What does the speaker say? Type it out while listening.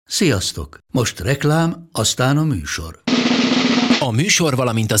Sziasztok! Most reklám, aztán a műsor. A műsor,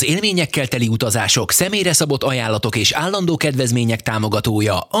 valamint az élményekkel teli utazások, személyre szabott ajánlatok és állandó kedvezmények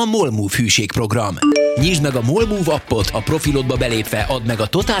támogatója a MOLMOVE hűségprogram. Nyisd meg a MOLMOVE appot, a profilodba belépve add meg a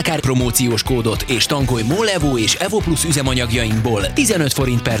Totalkár promóciós kódot és tankolj MOL Evo és Evo Plus üzemanyagjainkból 15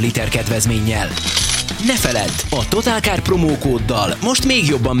 forint per liter kedvezménnyel. Ne feledd, a Totalkár promókóddal most még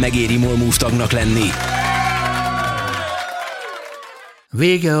jobban megéri MOLMOVE tagnak lenni.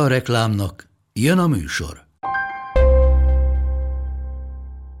 Vége a reklámnak, jön a műsor.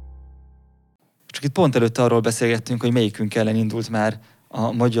 Csak itt pont előtte arról beszélgettünk, hogy melyikünk ellen indult már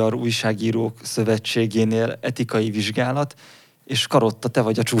a Magyar Újságírók Szövetségénél etikai vizsgálat, és Karotta, te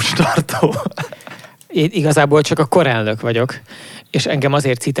vagy a csúcstartó. Én igazából csak a korelnök vagyok, és engem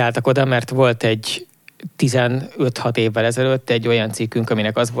azért citáltak oda, mert volt egy 15-6 évvel ezelőtt egy olyan cikkünk,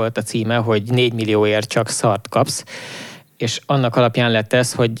 aminek az volt a címe, hogy 4 millióért csak szart kapsz, és annak alapján lett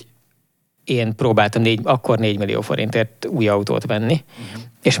ez, hogy én próbáltam akkor 4 millió forintért új autót venni,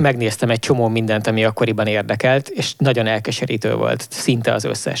 és megnéztem egy csomó mindent, ami akkoriban érdekelt, és nagyon elkeserítő volt, szinte az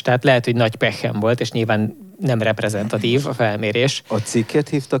összes. Tehát lehet, hogy nagy pechem volt, és nyilván nem reprezentatív a felmérés. A cikkért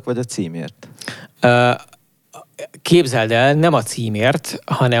hívtak, vagy a címért? Képzeld el, nem a címért,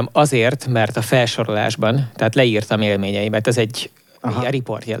 hanem azért, mert a felsorolásban, tehát leírtam élményeimet, ez egy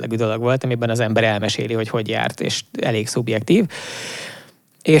riport jellegű dolog volt, amiben az ember elmeséli, hogy járt, és elég szubjektív.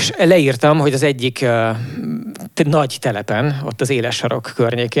 És leírtam, hogy az egyik nagy telepen, ott az Éles sarok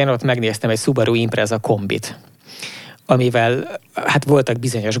környékén, ott megnéztem egy Subaru Impreza kombit, amivel hát voltak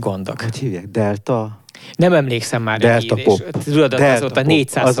bizonyos gondok. Hogy hívják? Delta? Nem emlékszem már. Delta Pop. Tudod, azóta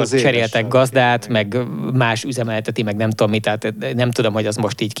 400-szor cseréltek gazdát, meg más üzemelteti, meg nem tudom mit, tehát nem tudom, hogy az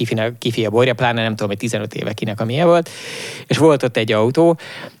most így kifi a borja, pláne nem tudom, hogy 15 éve kinek a milyen volt. És volt ott egy autó,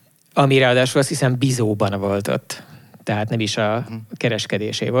 ami ráadásul azt hiszem Bizóban volt ott. Tehát nem is a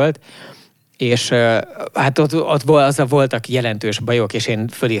kereskedésé volt. És hát ott voltak jelentős bajok, és én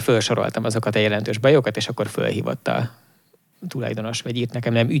fölsoroltam azokat a jelentős bajokat, és akkor fölhívott a tulajdonos, vagy írt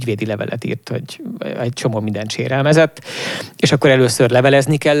nekem, nem ügyvédi levelet írt, hogy egy csomó mindent sérelmezett, és akkor először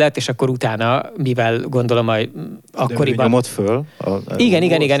levelezni kellett, és akkor utána, mivel gondolom, akkoriban... nyomott föl?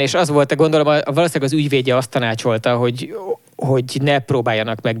 Igen, és az volt, gondolom, valószínűleg az ügyvédje azt tanácsolta, hogy ne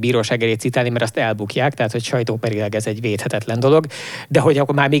próbáljanak meg bíróság elé citálni, mert azt elbukják, tehát hogy sajtóperileg ez egy védhetetlen dolog, de hogy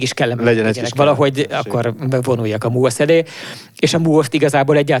akkor már mégis kellemetlenek valahogy, akkor vonuljak a MUOSZ elé, és a MUOSzt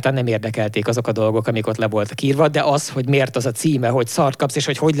igazából egyáltalán nem érdekelték azok a dolgok, amik ott le voltak írva, de az, hogy miért az a címe, hogy szart kapsz, és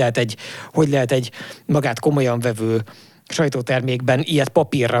hogy lehet egy magát komolyan vevő sajtótermékben ilyet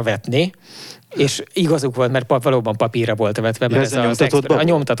papírra vetni, és igazuk volt, mert valóban papírra volt vetve, mert a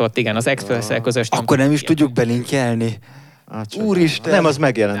nyomtatott, igen, az Express-el közös nyomtatott. Akkor nem is tudjuk belinkelni. Úristen! Nem, az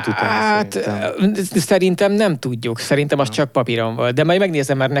megjelent utána. Hát szerintem nem tudjuk. Szerintem az csak papíron volt. De majd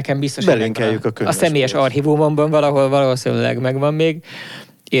megnézem, mert nekem biztos, belinkeljük a személyes archívumomban valahol valószínűleg megvan még.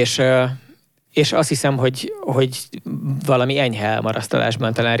 És azt hiszem, hogy valami enyhe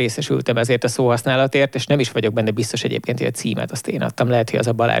elmarasztalásban talán részesültem ezért a szóhasználatért, és nem is vagyok benne biztos egyébként, hogy a címet azt én adtam. Lehet, hogy az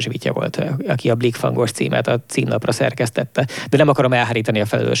a Balázs Vitya volt, aki a Blikfangos címet a címlapra szerkesztette. De nem akarom elhárítani a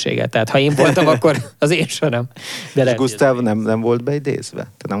felelősséget. Tehát ha én voltam, akkor az én sorom. És Gusztáv nem volt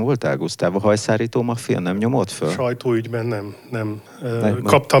beidézve? Te nem voltál, Gusztáv? A hajszárító maffia nem nyomott föl? Sajtóügyben nem.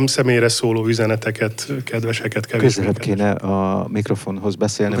 Kaptam személyre szóló üzeneteket, kedveseket, kevésbé. Közelebb kéne a mikrofonhoz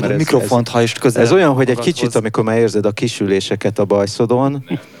beszélni. Mert a mikrofont, ha is közel. Ez olyan, hogy egy kicsit, amikor már érzed a kisüléseket a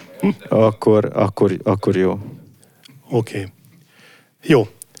bajszodon, akkor jó. Oké. Jó.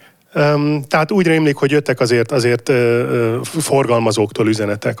 Tehát úgy rémlik, hogy jöttek azért forgalmazóktól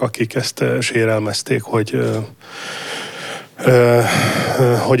üzenetek, akik ezt sérelmezték,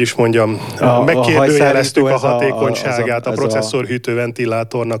 hogy is mondjam, megkérdőjeleztük a hatékonyságát a processzorhűtő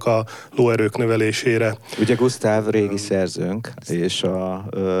ventilátornak a lóerők növelésére. Ugye Gusztáv régi szerzőnk, és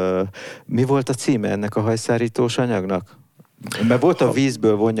mi volt a címe ennek a hajszárítós anyagnak? Mert volt a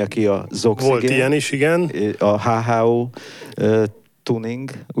vízből vonja ki a zoxigén. Volt ilyen is, igen. A HHO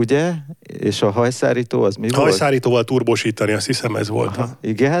tuning, ugye? És a hajszárító az mi volt? Hajszárítóval turbosítani, azt hiszem ez volt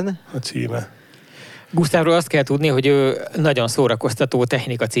igen? A címe. Gusztávról azt kell tudni, hogy ő nagyon szórakoztató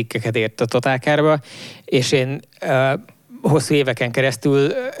technika cikkeket ért a Totalkárba, és én hosszú éveken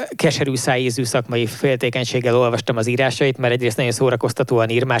keresztül keserű szájízű szakmai féltékenységgel olvastam az írásait, mert egyrészt nagyon szórakoztatóan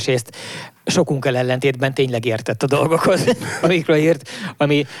ír, másrészt sokunkkal ellentétben tényleg értett a dolgokhoz, amikről írt,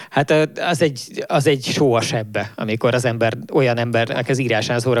 ami hát az egy só a sebbe, amikor az ember olyan embernek az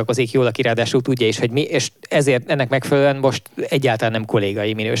írásán szórakozik jól, aki ráadásul tudja is, hogy mi, és ezért ennek megfelelően most egyáltalán nem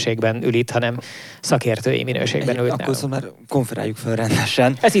kollégai minőségben ül itt, hanem szakértői minőségben ült. Akkor szóval már konferáljuk fel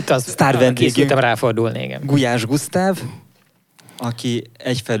rendesen. Ez itt az, sztár vendégünk. Készültem ráfordulni, igen. Gulyás Gusztáv. aki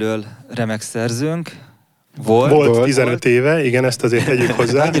egyfelől remek szerzőnk, Volt 15 éve, igen, ezt azért tegyük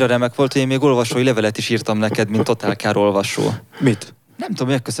hozzá. Annyira remek volt, hogy én még olvasói levelet is írtam neked, mint Totál Kár olvasó. Mit? Nem tudom,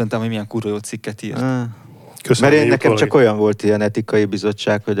 megköszöntem, hogy milyen kurva jó cikket írt. Mert én nekem csak olyan volt ilyen etikai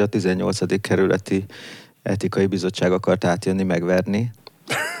bizottság, hogy a 18. kerületi etikai bizottság akart átjönni, megverni.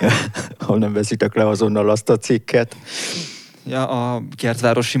 Ha nem veszitek le azonnal azt a cikket. Ja, a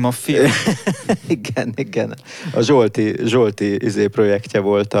kertvárosi maffia. igen. A Zsolti projektje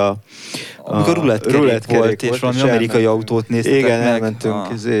volt amikor rulettkerék volt, és valami amerikai autót néztetek igen, meg. elmentünk,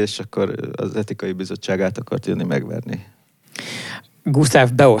 és akkor az etikai bizottságát akart jönni megverni.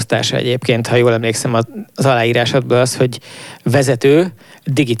 Gusztáv beosztása egyébként, ha jól emlékszem az aláírásodból az, hogy vezető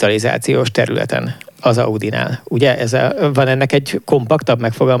digitalizációs területen az Audinál. Ugye van ennek egy kompaktabb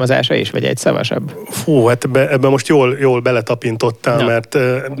megfogalmazása is, vagy egy szavasabb? Fú, hát ebben most jól beletapintottál, mert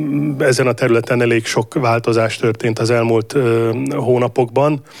ezen a területen elég sok változás történt az elmúlt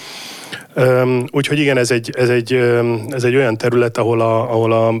hónapokban. Úgyhogy igen, ez egy olyan terület,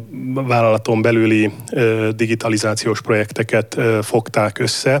 ahol a vállalaton belüli digitalizációs projekteket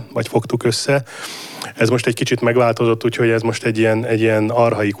fogtuk össze. Ez most egy kicsit megváltozott, úgyhogy ez most egy ilyen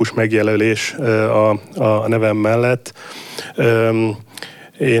archaikus megjelölés a nevem mellett.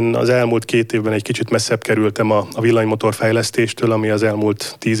 Én az elmúlt 2 évben egy kicsit messzebb kerültem a villanymotorfejlesztéstől, ami az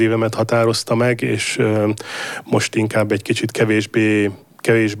elmúlt 10 évemet határozta meg, és most inkább egy kicsit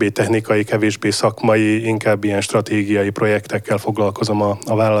kevésbé technikai, kevésbé szakmai, inkább ilyen stratégiai projektekkel foglalkozom a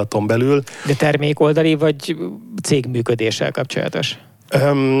vállalaton belül. De termékoldali vagy cégműködéssel kapcsolatos?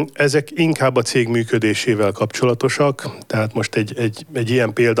 Ezek inkább a cég működésével kapcsolatosak, tehát most egy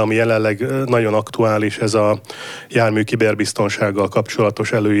ilyen példa, ami jelenleg nagyon aktuális, ez a jármű kiberbiztonsággal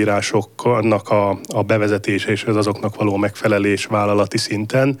kapcsolatos előírásoknak a bevezetése és azoknak való megfelelés vállalati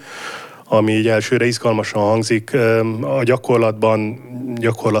szinten, ami így elsőre izgalmasan hangzik. A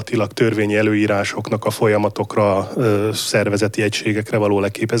gyakorlatilag törvényi előírásoknak a folyamatokra, szervezeti egységekre való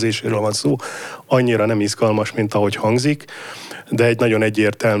leképezéséről van szó. Annyira nem izgalmas, mint ahogy hangzik, de egy nagyon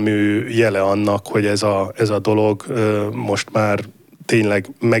egyértelmű jele annak, hogy ez a dolog most már tényleg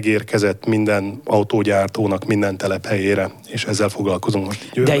megérkezett minden autógyártónak minden telephelyére, és ezzel foglalkozunk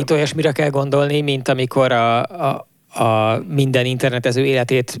most így. De itt olyasmire kell gondolni, mint amikor a minden internetező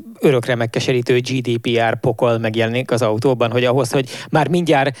életét örökre megkeserítő GDPR pokol megjelenik az autóban, hogy ahhoz, hogy már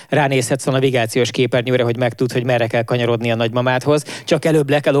mindjárt ránézhetsz a navigációs képernyőre, hogy megtudd, hogy merre kell kanyarodni a nagymamádhoz, csak előbb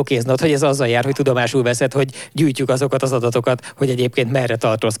le kell okéznod, hogy ez azzal jár, hogy tudomásul veszed, hogy gyűjtjük azokat az adatokat, hogy egyébként merre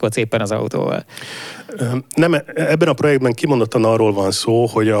tartózkodsz éppen az autóval. Nem, ebben a projektben kimondottan arról van szó,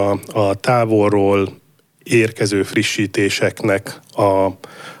 hogy a távolról érkező frissítéseknek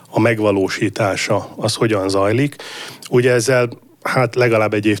a megvalósítása az hogyan zajlik. Ugye ezzel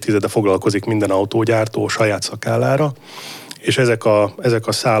legalább egy évtizede foglalkozik minden autógyártó saját szakállára, és ezek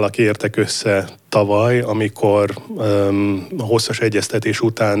a szálak értek össze tavaly, amikor hosszas egyeztetés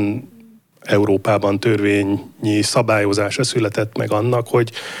után Európában törvényi szabályozása született meg annak,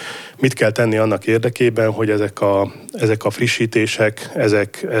 hogy mit kell tenni annak érdekében, hogy ezek a frissítések,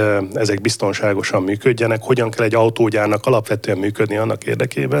 ezek biztonságosan működjenek, hogyan kell egy autógyárnak alapvetően működni annak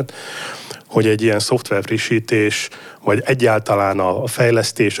érdekében, hogy egy ilyen szoftverfrissítés, vagy egyáltalán a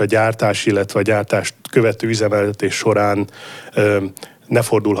fejlesztés, a gyártás, illetve a gyártást követő üzemeltetés során ne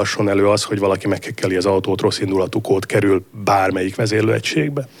fordulhasson elő az, hogy valaki meghekkeli az autót, rossz indulatú kód kerül bármelyik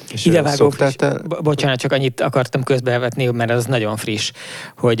vezérlőegységbe. Idevágó bocsánat, csak annyit akartam közbevetni, mert az nagyon friss,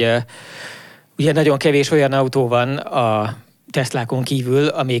 hogy ugye nagyon kevés olyan autó van a Teslákon kívül,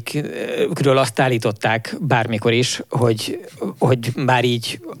 amikről azt állították bármikor is, hogy már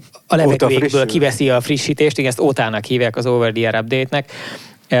így a levegőjékből kiveszi a frissítést, igen, ezt OTA-nak hívják, az over-the-air update-nek,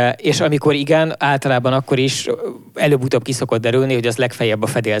 és amikor igen, általában akkor is előbb-utóbb ki szokott derülni, hogy az legfeljebb a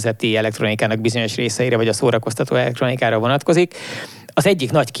fedélzeti elektronikának bizonyos részeire, vagy a szórakoztató elektronikára vonatkozik. Az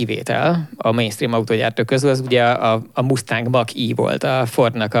egyik nagy kivétel a mainstream autógyártók közül az ugye a Mustang Mach-E volt, a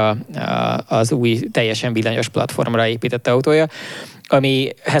Fordnak az új teljesen villanyos platformra épített autója,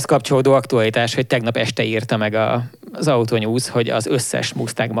 amihez kapcsolódó aktualitás, hogy tegnap este írta meg az Auto News, hogy az összes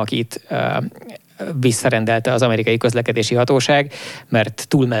Mustang Mach-E-t visszarendelte az amerikai közlekedési hatóság, mert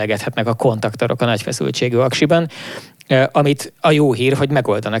túlmelegedhetnek a kontaktorok a nagy feszültségű aksiban, amit a jó hír, hogy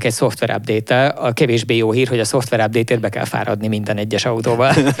megoldanak egy szoftver update-tel, a kevésbé jó hír, hogy a szoftver update-ét be kell fáradni minden egyes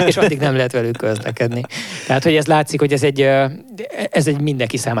autóval, és addig nem lehet velük közlekedni. Tehát, hogy ez látszik, hogy ez egy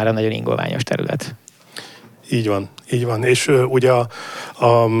mindenki számára nagyon ingoványos terület. Így van. És ugye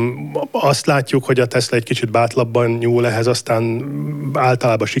azt látjuk, hogy a Tesla egy kicsit bátlabban nyúl ehhez, aztán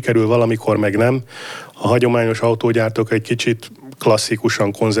általában sikerül valamikor, meg nem. A hagyományos autógyártók egy kicsit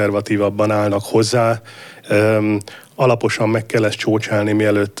klasszikusan, konzervatívabban állnak hozzá. Alaposan meg kell ezt csócsálni,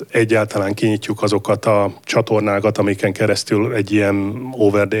 mielőtt egyáltalán kinyitjuk azokat a csatornákat, amiken keresztül egy ilyen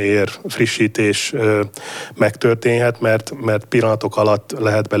over-the-air frissítés megtörténhet, mert pillanatok alatt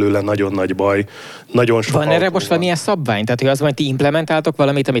lehet belőle nagyon nagy baj. Nagyon sok van erre most valamilyen szabvány? Tehát, hogy az van, hogy ti implementáltok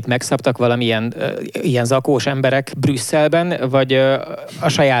valamit, amit megszabtak valamilyen ilyen zakós emberek Brüsszelben, vagy a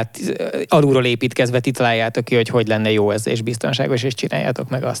saját alulról építkezve ti találjátok ki, hogy lenne jó ez és biztonságos, és csináljátok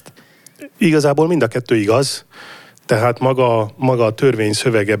meg azt? Igazából mind a kettő igaz. Tehát maga a törvény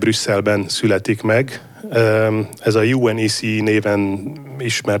szövege Brüsszelben születik meg. Ez a UNEC néven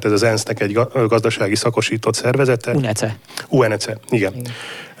ismert, ez az ENSZ-nek egy gazdasági szakosított szervezete. UNECE, igen.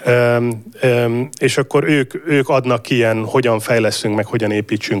 És akkor ők adnak ilyen, hogyan fejleszünk meg, hogyan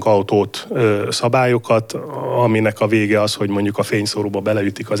építsünk autót szabályokat, aminek a vége az, hogy mondjuk a fényszóróba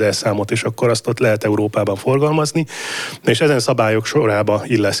beleütik az elszámot, és akkor azt ott lehet Európában forgalmazni. És ezen szabályok sorába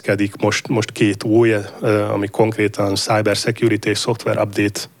illeszkedik most két új, ami konkrétan Cyber Security és Software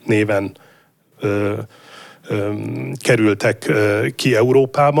Update néven kerültek ki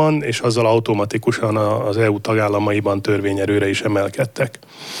Európában, és azzal automatikusan az EU tagállamaiban törvényerőre is emelkedtek.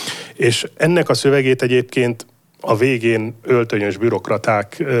 És ennek a szövegét egyébként a végén öltönyös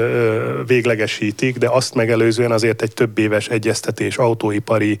bürokraták véglegesítik, de azt megelőzően azért egy több éves egyeztetés,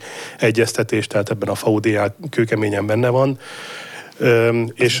 autóipari egyeztetés, tehát ebben a VDA kőkeményen benne van.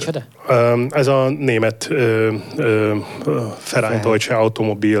 És ez a német Verein Deutsche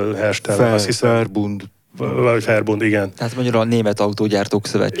Automobilhersteller, azt hiszem. Verbund, igen. Tehát magyarul a Német Autógyártók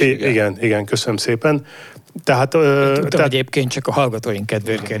Szövetsége. Igen, köszönöm szépen. Tehát, egyébként csak a hallgatóink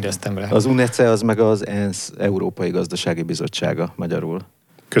kedvéért kérdeztem rá. Az UNECE az meg az ENSZ Európai Gazdasági Bizottsága magyarul.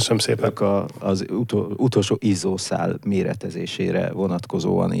 Köszönöm szépen. Az utolsó ISO-szál méretezésére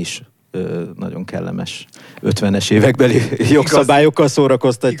vonatkozóan is nagyon kellemes 50-es évekbeli jogszabályokkal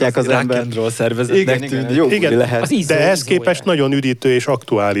szórakoztatják az ember. Igen, lehet. De ehhez képest nagyon üdítő és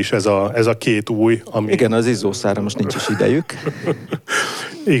aktuális ez a két új. Ami... Igen, az ISO-szára most nincs is idejük.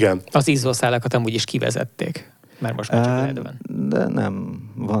 Igen. Az ISO-szálakat amúgy is kivezették. Már most már csak lehetően. De nem,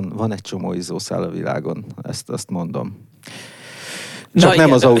 van egy csomó ISO-szál a világon, ezt mondom. Csak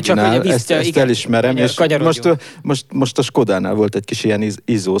nem az Audinál, ezt elismerem, és most a Skodánál volt egy kis ilyen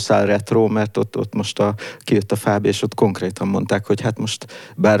ISO-szál retro, mert ott most kijött a Fáb, és ott konkrétan mondták, hogy hát most,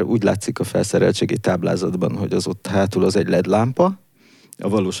 bár úgy látszik a felszereltségi táblázatban, hogy az ott hátul az egy LED lámpa, a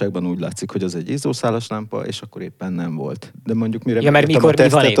valóságban úgy látszik, hogy az egy ISO-szálas lámpa, és akkor éppen nem volt. De mondjuk mire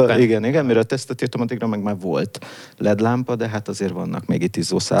mire a tesztet írtam, addigra meg már volt LED lámpa, de hát azért vannak még itt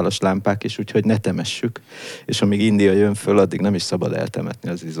ISO-szálas lámpák is, úgyhogy ne temessük. És amíg India jön föl, addig nem is szabad eltemetni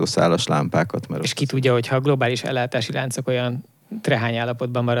az ISO-szálas lámpákat. Mert és ki tudja, hogy ha a globális ellátási láncok olyan trehány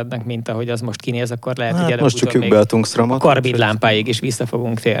állapotban maradnak, mint ahogy az most kinéz, akkor lehet, hogy most csukjuk be a tungstramot. A karbid lámpáig is vissza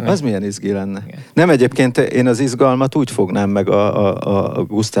fogunk térni. Az milyen izgi lenne. Igen. Nem, egyébként én az izgalmat úgy fognám meg a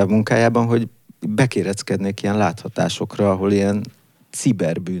Gusztáv munkájában, hogy bekéreckednék ilyen láthatásokra, ahol ilyen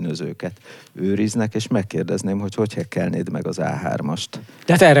ciberbűnözőket őriznek, és megkérdezném, hogy hekkelnéd meg az A3-ast.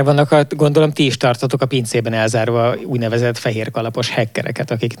 De hát erre vannak, gondolom, ti is tartotok a pincében elzárva úgynevezett fehér kalapos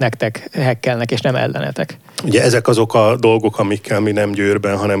hackereket, akik nektek hackelnek, és nem ellenetek. Ugye ezek azok a dolgok, amikkel mi nem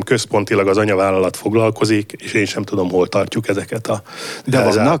Győrben, hanem központilag az anyavállalat foglalkozik, és én sem tudom, hol tartjuk ezeket a... De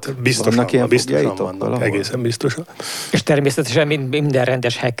vannak biztosan vannak, egészen biztosan. És természetesen minden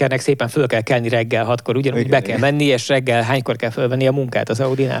rendes hackernek szépen föl kell kelni reggel 6-kor, ugyanúgy be kell menni, és reggel hánykor kell fölvenni a munkát az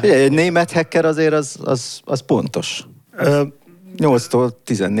Audinál? Egy német hacker azért az pontos. 8-tól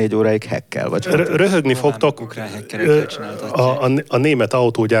 14 óráig hackel, vagy... Röhögni fogtok, a német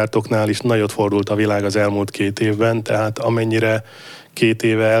autógyártóknál is nagyot fordult a világ az elmúlt 2 évben, tehát amennyire 2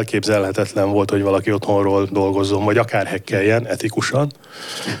 éve elképzelhetetlen volt, hogy valaki otthonról dolgozzon, vagy akár hackeljen, etikusan.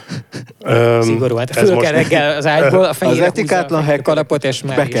 Szigorúan. Föl kell reggel az ágyból, a fejére az etikátlan hack kalapot, és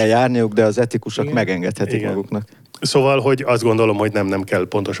már be kell járniuk, de az etikusok megengedhetik maguknak. Szóval, hogy azt gondolom, hogy nem kell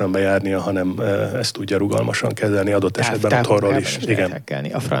pontosan bejárnia, hanem ezt tudja rugalmasan kezelni adott esetben otthonról is. Igen.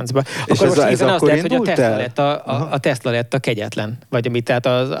 A francba. És akkor most ez akkor lehet, hogy a Tesla lett a kegyetlen, vagy amit tehát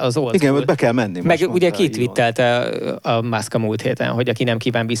az old. Igen, hogy be kell menni. Meg ugye kitwittelte a Musk a múlt héten, hogy aki nem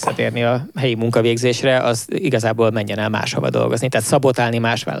kíván visszatérni a helyi munkavégzésre, az igazából menjen el máshova dolgozni. Tehát szabotálni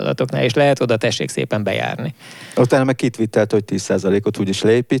más vállalatoknál, és lehet oda tessék szépen bejárni. Utána meg kitwittelt, hogy 10%-ot úgyis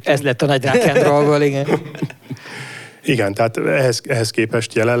leépít. Ez lett a nagy rock and roll-ból, igen. Igen, tehát ehhez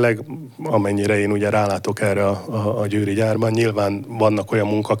képest jelenleg, amennyire én ugye rálátok erre a győri gyárban, nyilván vannak olyan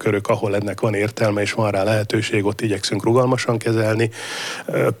munkakörök, ahol ennek van értelme, és van rá lehetőség, ott igyekszünk rugalmasan kezelni.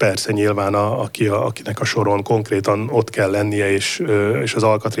 Persze nyilván akinek a soron konkrétan ott kell lennie, és az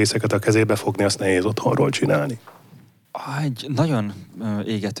alkatrészeket a kezébe fogni, azt nehéz otthonról csinálni. Egy nagyon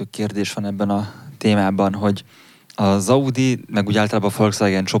égető kérdés van ebben a témában, hogy az Audi, meg úgy általában a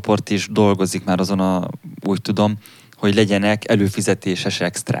Volkswagen csoport is dolgozik már azon úgy tudom, hogy legyenek előfizetéses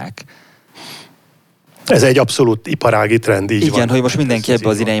extrák. Ez egy abszolút iparági trend, így igen, van. hogy most mindenki ebbe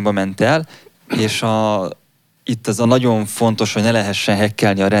az irányba ment el, és itt az a nagyon fontos, hogy ne lehessen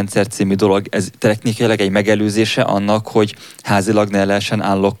hackelni a rendszer című dolog, ez technikailag egy megelőzése annak, hogy házilag ne lehessen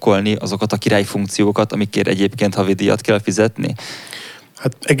unlockolni azokat a királyfunkciókat, amikért egyébként havidíjat kell fizetni.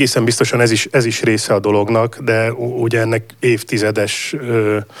 Hát egészen biztosan ez is része a dolognak, de ugye ennek évtizedes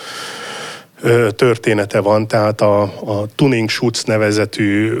története van, tehát a tuning schutz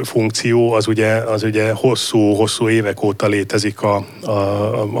nevezetű funkció az ugye hosszú évek óta létezik a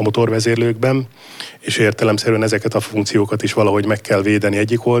motorvezérlőkben, és értelemszerűen ezeket a funkciókat is valahogy meg kell védeni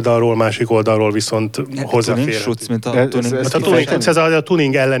egyik oldalról, másik oldalról viszont hozzáférhető. Ez a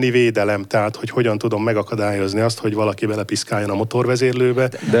tuning elleni védelem, tehát hogy hogyan tudom megakadályozni azt, hogy valaki belepiszkáljon a motorvezérlőbe.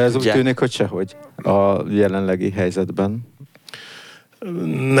 De ez úgy tűnik, hogy sehogy a jelenlegi helyzetben.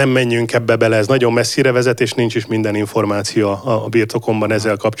 Nem menjünk ebbe bele, ez nagyon messzire vezet, és nincs is minden információ a birtokomban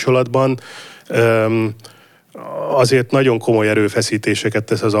ezzel kapcsolatban. Azért nagyon komoly erőfeszítéseket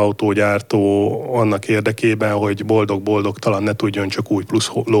tesz az autógyártó annak érdekében, hogy boldog-boldogtalan ne tudjon csak új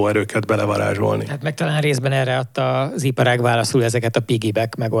plusz lóerőket belevarázsolni. Hát meg talán részben erre adta az iparág válaszul ezeket a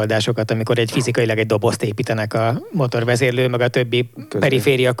piggyback megoldásokat, amikor fizikailag egy dobozt építenek a motorvezérlő, meg a többi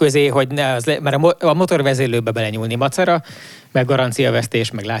periféria közé, hogy ne mert a motorvezérlőbe belenyúlni macera, meg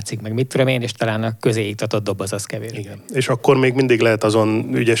garanciavesztés, meg látszik, meg mit tudom én, és talán a közé iktatott doboz az kevés. Igen. És akkor még mindig lehet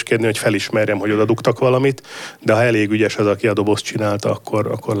azon ügyeskedni, hogy felismerjem, hogy oda dugtak valamit, de ha elég ügyes az, aki a dobozt csinálta,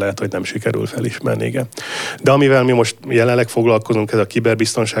 akkor lehet, hogy nem sikerül felismerni, igen. De amivel mi most jelenleg foglalkozunk, ez a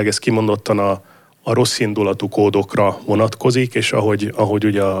kiberbiztonság, ez kimondottan a rossz indulatú kódokra vonatkozik, és ahogy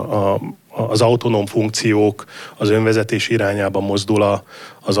ugye az autonóm funkciók az önvezetés irányába mozdul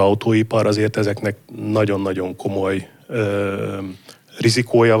az autóipar, azért ezeknek nagyon-nagyon komoly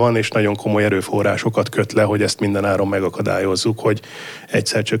rizikója van, és nagyon komoly erőforrásokat köt le, hogy ezt mindenáron megakadályozzuk, hogy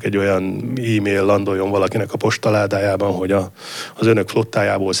egyszer csak egy olyan e-mail landoljon valakinek a postaládájában, hogy az önök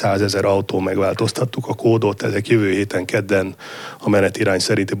flottájából 100 000 autó megváltoztattuk a kódot, ezek jövő héten kedden a menetirány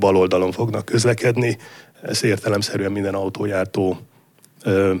szerinti bal oldalon fognak közlekedni. Ezt értelemszerűen minden autógyártó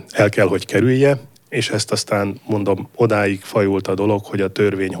el kell, hogy kerülje, és ezt aztán, mondom, odáig fajult a dolog, hogy a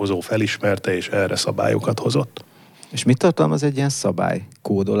törvényhozó felismerte, és erre szabályokat hozott. És mit tartalmaz egy ilyen szabály?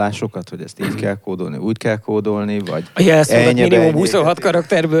 Kódolásokat, hogy ezt így kell kódolni, úgy kell kódolni, vagy... A jelszónak minimum 26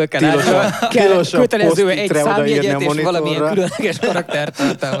 karakterből kell kötelező egy számjegyet és valamilyen különleges karaktert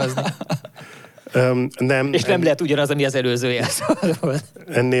tartalmazni. Nem, és nem lehet ugyanaz, ami az előző jelszó volt.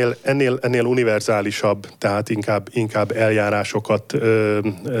 Ennél univerzálisabb, tehát inkább eljárásokat,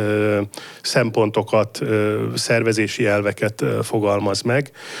 szempontokat, szervezési elveket fogalmaz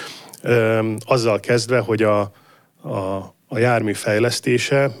meg. Azzal kezdve, hogy a jármű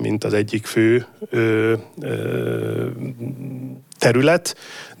fejlesztése, mint az egyik fő terület,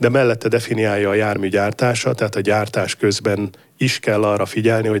 de mellette definiálja a jármű gyártása, tehát a gyártás közben is kell arra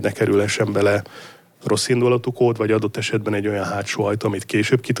figyelni, hogy ne kerülhessen bele rossz indulatú kód, vagy adott esetben egy olyan hátsó ajtó, amit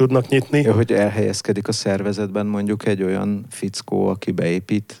később ki tudnak nyitni. Ja, hogy elhelyezkedik a szervezetben mondjuk egy olyan fickó, aki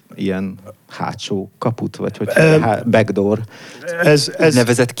beépít ilyen hátsó kaput, vagy hogy backdoor. Ez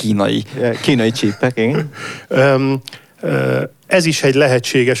nevezett kínai. Kínai csípek, igen. Ez is egy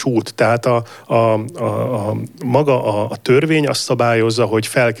lehetséges út, tehát maga a törvény azt szabályozza, hogy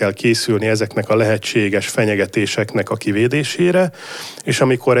fel kell készülni ezeknek a lehetséges fenyegetéseknek a kivédésére, és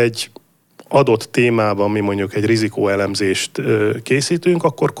amikor egy adott témában mi mondjuk egy rizikóelemzést készítünk,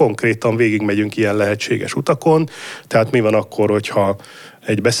 akkor konkrétan végigmegyünk ilyen lehetséges utakon. Tehát mi van akkor, hogyha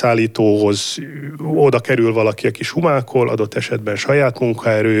egy beszállítóhoz oda kerül valaki, aki sumákol, adott esetben saját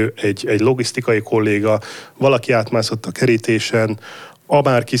munkaerő, egy logisztikai kolléga, valaki átmászott a kerítésen, a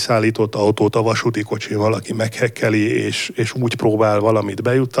már kiszállított autót a vasúti kocsin valaki meghekkeli, és úgy próbál valamit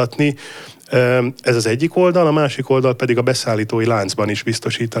bejuttatni. Ez az egyik oldal, a másik oldal pedig a beszállítói láncban is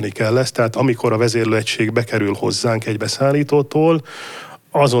biztosítani kell ezt. Tehát amikor a vezérlőegység bekerül hozzánk egy beszállítótól,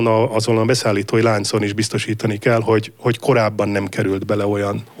 azon a beszállítói láncon is biztosítani kell, hogy korábban nem került bele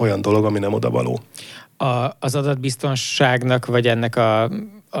olyan dolog, ami nem odavaló. Az adatbiztonságnak, vagy ennek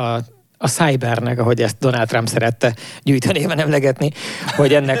a cybernek, ahogy ezt Donald Trump szerette gyűjtőnéven emlegetni,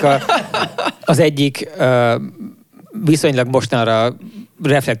 hogy ennek az egyik viszonylag mostanra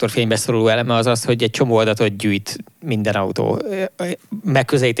reflektorfénybe szoruló eleme az, hogy egy csomó adatot gyűjt minden autó.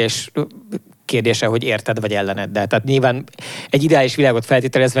 Megközelítés kérdése, hogy érted vagy ellened. De tehát nyilván egy ideális világot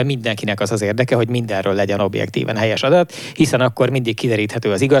feltételezve mindenkinek az érdeke, hogy mindenről legyen objektíven helyes adat, hiszen akkor mindig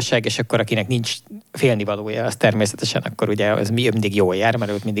kideríthető az igazság, és akkor akinek nincs félnivalója, az természetesen akkor ugye az mindig jól jár,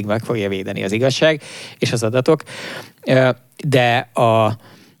 mert őt mindig meg fogja védeni az igazság és az adatok. De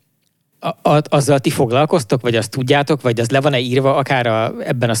azzal ti foglalkoztok, vagy azt tudjátok, vagy az le van-e írva akár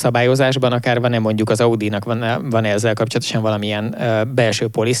ebben a szabályozásban, akár van-e mondjuk az Audinak van-e ezzel kapcsolatosan valamilyen belső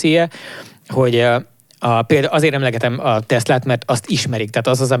policy-je, hogy például azért emlegetem a Teslát, mert azt ismerik, tehát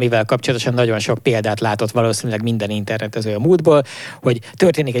az, amivel kapcsolatosan nagyon sok példát látott valószínűleg minden internetező a múltból, hogy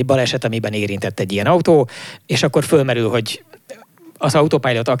történik egy baleset, amiben érintett egy ilyen autó, és akkor fölmerül, hogy az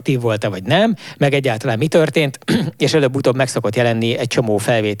autopilot aktív volt-e vagy nem, meg egyáltalán mi történt, és előbb-utóbb meg szokott jelenni egy csomó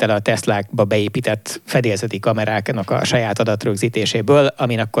felvétel a Teslákba beépített fedélzeti kameráknak a saját adatrögzítéséből,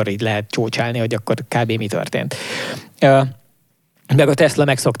 amin akkor így lehet csócsálni, hogy akkor kb. Mi történt. Meg a Tesla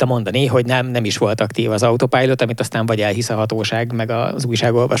meg szokta mondani, hogy nem is volt aktív az autopilot, amit aztán vagy elhisz a hatóság, meg az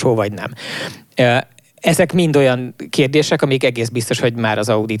újságolvasó, vagy nem. Ezek mind olyan kérdések, amik egész biztos, hogy már az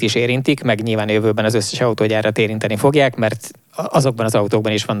Audit is érintik, meg nyilván jövőben az összes autógyárat érinteni fogják, mert azokban az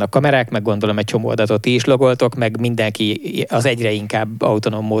autókban is vannak kamerák, meg gondolom egy csomó adatot ti is logoltok, meg mindenki az egyre inkább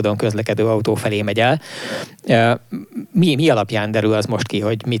autonóm módon közlekedő autó felé megy el. Mi alapján derül az most ki,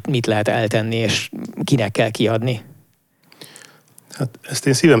 hogy mit lehet eltenni, és kinek kell kiadni? Hát ezt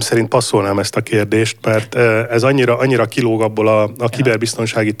én szívem szerint passzolnám ezt a kérdést, mert ez annyira kilóg abból a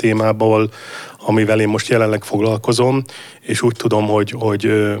kiberbiztonsági témából, amivel én most jelenleg foglalkozom, és úgy tudom,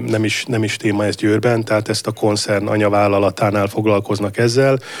 hogy nem is téma ez Győrben, tehát ezt a koncern anyavállalatánál foglalkoznak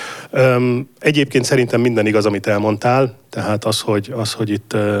ezzel. Egyébként szerintem minden igaz, amit elmondtál, tehát hogy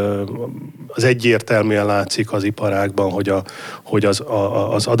itt az egyértelműen látszik az iparágban, hogy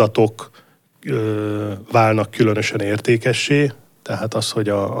az adatok válnak különösen értékessé, tehát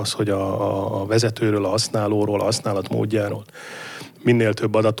hogy a vezetőről, a használóról, a használat módjáról minél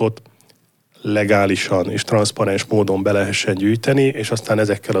több adatot legálisan és transzparens módon be lehessen gyűjteni, és aztán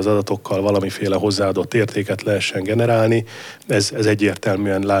ezekkel az adatokkal valamiféle hozzáadott értéket lehessen generálni. Ez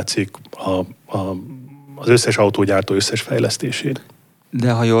egyértelműen látszik az összes autógyártó összes fejlesztésén.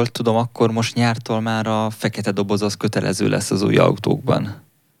 De ha jól tudom, akkor most nyártól már a fekete doboz az kötelező lesz az új autókban.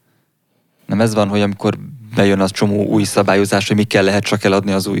 Nem ez van, hogy amikor bejön az csomó új szabályozás, hogy mikkel lehet csak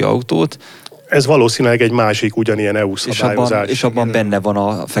eladni az új autót. Ez valószínűleg egy másik ugyanilyen EU szabályozás. És abban benne van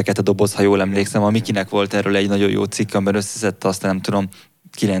a fekete doboz, ha jól emlékszem. A Mikinek volt erről egy nagyon jó cikk, amiben összeszedte azt, nem tudom,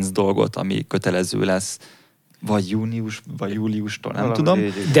 9 dolgot, ami kötelező lesz. Vagy június, vagy júliustól, nem tudom.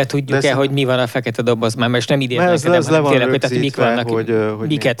 De tudjuk-e, hogy mi van a fekete dobozban? Mert nem idéznek, de nem tényleg, hogy mik vannak, hogy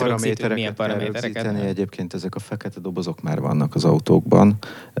miket rögzítünk, milyen paramétereket. Egyébként ezek a fekete dobozok már vannak az autókban,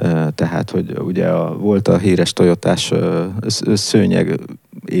 tehát, hogy ugye volt a híres Toyotás szőnyeg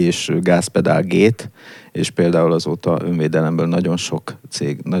és gázpedál gét, és például azóta önvédelemből nagyon sok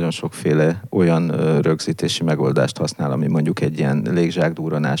cég, nagyon sokféle olyan rögzítési megoldást használ, ami mondjuk egy ilyen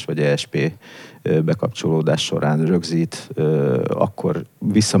légzsákdurranás vagy ESP bekapcsolódás során rögzít, akkor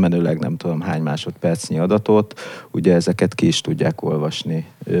visszamenőleg nem tudom hány másodpercnyi adatot, ugye ezeket ki is tudják olvasni.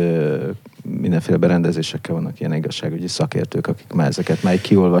 Mindenféle berendezésekkel vannak ilyen igazságügyi szakértők, akik már ezeket már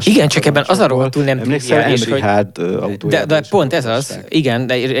kiolvasnak. Igen, csak ebben az a rohadtul nem triviális, hogy... De pont ez az, igen,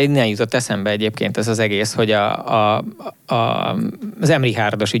 de nem jutott eszembe egyébként ez az egész, hogy az Emery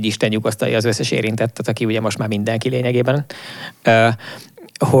Hardos ügy Isten nyugasztalja az összes érintettet, aki ugye most már mindenki lényegében,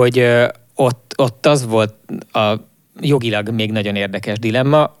 hogy ott az volt a jogilag még nagyon érdekes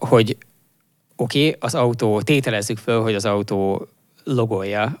dilemma, hogy oké, az autó, tételezzük föl, hogy az autó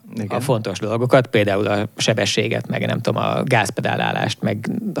logolja a fontos dolgokat, például a sebességet, meg nem tudom, a gázpedálállást, meg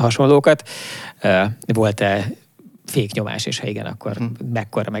hasonlókat. Volt-e féknyomás, és ha igen, akkor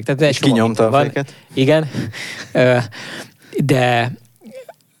mekkora meg. Tehát kinyomta a féket? Igen. De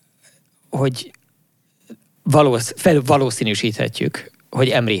hogy valószínűsíthetjük, hogy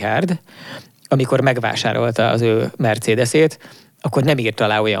Emery Hard, amikor megvásárolta az ő Mercedesét, akkor nem írt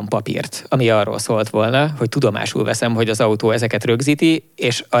alá olyan papírt, ami arról szólt volna, hogy tudomásul veszem, hogy az autó ezeket rögzíti,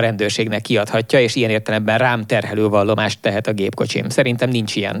 és a rendőrségnek kiadhatja, és ilyen értelemben rám terhelő vallomást tehet a gépkocsim. Szerintem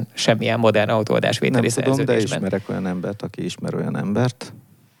nincs ilyen, semmilyen modern autóadásvételi szerződésben. Nem tudom, de ismerek olyan embert, aki ismer olyan embert,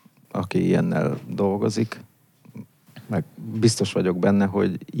 aki ilyennel dolgozik. Meg biztos vagyok benne,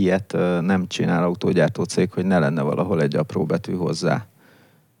 hogy ilyet nem csinál autógyártó cég, hogy ne lenne valahol egy apró betű hozzá.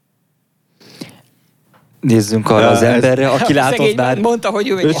 Nézzünk arra az emberre, aki látott már... Mondta, hogy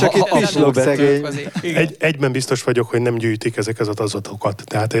ő csak egy pislog szegény. Egyben biztos vagyok, hogy nem gyűjtik ezeket az adatokat.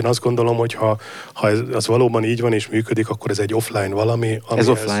 Tehát én azt gondolom, hogy ha az valóban így van és működik, akkor ez egy offline valami,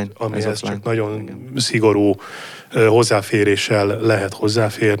 amihez csak nagyon szigorú hozzáféréssel lehet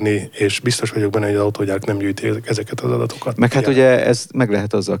hozzáférni, és biztos vagyok benne, hogy az autógyárak nem gyűjtik ezeket az adatokat. Meg hát ugye ezt meg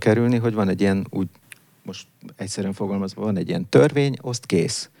lehet azzal kerülni, hogy van egy ilyen, úgy most egyszerűen fogalmazva, van egy ilyen törvény, azt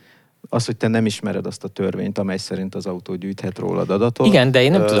kész. az, hogy te nem ismered azt a törvényt, amely szerint az autó gyűjthet rólad adatot. Igen, de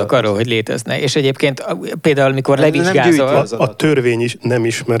én nem tudok arról, hogy létezne. És egyébként például, mikor levizsgázol... A törvény is nem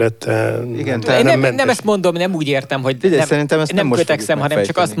ismerete... Igen, nem ezt mondom, nem úgy értem, hogy nem kötekszem, hanem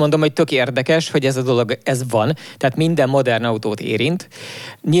csak azt mondom, hogy tök érdekes, hogy ez a dolog, ez van. Tehát minden modern autót érint.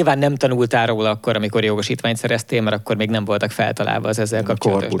 Nyilván nem tanultál róla akkor, amikor jogosítványt szereztél, mert akkor még nem voltak feltalálva az ezzel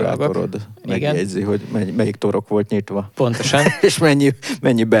kapcsolatos dolgok. A karburátorod megjegyzi, hogy melyik torok volt nyitva. Pontosan. És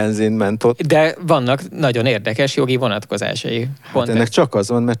mennyi benzin ment ott. De vannak nagyon érdekes jogi vonatkozásai. Hát ennek csak az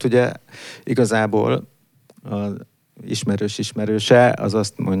van, mert ugye igazából az ismerőse az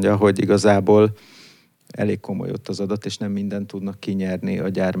azt mondja, hogy igazából elég komoly ott az adat, és nem mindent tudnak kinyerni a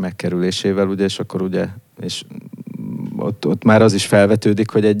gyár megkerülésével, ugye, és akkor ugye, és ott már az is felvetődik,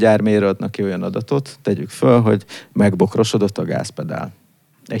 hogy egy gyár miért adnak ki olyan adatot, tegyük föl, hogy megbokrosodott a gázpedál.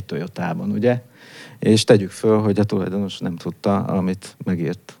 Egy Toyotában, ugye? És tegyük föl, hogy a tulajdonos nem tudta, amit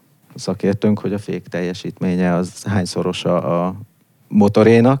megírt a szakértőnk, hogy a fék teljesítménye az hányszorosa a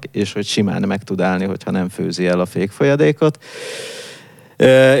motorénak, és hogy simán meg tud állni, hogyha nem főzi el a fékfolyadékot.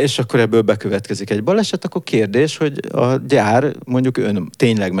 És akkor ebből bekövetkezik egy baleset, akkor kérdés, hogy a gyár mondjuk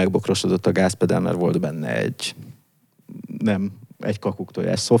tényleg megbokrosodott a gázpedál, mert volt benne egy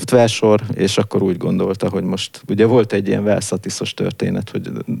kakuktojás szoftversor, és akkor úgy gondolta, hogy most, ugye volt egy ilyen Velszatiszos történet, hogy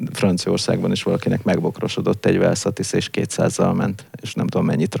Franciaországban is valakinek megbokrosodott egy Velszatisz, és 200-zal ment, és nem tudom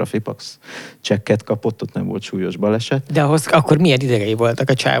mennyi trafipax csekket kapott, ott nem volt súlyos baleset. De ahhoz akkor milyen idegei voltak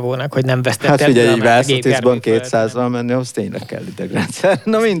a csávónak, hogy nem vesztette? Hát figyelj, egy Velszatiszban 200-zal menni, ahhoz tényleg kell idegrendszer.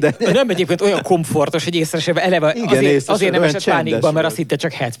 Na minden. Nem egyébként olyan komfortos, hogy észre sem eleve azért nem esett pánikba, mert azt hitte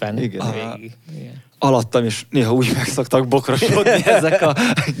csak 70. Igen. Alattam is néha úgy meg szoktak bokrosodni ezek a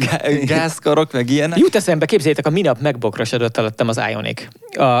gázkarok, meg ilyenek. Jut eszembe, képzeljétek, a minap megbokrosodott alattam az Ioniq.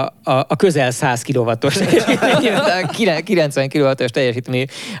 A közel 100 kW-os 90 kW-os teljesítményű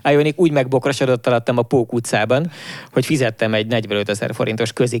Ioniq úgy megbokrosodott alattam a Pók utcában, hogy fizettem egy 45 000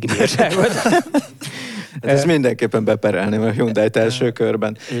 forintos közigdíjságot. Hát ezt mindenképpen beperelném a Hyundai-t első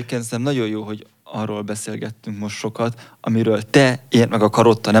körben. Egyébként szerintem nagyon jó, hogy arról beszélgettünk most sokat, amiről te, én meg a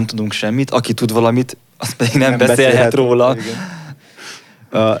Karotta nem tudunk semmit, aki tud valamit, az pedig nem beszélhet róla.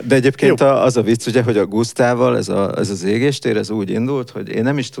 De egyébként az a vicc, ugye, hogy a Gusztával ez az égéstér, ez úgy indult, hogy én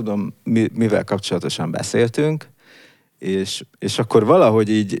nem is tudom, mivel kapcsolatosan beszéltünk, és akkor valahogy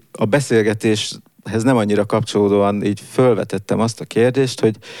így a beszélgetéshez nem annyira kapcsolódóan így fölvetettem azt a kérdést,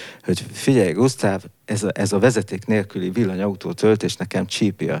 hogy figyelj, Gusztáv, ez a vezeték nélküli villanyautó töltés nekem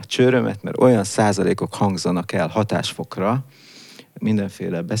csípi a csőrömet, mert olyan százalékok hangzanak el hatásfokra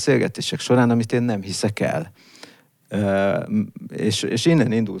mindenféle beszélgetések során, amit én nem hiszek el. És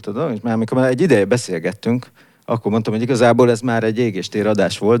innen indult a dolog, és már amikor egy ideje beszélgettünk, akkor mondtam, hogy igazából ez már egy égéstér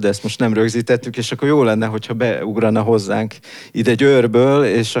adás volt, de ezt most nem rögzítettük, és akkor jó lenne, hogyha beugrana hozzánk ide Győrből,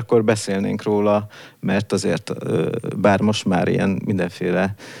 és akkor beszélnénk róla, mert azért, bár most már ilyen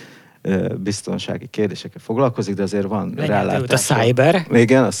mindenféle biztonsági kérdésekkel foglalkozik, de azért van rálátás. A cyber.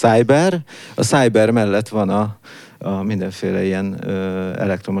 Igen, a cyber. A cyber mellett van a mindenféle ilyen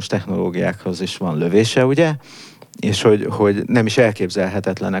elektromos technológiákhoz is van lövése, ugye? És hogy nem is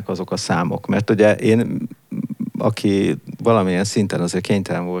elképzelhetetlenek azok a számok. Mert ugye én, aki valamilyen szinten azért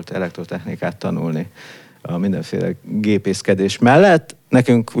kénytelen volt elektrotechnikát tanulni a mindenféle gépészkedés mellett,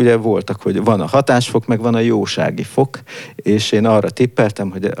 nekünk ugye voltak, hogy van a hatásfok, meg van a jósági fok, és én arra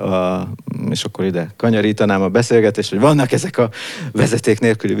tippeltem, hogy és akkor ide kanyarítanám a beszélgetést, hogy vannak ezek a vezeték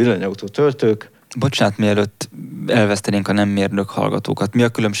nélküli villanyautó töltők. Bocsánat, mielőtt elvesztenénk a nem mérnök hallgatókat. Mi a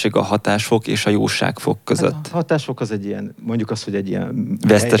különbség a hatásfok és a jóságfok között? Hát a hatásfok az egy ilyen, mondjuk azt, hogy egy ilyen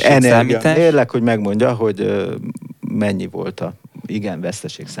veszteségszámítás. Mérlek, hogy megmondja, hogy mennyi volt a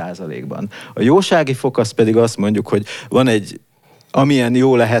veszteség százalékban. A jósági fok az pedig azt mondjuk, hogy van egy, amilyen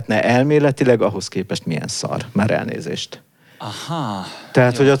jó lehetne elméletileg, ahhoz képest milyen szar. Már elnézést. Aha.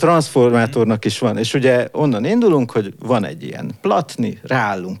 Tehát, hogy a transformátornak is van, és ugye onnan indulunk, hogy van egy ilyen platni,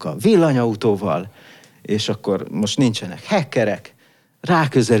 ráállunk a villanyautóval, és akkor most nincsenek hackerek,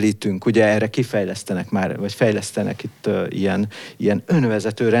 ráközelítünk, ugye erre kifejlesztenek már, vagy fejlesztenek itt ilyen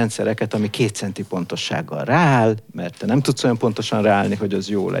önvezető rendszereket, ami 2 centi pontossággal rááll, mert te nem tudsz olyan pontosan ráállni, hogy az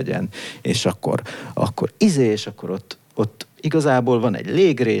jó legyen, és akkor és akkor ott igazából van egy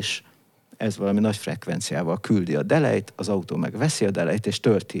légrés, ez valami nagy frekvenciával küldi a delejt, az autó meg veszi a delejt, és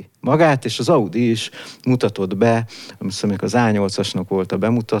tölti magát, és az Audi is mutatott be, amikor az A8-asnak volt a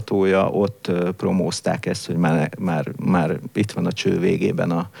bemutatója, ott promózták ezt, hogy már itt van a cső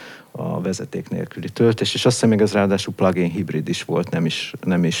végében a vezeték nélküli töltés, és azt hiszem még az ráadásul plug-in hibrid is volt,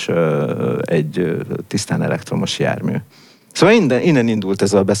 nem is egy tisztán elektromos jármű. Szóval innen indult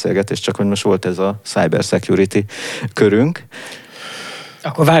ez a beszélgetés, csak hogy most volt ez a cyber security körünk.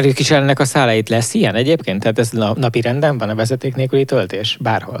 Akkor várjuk is ennek a szálait. Lesz ilyen egyébként? Tehát ez napi renden van a vezeték nélküli töltés?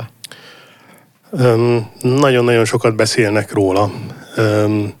 Bárhol? Nagyon-nagyon sokat beszélnek róla.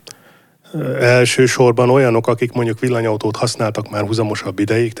 Elsősorban olyanok, akik mondjuk villanyautót használtak már huzamosabb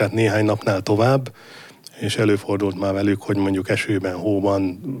ideig, tehát néhány napnál tovább, és előfordult már velük, hogy mondjuk esőben,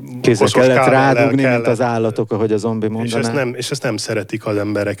 hóban... Kézzel kellett rádugni, mint az állatok, ahogy a zombi mondaná. És ezt nem szeretik az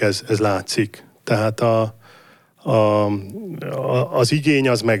emberek, ez látszik. Tehát az igény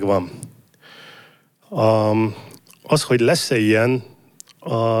az megvan. Az, hogy lesz-e ilyen,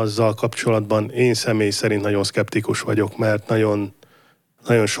 azzal kapcsolatban én személy szerint nagyon szkeptikus vagyok, mert nagyon,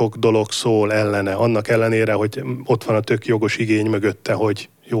 nagyon sok dolog szól ellene. Annak ellenére, hogy ott van a tök jogos igény mögötte, hogy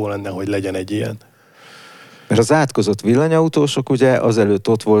jó lenne, hogy legyen egy ilyen. Mert az átkozott villanyautósok ugye azelőtt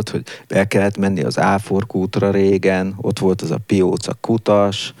ott volt, hogy el kellett menni az Áfork útra régen, ott volt az a Pióca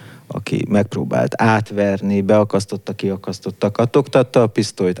kutas, aki megpróbált átverni, beakasztotta, kiakasztotta, kattogtatta a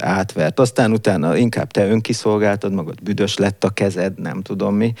pisztolyt, átvert. Aztán utána inkább te önkiszolgáltad magad, büdös lett a kezed, nem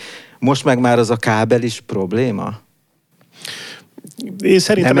tudom mi. Most meg már az a kábel is probléma? Én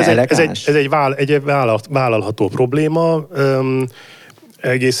szerintem ez egy vállalható probléma.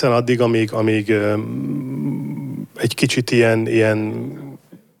 Egészen addig, amíg egy kicsit ilyen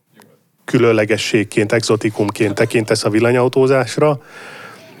különlegességként, exotikumként tekintesz a villanyautózásra,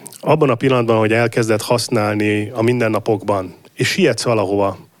 abban a pillanatban, hogy elkezded használni a mindennapokban, és sietsz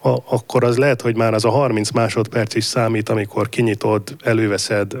valahova, akkor az lehet, hogy már az a 30 másodperc is számít, amikor kinyitod,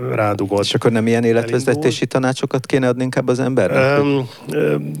 előveszed, rádugod. És akkor nem ilyen életvezetési tanácsokat kéne adni inkább az embernek?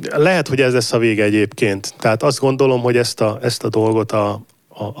 Lehet, hogy ez lesz a vége egyébként. Tehát azt gondolom, hogy ezt a dolgot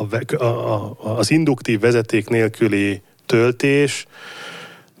az induktív vezeték nélküli töltés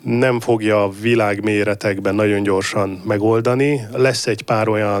nem fogja világméretekben nagyon gyorsan megoldani. Lesz egy pár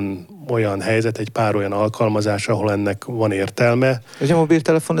olyan helyzet, egy pár olyan alkalmazás, ahol ennek van értelme. Ugye a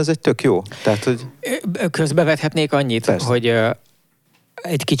mobiltelefon ez egy tök jó. Tehát, hogy... Közbevethetnék annyit, persze, hogy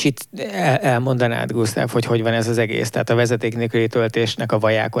egy kicsit elmondanád, Gusztáv, hogy van ez az egész. Tehát a vezeték nélküli töltésnek a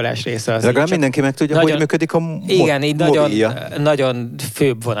vajákolás része. Az legalább mindenki meg tudja, hogy működik a igen, így nagyon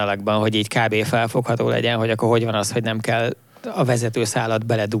főbb vonalakban, hogy így kb. Felfogható legyen, hogy akkor hogy van az, hogy nem kell a vezetőszálat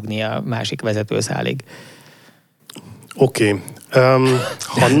beledugni a másik vezetőszálig. Oké.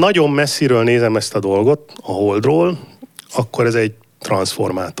 Ha nagyon messziről nézem ezt a dolgot, a Holdról, akkor ez egy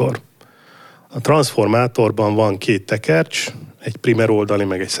transformátor. A transformátorban van két tekercs, egy primer oldali,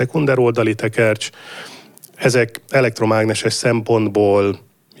 meg egy szekunder oldali tekercs. Ezek elektromágneses szempontból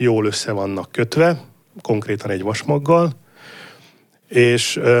jól össze vannak kötve, konkrétan egy vasmaggal,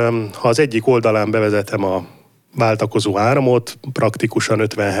 és ha az egyik oldalán bevezetem a váltakozó áramot, praktikusan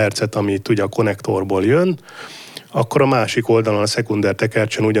 50 Hz-et, amit ugye a konnektorból jön, akkor a másik oldalon a szekunder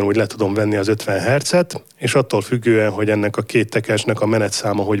tekercsen ugyanúgy le tudom venni az 50 Hz-et, és attól függően, hogy ennek a két tekercsnek a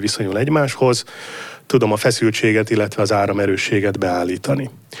menetszáma hogy viszonyul egymáshoz, tudom a feszültséget, illetve az áramerősséget beállítani.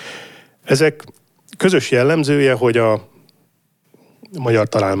 Ezek közös jellemzője, hogy a magyar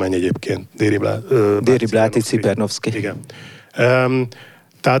találmány egyébként, Déribláti Cipernovszky. Igen.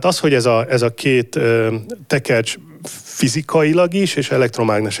 Tehát az, hogy ez a két tekercs fizikailag is, és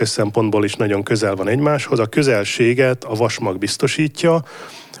elektromágneses szempontból is nagyon közel van egymáshoz, a közelséget a vasmag biztosítja.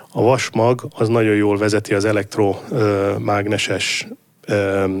 A vasmag az nagyon jól vezeti az elektromágneses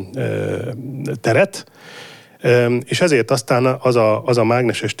teret, és ezért aztán az a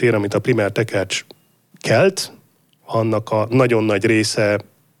mágneses tér, amit a primer tekercs kelt, annak a nagyon nagy része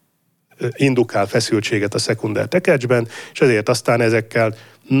indukál feszültséget a szekunder tekercsben, és ezért aztán ezekkel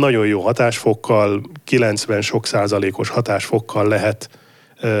nagyon jó hatásfokkal, 90 sok százalékos hatásfokkal lehet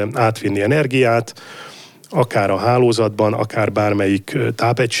átvinni energiát, akár a hálózatban, akár bármelyik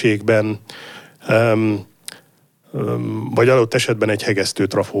tápegységben, vagy adott esetben egy hegesztő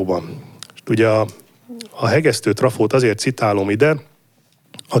trafóban. Ugye a hegesztő trafót azért citálom ide,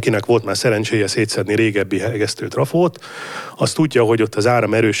 akinek volt már szerencséje szétszedni régebbi hegesztő trafót, az tudja, hogy ott az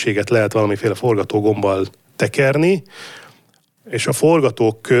áramerősséget lehet valamiféle forgatógombbal tekerni, és a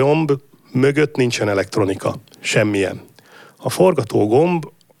forgatógomb mögött nincsen elektronika, semmilyen. A forgatógomb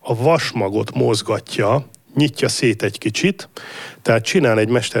a vasmagot mozgatja, nyitja szét egy kicsit, tehát csinál egy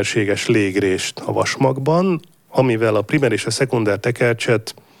mesterséges légrést a vasmagban, amivel a primer és a szekunder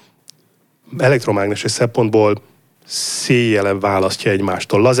tekercset elektromágneses szempontból széjjelebb választja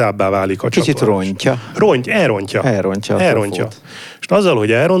egymástól, lazábbá válik a kicsit csatolás. rontja. Elrontja. És azzal,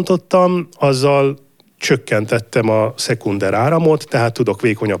 hogy elrontottam, azzal csökkentettem a szekunder áramot, tehát tudok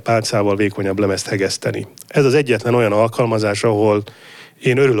vékonyabb pálcával vékonyabb lemezt hegeszteni. Ez az egyetlen olyan alkalmazás, ahol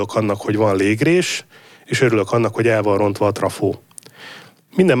én örülök annak, hogy van légrés, és örülök annak, hogy el van rontva a trafó.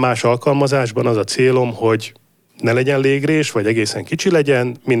 Minden más alkalmazásban az a célom, hogy ne legyen légrés, vagy egészen kicsi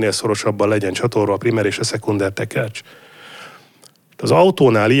legyen, minél szorosabban legyen csatorva a primer és a szekunder tekercs. Az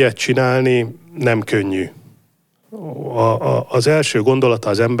autónál ilyet csinálni nem könnyű. Az első gondolata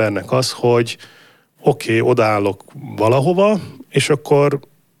az embernek az, hogy oké, odaállok valahova, és akkor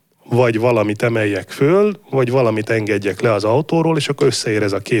vagy valamit emeljek föl, vagy valamit engedjek le az autóról, és akkor összeér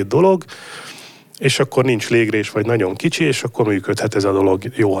ez a két dolog, és akkor nincs légrés, vagy nagyon kicsi, és akkor működhet ez a dolog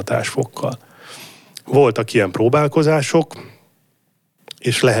jó hatásfokkal. Voltak ilyen próbálkozások,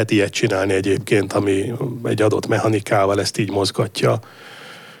 és lehet ilyet csinálni egyébként, ami egy adott mechanikával ezt így mozgatja.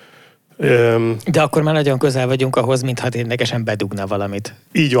 De akkor már nagyon közel vagyunk ahhoz, mintha ténylegesen bedugna valamit.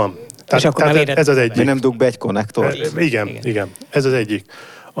 Így van. És akkor már ez az egyik. Mi nem dug be egy konnektort? Igen. Ez az egyik.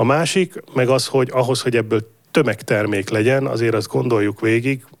 A másik, meg az, hogy ahhoz, hogy ebből tömegtermék legyen, azért azt gondoljuk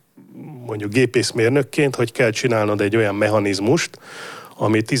végig, mondjuk gépészmérnökként, hogy kell csinálnod egy olyan mechanizmust,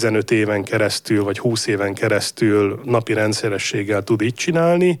 ami 15 éven keresztül, vagy 20 éven keresztül napi rendszerességgel tud így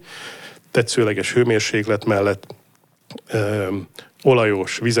csinálni, tetszőleges hőmérséklet mellett,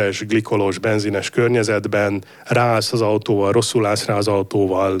 olajos, vizes, glikolos, benzines környezetben, ráállsz az autóval, rosszul állsz rá az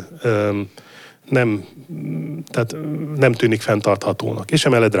autóval, nem tűnik fenntarthatónak, és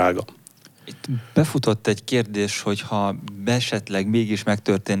emellett drága. Itt befutott egy kérdés, hogy ha esetleg mégis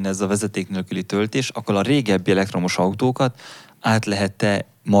megtörténne ez a vezeték nélküli töltés, akkor a régebbi elektromos autókat át lehet-e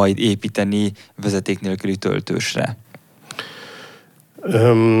majd építeni vezeték nélküli töltősre?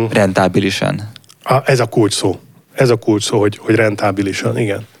 Rentábilisan. Ez a kulcs szó. Ez a kulcs szó, hogy rentábilisan,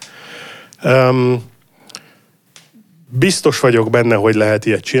 igen. Biztos vagyok benne, hogy lehet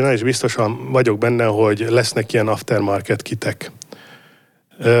ilyet csinálni, és biztosan vagyok benne, hogy lesznek ilyen aftermarket kitek.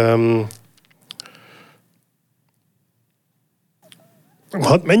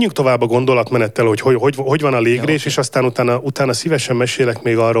 Menjünk tovább a gondolatmenettel, hogy van a légrés, és aztán utána szívesen mesélek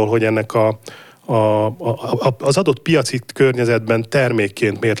még arról, hogy ennek az adott piaci környezetben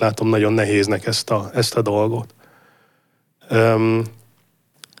termékként miért látom nagyon nehéznek ezt a dolgot.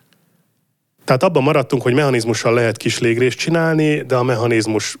 Tehát abban maradtunk, hogy mechanizmussal lehet kis légrést csinálni, de a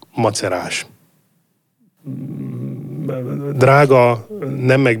mechanizmus macerás. Drága,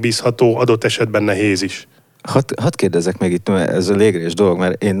 nem megbízható, adott esetben nehéz is. Hadd kérdezek meg itt, ez a légrés dolog,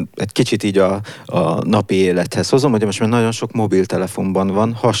 mert én egy kicsit így a napi élethez hozom, hogy most már nagyon sok mobiltelefonban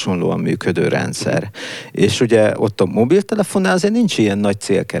van hasonlóan működő rendszer. És ugye ott a mobiltelefonnál azért nincs ilyen nagy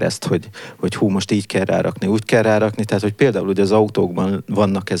célkereszt, hogy hú, most így kell rárakni, úgy kell rárakni, tehát hogy például ugye az autókban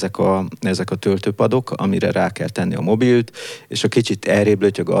vannak ezek a töltőpadok, amire rá kell tenni a mobilt, és a kicsit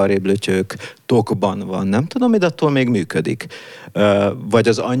elrébb lötyög, tokban van, nem tudom, de attól még működik. Vagy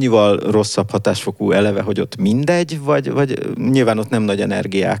az annyival rosszabb hatásfokú eleve, hogy ott mindegy, vagy nyilván ott nem nagy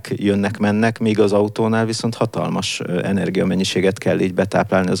energiák jönnek-mennek, míg az autónál viszont hatalmas energiamennyiséget kell így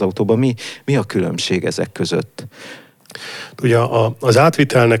betáplálni az autóba. Mi a különbség ezek között? Ugye az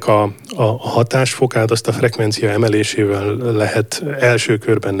átvitelnek a hatásfokát azt a frekvencia emelésével lehet első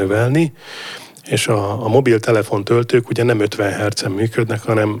körben növelni, és a mobiltelefon töltők ugye nem 50 Hz-en működnek,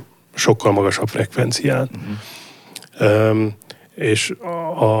 hanem sokkal magasabb frekvencián. És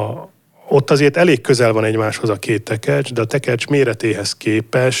ott azért elég közel van egymáshoz a két tekercs, de a tekercs méretéhez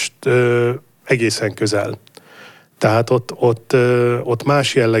képest egészen közel. Tehát ott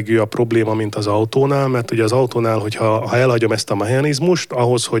más jellegű a probléma, mint az autónál, mert ugye az autónál, hogyha elhagyom ezt a mechanizmust,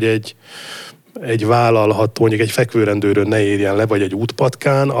 ahhoz, hogy egy vállalható, mondjuk egy fekvőrendőrön ne érjen le, vagy egy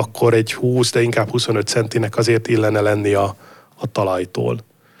útpatkán, akkor egy 20, de inkább 25 centinek azért illene lenni a talajtól.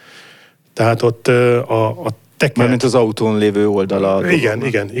 Tehát ott a tekercs... Mármint az autón lévő oldala.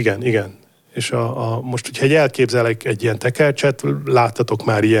 Igen. És most, hogyha elképzelek egy ilyen tekercset, láttatok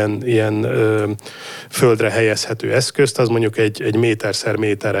már ilyen földre helyezhető eszközt, az mondjuk egy méterszer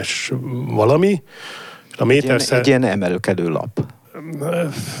méteres valami. Egy ilyen emelkedő lap.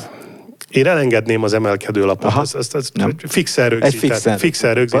 Én elengedném az emelkedő lapot. Az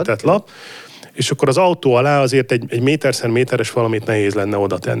fixen rögzített lap. És akkor az autó alá azért egy méterszer méteres valamit nehéz lenne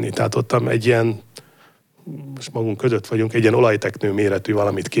oda tenni. Tehát ott egy ilyen, most magunk között vagyunk, egy ilyen olajteknő méretű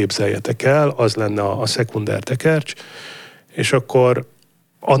valamit képzeljetek el, az lenne a szekunder tekercs, és akkor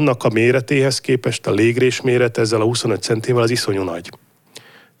annak a méretéhez képest a légrés méret ezzel a 25 centivel az iszonyú nagy.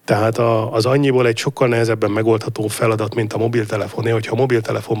 Tehát az annyiból egy sokkal nehezebben megoldható feladat, mint a mobiltelefoné, hogyha a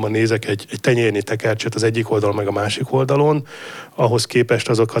mobiltelefonban nézek egy tenyérnyi tekercset az egyik oldalon, meg a másik oldalon, ahhoz képest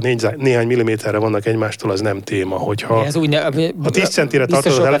azok, ha néhány milliméterre vannak egymástól, az nem téma. Hogyha ha 10 centire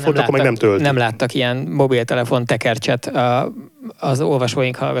tartod a telefont, akkor meg nem tölti. Nem láttak ilyen mobiltelefon tekercset az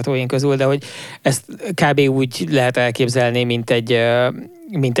olvasóink, hallgatóink közül, de hogy ezt kb. Úgy lehet elképzelni, mint egy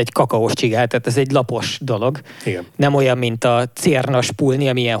mint egy kakaós csigát, tehát ez egy lapos dolog. Igen. Nem olyan, mint a cérnas pulni,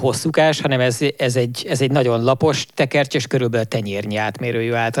 ami ilyen hosszúkás, hanem ez egy nagyon lapos tekercs, és körülbelül tenyérnyi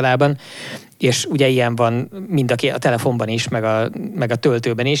átmérőjű általában. És ugye ilyen van mind a telefonban is, meg a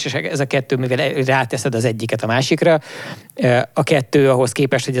töltőben is, és ez a kettő, mivel ráteszed az egyiket a másikra, a kettő ahhoz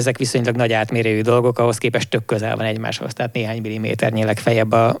képest, hogy ezek viszonylag nagy átmérőjű dolgok, ahhoz képest tök közel van egymáshoz, tehát néhány milliméternyire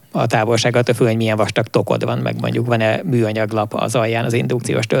legfeljebb a távolság, attól függ, hogy milyen vastag tokod van, meg mondjuk van-e műanyaglap az alján az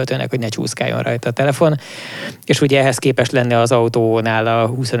indukciós töltőnek, hogy ne csúszkáljon rajta a telefon. És ugye ehhez képest lenne az autónál a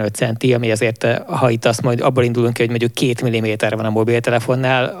 25 centi, ami azért, ha itt azt majd abból indulunk ki, hogy mondjuk 2 mm van a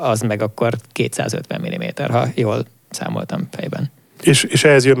mobiltelefonnál, az meg akkor 250 mm, ha jól számoltam fejben. És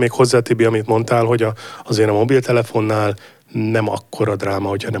ehhez jön még hozzá, Tibi, amit mondtál, hogy azért a mobiltelefonnál nem akkora dráma,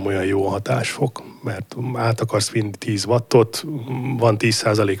 hogyha nem olyan jó a hatásfok, mert át akarsz vinni 10 wattot, van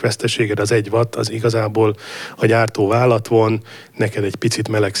 10% veszteséged, az 1 watt, az igazából a gyártó vállat von, neked egy picit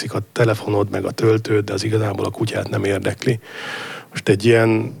melegszik a telefonod, meg a töltőd, de az igazából a kutyát nem érdekli. Most egy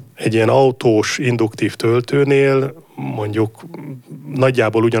ilyen autós, induktív töltőnél mondjuk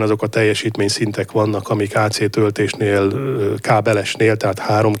nagyjából ugyanazok a teljesítményszintek vannak, amik AC töltésnél, kábelesnél, tehát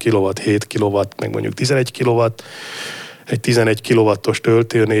 3 kW, 7 kW, meg mondjuk 11 kW. Egy 11 kW-os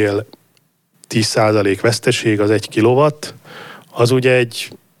töltőnél 10% veszteség, az 1 kW, az ugye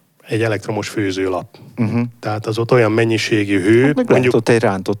egy elektromos főzőlap. Tehát az ott olyan mennyiségű hő, mondjuk egy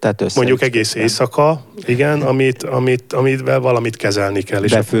rántottát mondjuk egész éjszaka, igen, amivel valamit kezelni kell.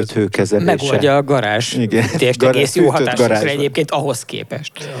 Befőtt hőkezelése. Megoldja a garázs. Egész jó hatásokra egyébként ahhoz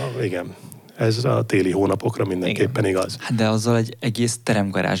képest. Ja, igen. Ez a téli hónapokra mindenképpen igaz. Hát de azzal egy egész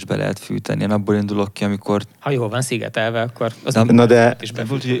teremgarázsba lehet fűteni. Én abból indulok ki, amikor... Ha jól van szigetelve, akkor... De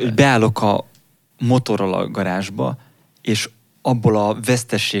hogy beállok a motorral a garázsba, és abból a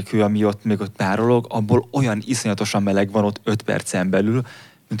vesztességhő, ami ott még ott párolog, abból olyan iszonyatosan meleg van ott 5 percen belül,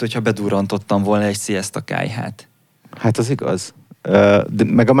 mint hogyha bedurrantottam volna egy siesta kályhát. Hát az igaz. De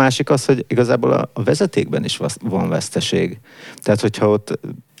meg a másik az, hogy igazából a vezetékben is van veszteség. Tehát, hogyha ott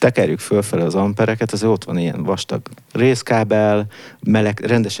tekerjük fölfele az ampereket, azért ott van ilyen vastag részkábel,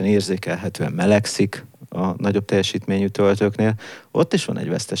 rendesen érzékelhetően melegszik a nagyobb teljesítményű töltőknél. Ott is van egy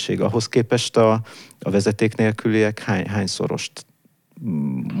veszteség. Ahhoz képest a vezeték nélküliek hányszorost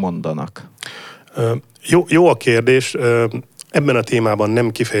mondanak? Jó a kérdés. Ebben a témában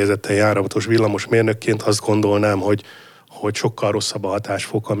nem kifejezetten járatos villamosmérnökként azt gondolnám, hogy sokkal rosszabb a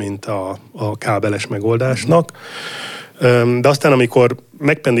hatásfoka, mint a kábeles megoldásnak. De aztán, amikor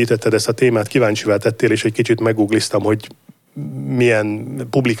megpendítetted ezt a témát, kíváncsivá tettél, és egy kicsit meggoogliztam, hogy milyen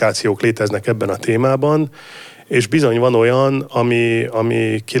publikációk léteznek ebben a témában, és bizony van olyan,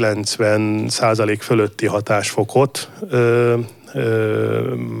 ami 90% fölötti hatásfokot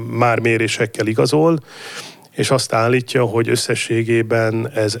már mérésekkel igazol, és azt állítja, hogy összességében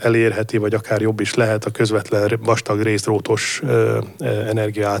ez elérheti, vagy akár jobb is lehet a közvetlen vastag részdrótos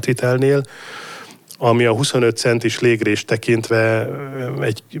energia átvitelnél, ami a 25 centis légrést tekintve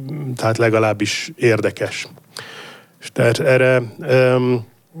tehát legalábbis érdekes. És tehát erre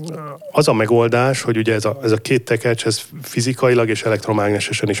az a megoldás, hogy ugye ez a két tekercs, ez fizikailag és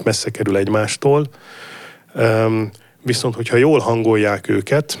elektromágnesesen is messze kerül egymástól, viszont hogyha jól hangolják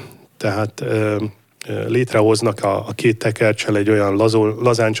őket, tehát létrehoznak a két tekerccsel egy olyan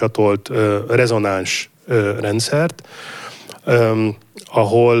lazán csatolt rezonáns rendszert,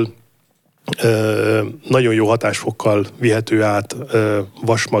 ahol nagyon jó hatásfokkal vihető át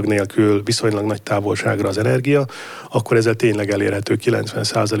vasmag nélkül viszonylag nagy távolságra az energia, akkor ezzel tényleg elérhető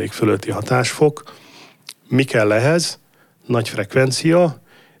 90% fölötti hatásfok. Mi kell ehhez? Nagy frekvencia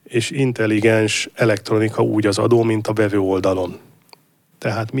és intelligens elektronika úgy az adó, mint a vevő oldalon.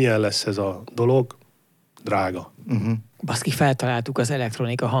 Tehát milyen lesz ez a dolog? Drága. Baszki, feltaláltuk az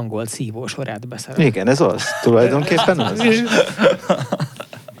elektronika hangolt szívósorát beszerelni. Igen, ez az. Tulajdonképpen az.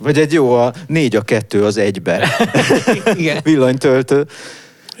 Vagy egy jó a 4-2 az 1-be. Villanytöltő.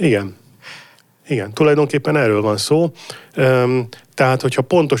 Igen. Tulajdonképpen erről van szó. Tehát, hogyha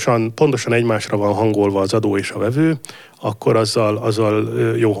pontosan egymásra van hangolva az adó és a vevő, akkor azzal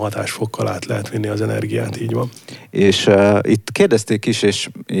jó hatásfokkal át lehet vinni az energiát, így van. És itt kérdezték is,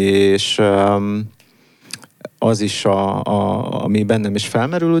 és az is, ami bennem is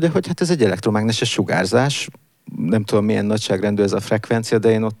felmerül, ugye, hogy hát ez egy elektromágneses sugárzás, nem tudom milyen nagyságrendű ez a frekvencia, de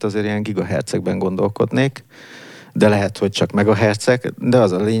én ott azért ilyen gigahertzekben gondolkodnék, de lehet, hogy csak megahertzek, de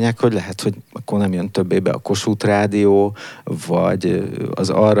az a lényeg, hogy lehet, hogy akkor nem jön többébe a Kossuth rádió, vagy az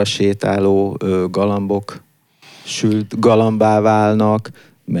arra sétáló galambok sült galambá válnak,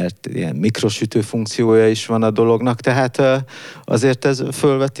 mert ilyen mikrosütő funkciója is van a dolognak, tehát azért ez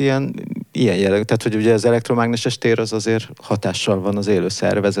fölvet ilyen ilyen jellegű. Tehát, hogy ugye az elektromágneses tér az azért hatással van az élő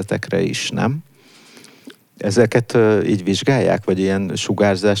szervezetekre is, nem? Ezeket így vizsgálják, vagy ilyen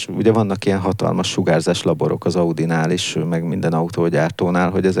sugárzás, ugye vannak ilyen hatalmas sugárzás laborok az Audinál is, meg minden autógyártónál,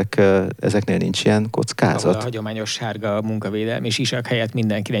 hogy ezeknél nincs ilyen kockázat. Ahol a hagyományos sárga munkavédelmi sisak helyett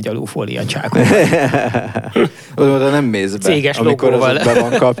mindenki egy alufólia csákon. Oda nem mész be, céges amikor logóval. az be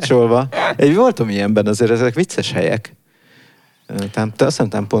van kapcsolva. Egy voltam ilyenben, azért ezek vicces helyek. Te azt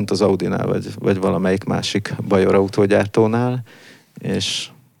hiszem pont az Audinál, vagy valamelyik másik bajor autógyártónál, és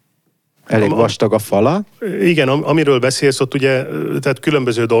elég vastag a fala. Igen, amiről beszélsz, ott ugye, tehát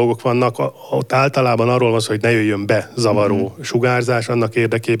különböző dolgok vannak, ott általában arról van szó, hogy ne jöjjön be zavaró sugárzás, annak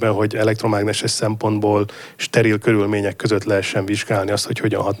érdekében, hogy elektromágneses szempontból steril körülmények között lehessen vizsgálni azt, hogy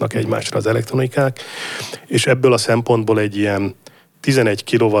hogyan hatnak egymásra az elektronikák, és ebből a szempontból egy ilyen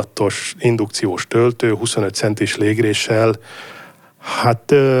 11 kW-os indukciós töltő, 25 centis légréssel,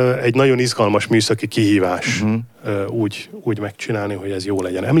 hát egy nagyon izgalmas műszaki kihívás úgy megcsinálni, hogy ez jó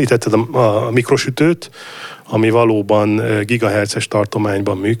legyen. Említetted a mikrosütőt, ami valóban gigahertzes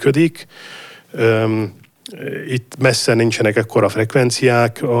tartományban működik. Itt messze nincsenek ekkora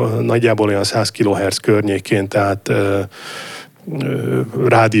frekvenciák, nagyjából olyan 100 kHz környékén, tehát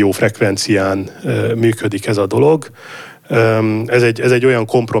rádiófrekvencián működik ez a dolog. Ez egy olyan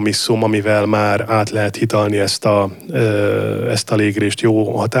kompromisszum, amivel már át lehet hitalni ezt a légrést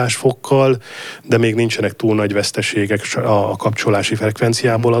jó hatásfokkal, de még nincsenek túl nagy veszteségek a kapcsolási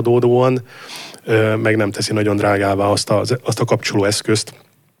frekvenciából adódóan, meg nem teszi nagyon drágává azt a kapcsoló eszközt,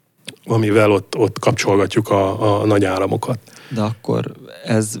 amivel ott kapcsolgatjuk a nagy áramokat. De akkor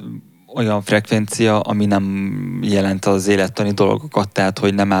ez olyan frekvencia, ami nem jelent az élettani dolgokat, tehát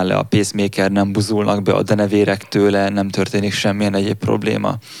hogy nem áll le a pacemaker, nem buzulnak be a denevérek tőle, nem történik semmilyen egyéb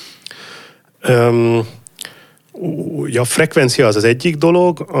probléma. A frekvencia az egyik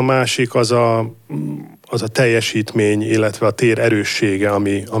dolog, a másik az a teljesítmény, illetve a tér erőssége,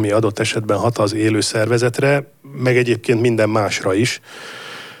 ami adott esetben hat az élő szervezetre, meg egyébként minden másra is.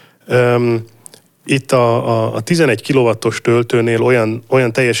 Itt a 11 kW-os töltőnél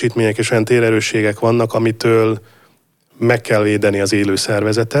olyan teljesítmények és olyan térerősségek vannak, amitől meg kell védeni az élő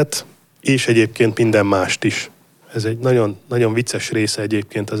szervezetet, és egyébként minden mást is. Ez egy nagyon, nagyon vicces része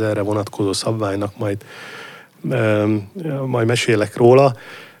egyébként az erre vonatkozó szabványnak, majd mesélek róla.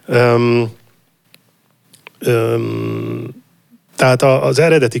 Tehát az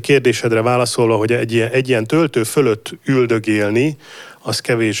eredeti kérdésedre válaszolva, hogy egy ilyen töltő fölött üldögélni, az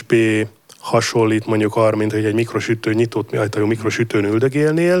kevésbé hasonlít mondjuk arra, mint hogy egy mikrosütő, nyitott ajtajú mikrosütőn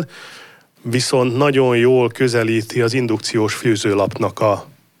üldögélnél, viszont nagyon jól közelíti az indukciós fűzőlapnak a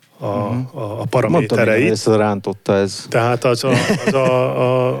paramétereit. Mondtam, hogy rántotta ez. Tehát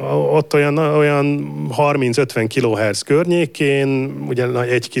ott olyan 30-50 kHz környékén, ugye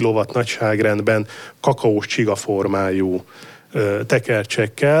 1 kW nagyságrendben kakaós csiga formájú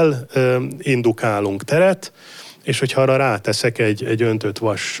tekercsekkel indukálunk teret, és hogyha arra ráteszek egy öntött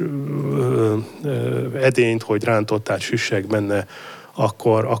vas edényt, hogy rántottát süssek benne,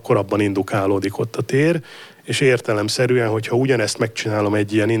 akkor abban indukálódik ott a tér, és értelemszerűen, hogyha ugyanezt megcsinálom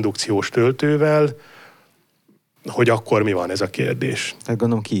egy ilyen indukciós töltővel, hogy akkor mi van, ez a kérdés. Hát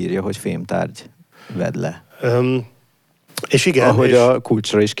gondolom kiírja, hogy fémtárgy vedd le. És igen. Ahogy a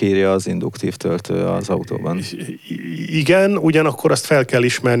kulcsra is kiírja az induktív töltő az autóban. Igen, ugyanakkor azt fel kell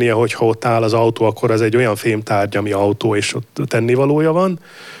ismernie, hogy ha ott áll az autó, akkor az egy olyan fémtárgy, ami autó, és ott tennivalója van.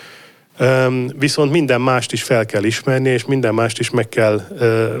 Viszont minden mást is fel kell ismerni, és minden mást is meg kell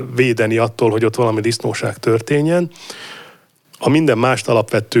védeni attól, hogy ott valami disznóság történjen. A minden mást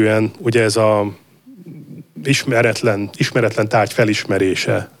alapvetően ugye ez a ismeretlen tárgy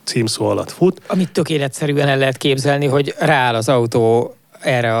felismerése címszó alatt fut. Amit tökéletszerűen el lehet képzelni, hogy rááll az autó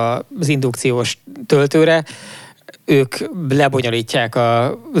erre az indukciós töltőre, ők lebonyolítják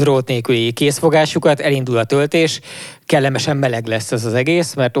a drót nélküli készfogásukat, elindul a töltés, kellemesen meleg lesz ez az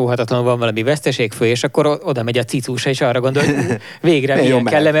egész, mert óhatatlanul van valami veszteségfő, és akkor oda megy a cicúsa, és arra gondol, hogy végre milyen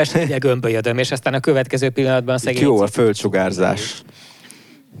kellemes, ide gömbölyödöm, és aztán a következő pillanatban szegény. Jó a földsugárzás.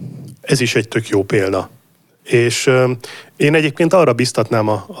 Ez is egy tök jó példa. És én egyébként arra biztatnám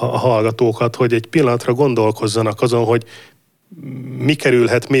a hallgatókat, hogy egy pillanatra gondolkozzanak azon, hogy mi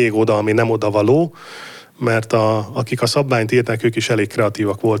kerülhet még oda, ami nem odavaló, mert akik a szabványt írták, ők is elég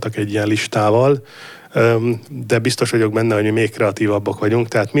kreatívak voltak egy ilyen listával, de biztos vagyok benne, hogy mi még kreatívabbak vagyunk.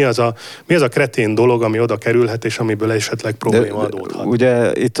 Tehát mi az a kretén dolog, ami oda kerülhet, és amiből esetleg probléma adódhat?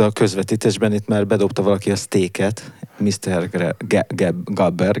 Ugye itt a közvetítésben itt már bedobta valaki a steaket, Mr.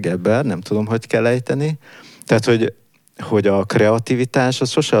 Gebber, nem tudom, hogy kell ejteni. Tehát, hogy a kreativitás az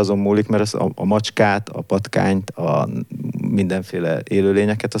sose azon múlik, mert az a macskát, a patkányt, a mindenféle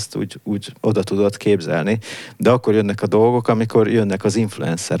élőlényeket, azt úgy oda tudod képzelni. De akkor jönnek a dolgok, amikor jönnek az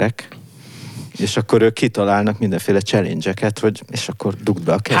influencerek, és akkor ők kitalálnak mindenféle challenge-eket, és akkor dugd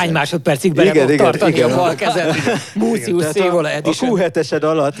be a kezed. Hány másodpercig bele fog tartani a bal kezed? Múcius Szévola Edition. A Q7-esed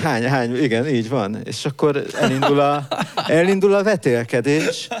alatt igen, így van. És akkor elindul a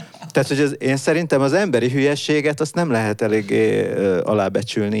vetélkedés. Tehát, hogy én szerintem az emberi hülyességet azt nem lehet eléggé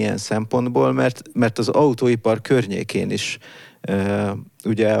alábecsülni ilyen szempontból, mert az autóipar környékén is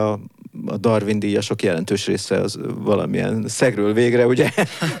ugye a Darwin-díjasok jelentős része az valamilyen szegről végre, ugye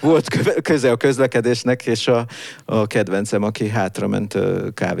volt köze a közlekedésnek, és a kedvencem, aki hátrament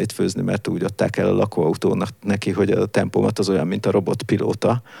kávét főzni, mert úgy adták el a lakóautónak neki, hogy a tempomat az olyan, mint a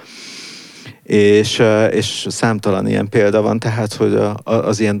robotpilóta. És számtalan ilyen példa van, tehát, hogy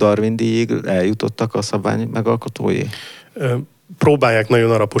az ilyen Darwin-díjig eljutottak a szabvány megalkotói? Próbálják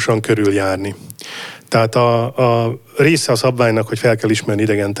nagyon alaposan körüljárni. Tehát a része a szabványnak, hogy fel kell ismerni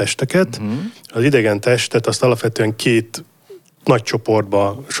idegen testeket. Az idegen testet azt alapvetően két nagy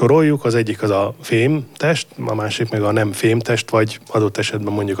csoportba soroljuk. Az egyik az a fémtest, a másik meg a nem fémtest, vagy adott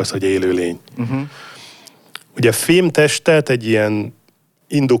esetben mondjuk azt, hogy élőlény. Ugye a fémtestet egy ilyen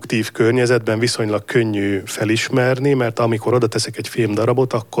induktív környezetben viszonylag könnyű felismerni, mert amikor oda teszek egy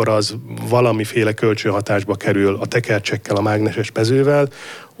fémdarabot, akkor az valamiféle kölcsönhatásba kerül a tekercsekkel, a mágneses mezővel,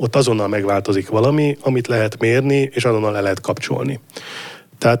 ott azonnal megváltozik valami, amit lehet mérni, és azonnal le lehet kapcsolni.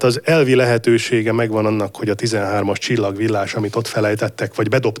 Tehát az elvi lehetősége megvan annak, hogy a 13-as csillagvillás, amit ott felejtettek, vagy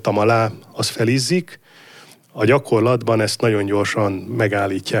bedobtam alá, az felizzik. A gyakorlatban ezt nagyon gyorsan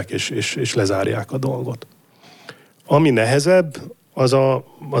megállítják, és lezárják a dolgot. Ami nehezebb,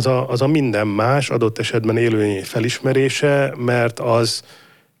 az a minden más, adott esetben élőlény felismerése, mert az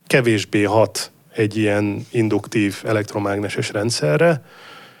kevésbé hat egy ilyen induktív elektromágneses rendszerre.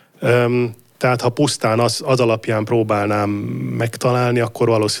 Tehát ha pusztán az alapján próbálnám megtalálni, akkor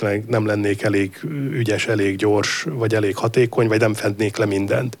valószínűleg nem lennék elég ügyes, elég gyors, vagy elég hatékony, vagy nem fednék le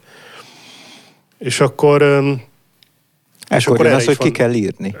mindent. És akkor jön az, hogy ki kell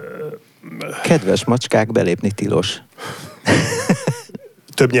írni. Kedves macskák, belépni tilos.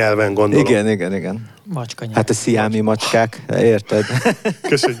 Több nyelven gondolom. Igen. Macskanyelv. Hát a sziámi macskák, érted?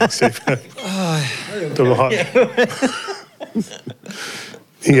 Köszönjük szépen. Tudom,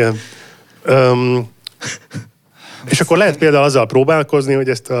 Igen. És akkor lehet például azzal próbálkozni, hogy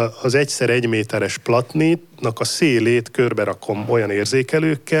ezt az 1x1 méteres platnitnak a szélét körbe rakom olyan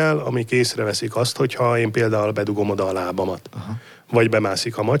érzékelőkkel, amik észreveszik azt, hogyha én például bedugom oda a lábamat. Aha. Vagy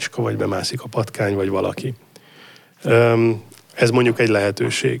bemászik a macska, vagy bemászik a patkány, vagy valaki. Ez mondjuk egy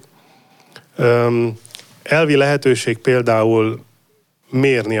lehetőség. Elvi lehetőség például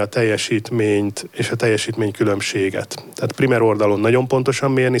mérni a teljesítményt és a teljesítmény különbséget. Tehát primer oldalon nagyon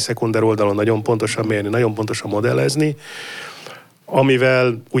pontosan mérni, szekunder oldalon nagyon pontosan mérni, nagyon pontosan modellezni,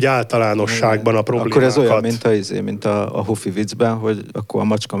 amivel úgy általánosságban a problémákat... Akkor ez olyan, mint a Hufi viccben, hogy akkor a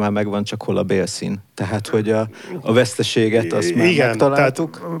macska már megvan, csak hol a bélszín. Tehát, hogy a veszteséget azt már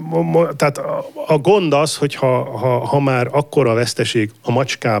megtaláltuk. Tehát a gond az, hogy ha már akkora a veszteség a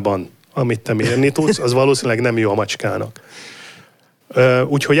macskában, amit te mérni tudsz, az valószínűleg nem jó a macskának.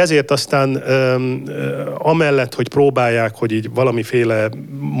 Úgyhogy ezért aztán amellett, hogy próbálják, hogy így valamiféle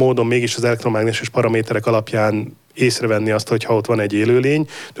módon mégis az elektromágneses paraméterek alapján észrevenni azt, hogy ha ott van egy élőlény,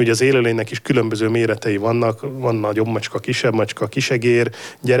 de ugye az élőlénynek is különböző méretei vannak, van nagyobb macska, kisebb macska, kisegér,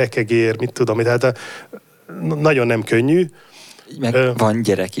 gyerekegér, mit tudom, tehát nagyon nem könnyű. Meg van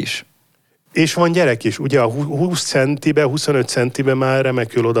gyerek is. És van gyerek is. Ugye a 20 centibe, 25 centibe már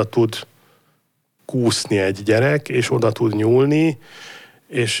remekül oda tud kúszni egy gyerek, és oda tud nyúlni,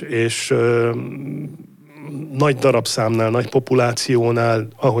 és nagy darabszámnál, nagy populációnál,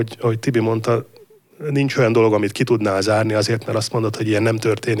 ahogy Tibi mondta, nincs olyan dolog, amit ki tudnál zárni azért, mert azt mondod, hogy ilyen nem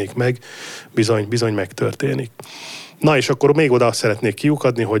történik meg, bizony megtörténik. Na és akkor még oda szeretnék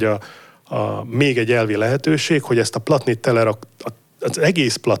kiukadni, hogy még egy elvi lehetőség, hogy ezt a platnit az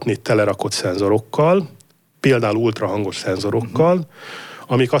egész platnit telerakott szenzorokkal, például ultrahangos szenzorokkal,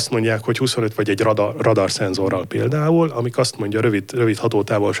 amik azt mondják, hogy 25 vagy egy radarszenzorral például, amik azt mondja rövid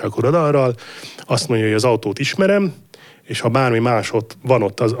hatótávolságú radarral, azt mondja, hogy az autót ismerem, és ha bármi más van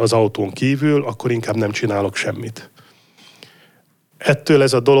ott az autón kívül, akkor inkább nem csinálok semmit. Ettől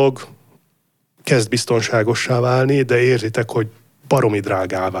ez a dolog kezd biztonságossá válni, de érzitek, hogy baromi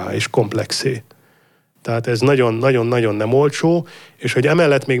drágává és komplexé. Tehát ez nagyon-nagyon nem olcsó, és hogy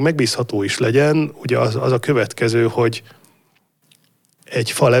emellett még megbízható is legyen, ugye az a következő, hogy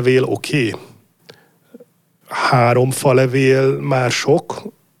egy falevél oké. 3 falevél már sok,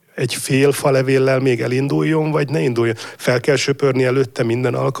 egy fél falevéllel még elinduljon, vagy ne induljon. Fel kell söpörni előtte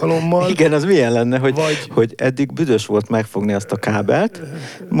minden alkalommal. Igen, az milyen lenne, hogy eddig büdös volt megfogni azt a kábelt,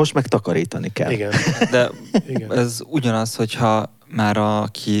 most meg takarítani kell. Igen. De ez ugyanaz, hogyha már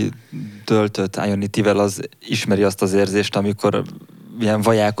aki töltött Ionity-vel, az ismeri azt az érzést, amikor ilyen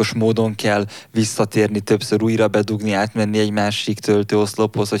vajákos módon kell visszatérni, többször újra bedugni, átmenni egy másik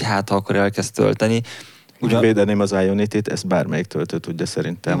töltőoszlophoz, hogy ha akkor elkezd tölteni. Védeném az Ionity-t, ezt bármelyik töltő tudja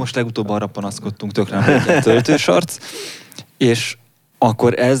szerintem. Most legutóbb arra panaszkodtunk, tökre nem volt töltősarc, és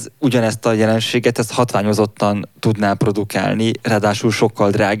akkor ez ugyanezt a jelenséget, ezt hatványozottan tudná produkálni, ráadásul sokkal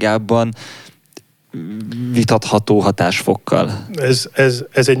drágábban, vitatható hatásfokkal.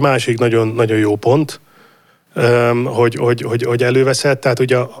 Ez egy másik nagyon, nagyon jó pont, hogy előveszed, tehát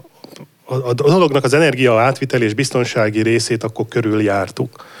ugye a dolognak az energia átvitel és biztonsági részét akkor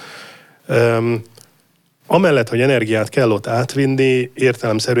körüljártuk. Amellett, hogy energiát kell ott átvinni,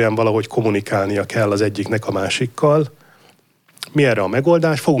 értelemszerűen valahogy kommunikálnia kell az egyiknek a másikkal. Mi erre a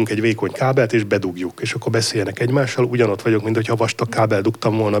megoldás? Fogunk egy vékony kábelt és bedugjuk, és akkor beszéljenek egymással, ugyanott vagyok, mint hogyha vastag kábel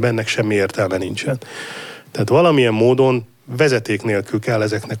dugtam volna be, ennek semmi értelme nincsen. Tehát valamilyen módon vezeték nélkül kell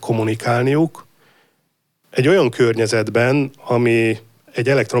ezeknek kommunikálniuk, egy olyan környezetben, ami egy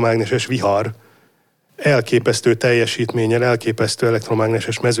elektromágneses vihar, elképesztő teljesítménnyel, elképesztő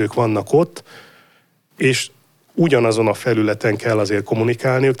elektromágneses mezők vannak ott, és ugyanazon a felületen kell azért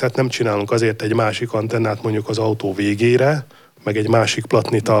kommunikálniuk, tehát nem csinálunk azért egy másik antennát mondjuk az autó végére, meg egy másik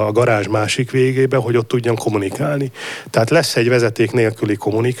platnit a garázs másik végébe, hogy ott tudjan kommunikálni. Tehát lesz egy vezeték nélküli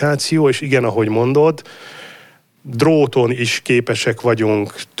kommunikáció, és igen, ahogy mondod, dróton is képesek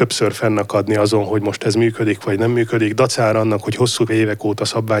vagyunk többször fennakadni azon, hogy most ez működik, vagy nem működik. Dacára annak, hogy hosszú évek óta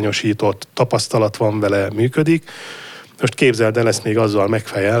szabványosított tapasztalat van vele, működik. Most képzeld el ezt még azzal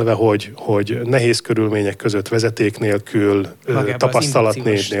megfejelve, hogy nehéz körülmények között vezeték nélkül, tapasztalat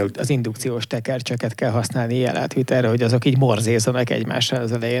nélkül. Az indukciós tekercseket kell használni jelátvitelre, hogy azok így morzézanak egymással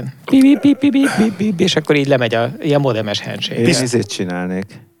az elején. És akkor így lemegy a ilyen modemes handshape. Én ezért csinálnék.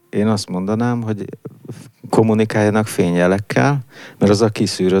 Én azt mondanám, hogy kommunikáljanak fényjelekkel, mert azzal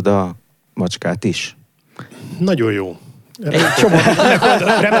kiszűröd a macskát is. Nagyon jó.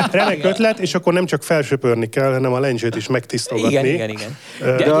 Remek ötlet, és akkor nem csak felsöpörni kell, hanem a lencsét is megtisztogatni. Igen.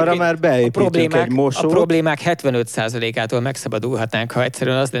 De arra már beépítünk egy mosót. A problémák 75%-ától megszabadulhatnánk, ha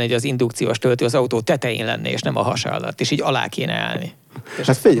egyszerűen az lenne, hogy az indukciós töltő az autó tetején lenne, és nem a hasa alatt, és így alá kéne állni.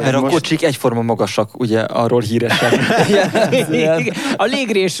 Hát figyelj, mert a kocsik egyforma magasak, ugye arról híresek. A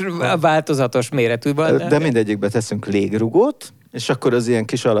légrés változatos méretű van. De mindegyikbe teszünk légrugót, és akkor az ilyen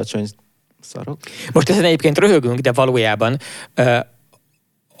kis alacsony szarok. Most ezen egyébként röhögünk, de valójában,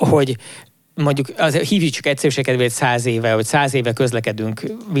 hogy mondjuk hívjuk csak egyszerűségedvél 100 éve, hogy 100 éve közlekedünk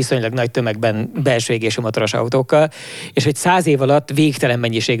viszonylag nagy tömegben belső égésű motoros autókkal, és hogy 100 év alatt végtelen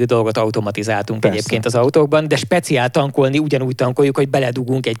mennyiségű dolgot automatizáltunk. Persze. Egyébként az autókban, de speciál tankolni ugyanúgy tankoljuk, hogy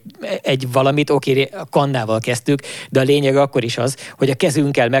beledugunk egy valamit, oké, a kannával kezdtük, de a lényeg akkor is az, hogy a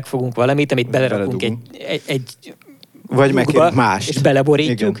kezünkkel megfogunk valamit, amit belerakunk egy vagy meg mást. És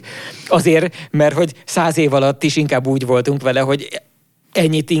beleborítjuk. Igen. Azért, mert hogy 100 év alatt is inkább úgy voltunk vele, hogy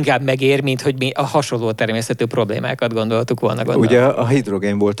ennyit inkább megér, mint hogy mi a hasonló természetű problémákat gondoltuk volna. Ugye a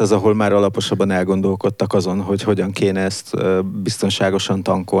hidrogén volt az, ahol már alaposabban elgondolkodtak azon, hogy hogyan kéne ezt biztonságosan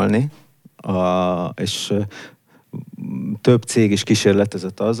tankolni, és több cég is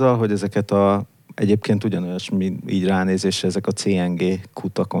kísérletezett azzal, hogy ezeket egyébként ugyanolyasmi így ránézésre ezek a CNG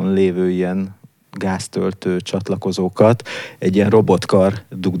kutakon lévő ilyen gáztöltő csatlakozókat egy ilyen robotkar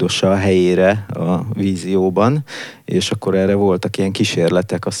dugdossa a helyére a vízióban, és akkor erre voltak ilyen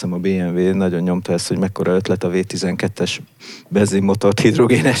kísérletek, azt hiszem a BMW nagyon nyomta ezt, hogy mekkora ötlet a V12-es benzinmotort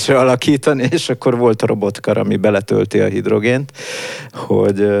hidrogénesre alakítani, és akkor volt a robotkar, ami beletölti a hidrogént,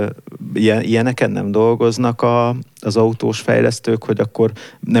 hogy ilyeneken nem dolgoznak az autós fejlesztők, hogy akkor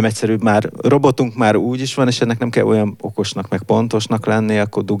nem egyszerű, már robotunk már úgy is van, és ennek nem kell olyan okosnak, meg pontosnak lenni,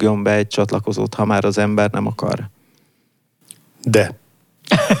 akkor dugjon be egy csatlakozót, ha már az ember nem akar. De.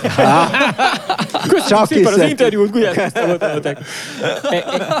 Köszönöm szépen az interjút, Gulyás.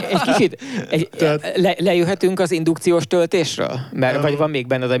 Egy kicsit lejöhetünk az indukciós töltésről? Vagy van még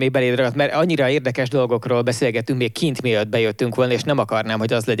benned, ami beléd ragadt? Mert annyira érdekes dolgokról beszélgetünk még kint, mielőtt bejöttünk volna, és nem akarnám,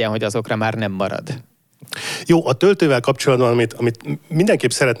 hogy az legyen, hogy azokra már nem marad. Jó, a töltővel kapcsolatban, amit mindenképp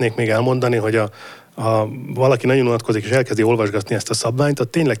szeretnék még elmondani, hogy ha valaki nagyon unatkozik és elkezdi olvasgatni ezt a szabványt,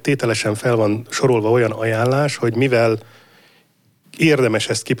 ott tényleg tételesen fel van sorolva olyan ajánlás, hogy mivel érdemes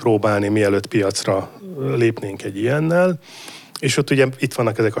ezt kipróbálni, mielőtt piacra lépnénk egy ilyennel, és ott ugye itt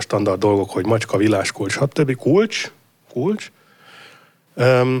vannak ezek a standard dolgok, hogy macska, viláskulcs, stb. Kulcs.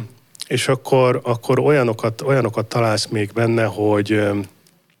 És akkor olyanokat találsz még benne, hogy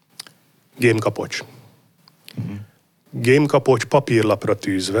Gémkapocs. Gémkapocs papírlapra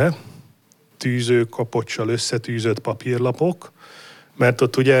tűzve, tűzőkapocsal összetűzött papírlapok, mert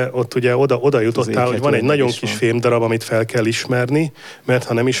ott ugye oda jutottál, hogy van egy nagyon kis fémdarab, amit fel kell ismerni, mert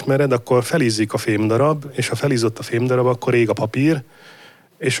ha nem ismered, akkor felizzik a fémdarab, és ha felizzott a fémdarab, akkor ég a papír,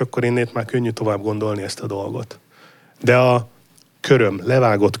 és akkor innét már könnyű tovább gondolni ezt a dolgot. De a köröm,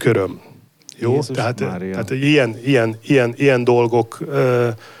 levágott köröm, jó? Jézus Tehát ilyen dolgok,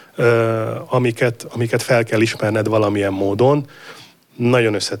 amiket fel kell ismerned valamilyen módon,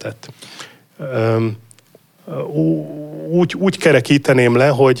 nagyon összetett. Úgy kerekíteném le,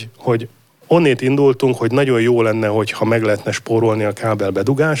 hogy onnét indultunk, hogy nagyon jó lenne, hogyha meg lehetne spórolni a kábel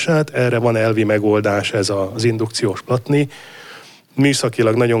bedugását, erre van elvi megoldás, ez az indukciós platni.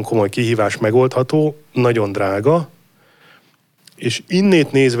 Műszakilag nagyon komoly kihívás megoldható, nagyon drága, és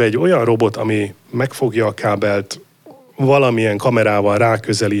innét nézve egy olyan robot, ami megfogja a kábelt, valamilyen kamerával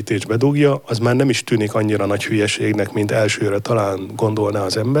ráközelítésbe dugja, az már nem is tűnik annyira nagy hülyeségnek, mint elsőre talán gondolná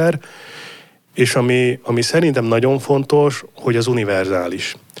az ember. És ami szerintem nagyon fontos, hogy az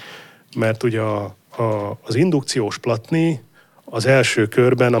univerzális. Mert ugye az indukciós platni az első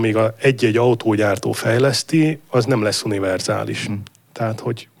körben, amíg egy-egy autógyártó fejleszti, az nem lesz univerzális. Tehát,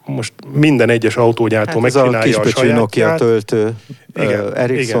 hogy most minden egyes autógyártó megcsinálja a sajátját. Nokia töltő,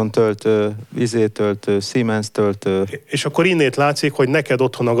 Ericsson töltő, töltő, Siemens töltő. És akkor innét látszik, hogy neked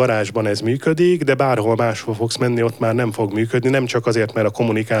otthon a garázsban ez működik, de bárhol máshol fogsz menni, ott már nem fog működni. Nem csak azért, mert a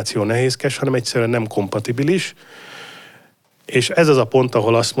kommunikáció nehézkes, hanem egyszerűen nem kompatibilis. És ez az a pont,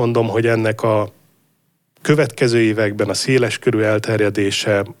 ahol azt mondom, hogy ennek a következő években a széleskörű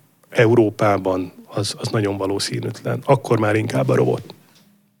elterjedése Európában az nagyon valószínűtlen. Akkor már inkább a robot.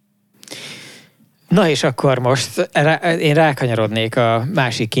 Na és akkor most én rákanyarodnék a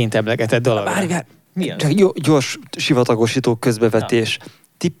másik kint emlegetett dologra. Várjál, gyors sivatagosító közbevetés. Na.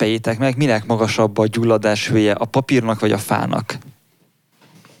 Tippeljétek meg, minek magasabb a gyulladás hője, a papírnak vagy a fának?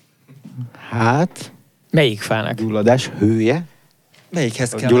 Hát... Melyik fának? Gyulladás hője? Melyikhez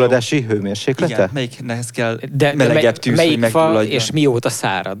kell? A gyulladási hőmérséklete? Igen, melyikhez kell melegebb tűz, hogy meggyulladjon? Melyik fa és mióta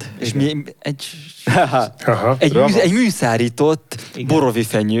szárad? És egy műszárított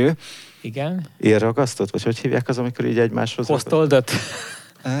borovifenyő. Igen. Érragasztott? Vagy hogy hívják az, amikor így egymáshoz... Posztoldott?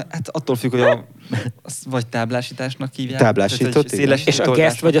 Hát attól függ, hogy vagy táblásításnak hívják. Táblásított, és a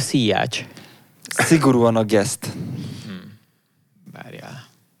geszt vagy a szíjács? Szigorúan a geszt. Várjál.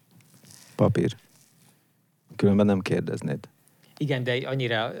 Papír. Különben nem kérdeznéd. Igen, de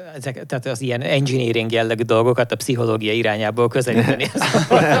annyira, tehát az ilyen engineering jellegű dolgokat a pszichológia irányából közelíteni.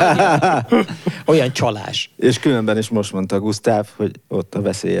 Olyan csalás. És különben is most mondta Gusztáv, hogy ott a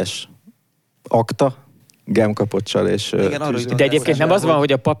veszélyes akta, gemkapocsal és... De egyébként nem az van,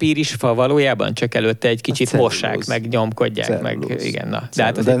 hogy a papír is fa valójában, csak előtte egy kicsit mossák, meg nyomkodják, meg igen, na. De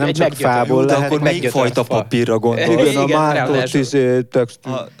hát nem egy csak fából lehet. Akkor melyik fajta papírra gondolsz? Igen, a mártott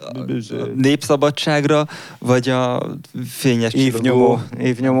népszabadságra, vagy a fényes évnyomó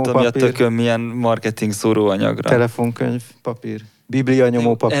papír? Ami a tökön milyen marketing szóróanyagra. Telefonkönyv, papír.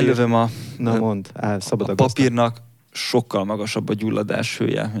 Biblianyomó papír. Elővem Na mondd, szabad a papírnak sokkal magasabb a gyulladás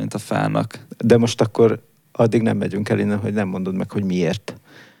hője, mint a fának. De most akkor addig nem megyünk el innen, hogy nem mondod meg, hogy miért.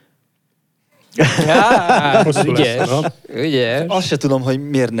 Ügyes. Azt se tudom, hogy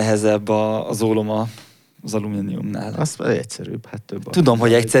miért nehezebb az ólom az alumíniumnál. Az egyszerűbb, hát több. Tudom,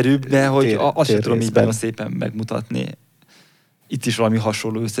 hogy egyszerűbb, de hogy azt se tudom így szépen megmutatni. Itt is valami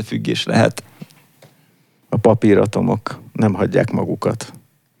hasonló összefüggés lehet. A papíratomok nem hagyják magukat.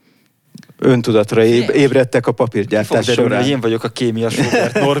 Öntudatra ébredtek a papírgyártás során. Én vagyok a kémiás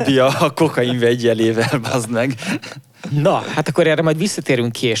Robert Norbi a kokain vegyelével, bazd meg. Na, hát akkor erre majd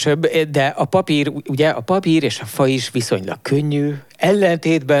visszatérünk később, de a papír és a fa is viszonylag könnyű,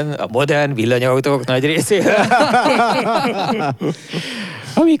 ellentétben a modern villanyautók nagy részével.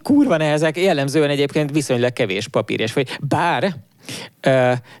 Ami kurva nehezek, jellemzően egyébként viszonylag kevés papír és fa. Bár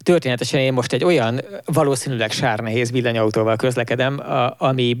történetesen én most egy olyan valószínűleg sárnehéz villanyautóval közlekedem,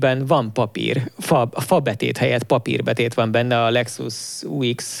 amiben van papír, fa betét helyett papírbetét van benne, a Lexus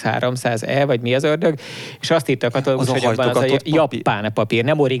UX 300e, vagy mi az ördög, és azt írta a katalógus, hogy abban az a japán papír,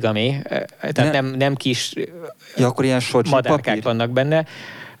 nem origami, tehát nem kis akkor ilyen madárkák vannak benne.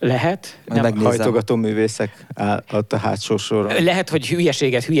 Lehet. Nem hajtogató művészek ott a hátsó sorra. Lehet, hogy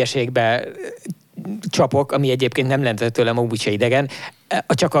hülyeségbe csapok, ami egyébként nem lenne tőlem úgyse idegen.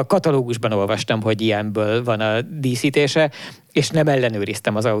 Csak a katalógusban olvastam, hogy ilyenből van a díszítése, és nem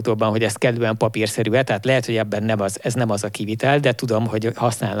ellenőriztem az autóban, hogy ez kellően papírszerű-e, tehát lehet, hogy ebben ez nem az a kivitel, de tudom, hogy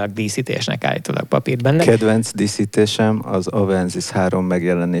használnak díszítésnek állítólag papírt benne. Kedvenc díszítésem az Avensis 3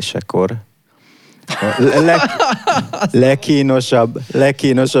 megjelenésekor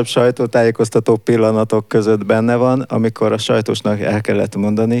legkínosabb sajtótájékoztató pillanatok között benne van, amikor a sajtósnak el kellett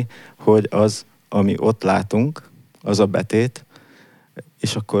mondani, hogy az, ami ott látunk, az a betét,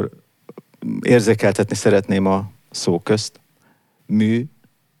 és akkor érzékeltetni szeretném a szó közt. Mű,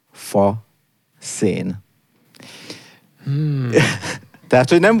 fa, szén. Tehát,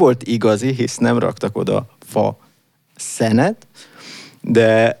 hogy nem volt igazi, hisz nem raktak oda fa szenet,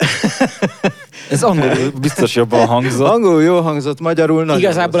 de... Ez angolul biztos jobban hangzott. Angolul jól hangzott, magyarul nagyon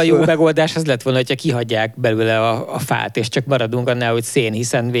Igazából a jó megoldás az lett volna, hogyha kihagyják belőle a fát, és csak maradunk annál, hogy szén,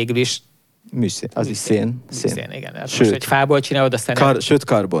 hiszen végül is műszén, az is szén. Szén, igen. Hát most egy fából csinálod a szenet. Sőt,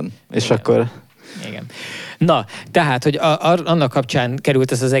 karbon. És igen. akkor... Igen. Na, tehát, hogy annak kapcsán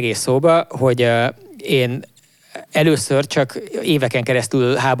került ez az egész szóba, hogy én először csak éveken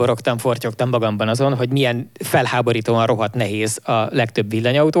keresztül háborogtam, fortyogtam magamban azon, hogy milyen felháborítóan rohadt nehéz a legtöbb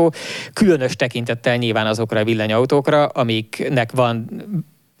villanyautó, különös tekintettel nyilván azokra a villanyautókra, amiknek van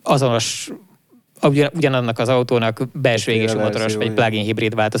azonos ugyanannak az autónak belső égésű motoros vagy plug-in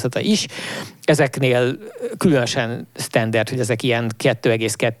hibrid változata is. Ezeknél különösen standard, hogy ezek ilyen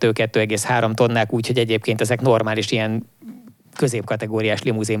 2,2-2,3 tonnák, úgyhogy egyébként ezek normális ilyen középkategóriás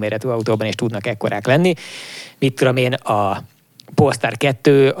limuzin-méretű autóban is tudnak ekkorák lenni. Mit tudom én, a Polestar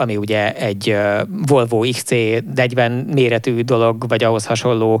 2, ami ugye egy Volvo XC40 méretű dolog, vagy ahhoz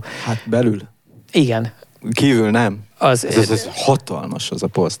hasonló. Hát belül? Igen. Kívül nem. Ez hatalmas az a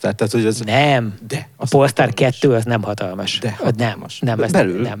Polestar. Tehát, hogy ez... Nem. De. A Polestar 2 az nem hatalmas. De hatalmas. Nem,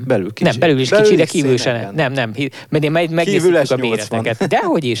 belül kicsi. Nem, belül is kicsi, de kívül sem. Nem. Mert én megnézzük a méreteket.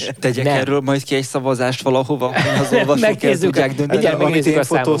 Dehogy is. Tegyek erről majd ki egy szavazást valahova, az olvasók el tudják dönteni. Megnézzük a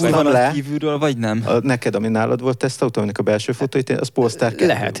számokat. Van az kívülről, vagy nem? Neked, ami nálad volt tesztautó, aminek a belső fotóit, az Polestar 2.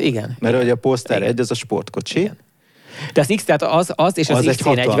 Lehet, igen. Mert hogy a Polestar 1 az a sportkocsi. Igen. De az X, tehát az és az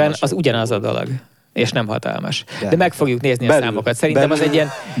XC40 az ugyanaz a dolog. És nem hatalmas. De meg fogjuk nézni a számokat. Szerintem az egy ilyen...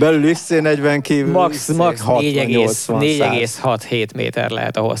 Belül XC40 kívül max 4,6-7 méter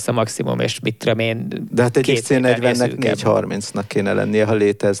lehet a hossza maximum, és mit tudom én... De hát egy XC40-nek 4,30-nak kéne lennie, ha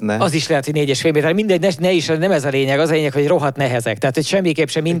létezne. Az is lehet, hogy 4,5 méter. Mindegy, nem ez a lényeg. Az a lényeg, hogy rohadt nehezek. Tehát, hogy semmiképp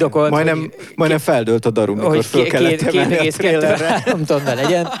sem indokolt... Majdnem feldőlt a daru, mikor föl kellett emelni a trailerre. 2,2-3 tonna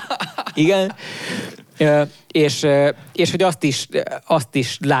legyen. Igen. És hogy azt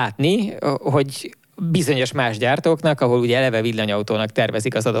is látni, hogy bizonyos más gyártóknak, ahol ugye eleve villanyautónak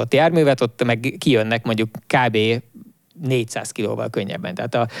tervezik az adott járművet, ott meg kijönnek mondjuk kb. 400 kilóval könnyebben.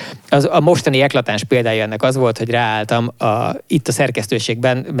 Tehát a mostani eklatáns példája ennek az volt, hogy ráálltam, itt a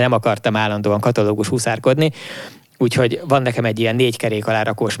szerkesztőségben nem akartam állandóan katalógus huszárkodni, úgyhogy van nekem egy ilyen 4 kerék alá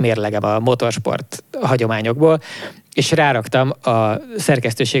rakós mérlegem a motorsport hagyományokból, és ráraktam a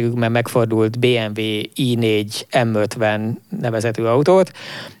szerkesztőségükben megfordult BMW i4 M50 nevezetű autót,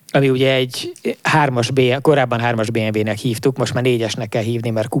 ami ugye egy korábban 3-as BMW-nek hívtuk, most már 4-esnek kell hívni,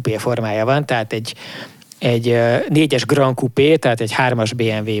 mert kupé formája van, tehát egy 4-es Grand Coupé, tehát egy 3-as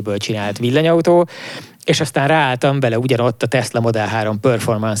BMW-ből csinált villanyautó, és aztán ráálltam bele ugyanott a Tesla Model 3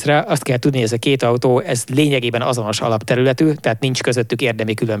 Performance-ra. Azt kell tudni, hogy ez a két autó, ez lényegében azonos alapterületű, tehát nincs közöttük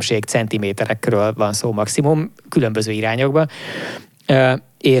érdemi különbség, centiméterekről van szó maximum, különböző irányokban.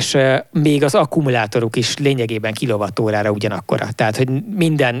 És még az akkumulátoruk is lényegében kilowattórára ugyanakkora. Tehát, hogy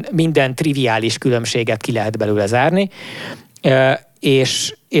minden triviális különbséget ki lehet belőle zárni,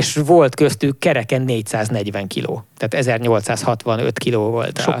 és volt köztük kereken 440 kiló. Tehát 1865 kiló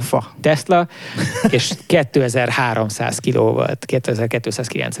volt a Tesla, és 2300 kiló volt,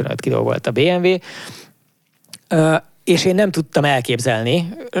 2295 kiló volt a BMW. És én nem tudtam elképzelni,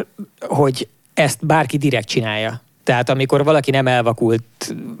 hogy ezt bárki direkt csinálja. Tehát amikor valaki nem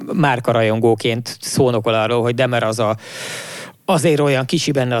elvakult márkarajongóként szónokol arról, hogy de mert azért olyan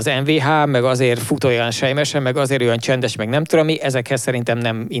kicsi benne az MVH, meg azért fut olyan sejmesen, meg azért olyan csendes, meg nem tudom mi, ezekhez szerintem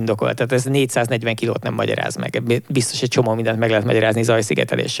nem indokolt. Tehát ez 440 kilót nem magyaráz meg. Biztos egy csomó mindent meg lehet magyarázni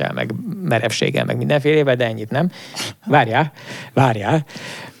zajszigeteléssel, meg merevséggel, meg mindenfélével, de ennyit nem. Várjál.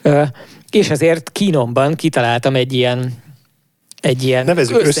 És ezért kínomban kitaláltam egy ilyen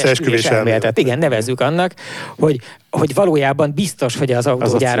nevezzük összeesküvés elméletet. Igen, nevezzük annak, hogy valójában biztos, hogy az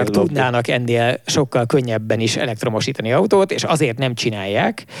autógyárak tudnának ennél sokkal könnyebben is elektromosítani autót, és azért nem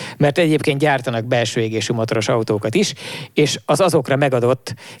csinálják, mert egyébként gyártanak belső égésű motoros autókat is, és az azokra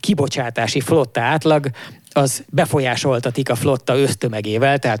megadott kibocsátási flotta átlag az befolyásoltatik a flotta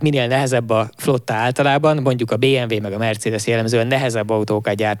össztömegével, tehát minél nehezebb a flotta általában, mondjuk a BMW meg a Mercedes jellemzően nehezebb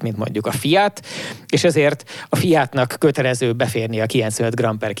autókat gyárt, mint mondjuk a Fiat, és ezért a Fiatnak kötelező beférni a 95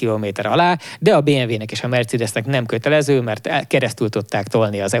 g per kilométer alá, de a BMW-nek és a Mercedesnek nem kötelező, mert keresztül tudták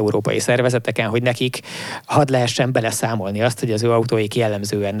tolni az európai szervezeteken, hogy nekik hadd lehessen beleszámolni azt, hogy az ő autóik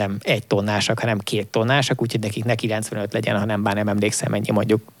jellemzően nem 1 tonnásak, hanem 2 tonnásak, úgyhogy nekik ne 95 legyen, hanem bár nem emlékszem mennyi,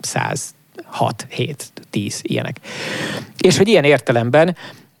 mondjuk 100 6, 7, 10 ilyenek. És hogy ilyen értelemben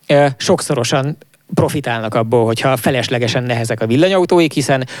sokszorosan profitálnak abból, hogyha feleslegesen nehezek a villanyautóik,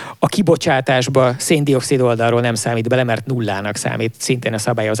 hiszen a kibocsátásba széndioxid oldalról nem számít bele, mert nullának számít szintén a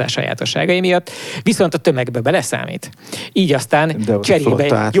szabályozás sajátosságai miatt, viszont a tömegbe beleszámít. Így aztán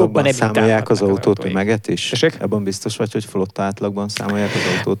cserébe jobban számolják az autótömeget is? Tessék? Ebben biztos vagy, hogy flotta átlagban számolják az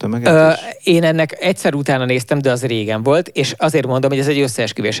autótömeget is? Én ennek egyszer utána néztem, de az régen volt, és azért mondom, hogy ez egy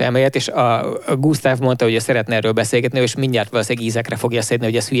összeesküvés elmélet, és a Gusztáv mondta, hogy szeretne erről beszélgetni, és mindjárt valószínűleg ízekre fogja szedni,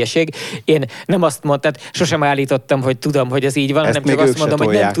 hogy ez hülyeség. Én nem azt mondtam, sosem állítottam, hogy tudom, hogy ez így van, hanem csak azt mondom,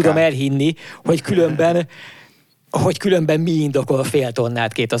 hogy nem tudom elhinni, hogy különben mi indokol fél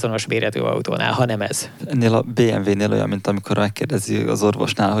tonnát 2 azonos méretű autónál, ha nem ez. Ennél a BMW-nél olyan, mint amikor megkérdezi az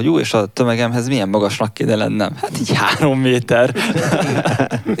orvosnál, hogy jó, és a tömegemhez milyen magasnak kéne lennem? Hát így 3 méter.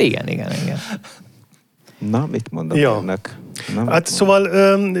 Igen. Na, mit mondom önnek? Hát szóval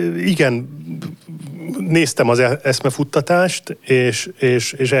igen, néztem az eszmefuttatást,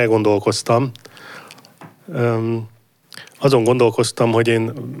 és elgondolkoztam. Azon gondolkoztam, hogy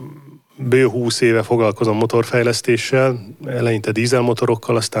én bő 20 éve foglalkozom motorfejlesztéssel, eleinte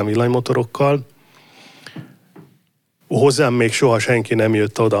dízelmotorokkal, aztán villanymotorokkal. Hozzám még soha senki nem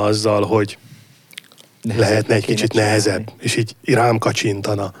jött oda azzal, hogy lehetne egy kicsit nehezebb, és így rám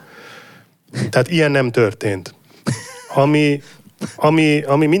kacsintana. Tehát ilyen nem történt.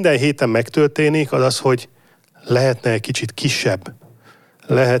 Ami minden héten megtörténik, az az, hogy lehetne egy kicsit kisebb,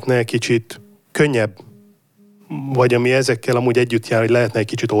 lehetne egy kicsit könnyebb, vagy ami ezekkel amúgy együtt jár, hogy lehetne egy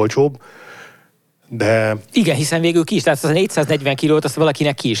kicsit olcsóbb, de... Igen, hiszen végül ki is, tehát az a 440 kilót azt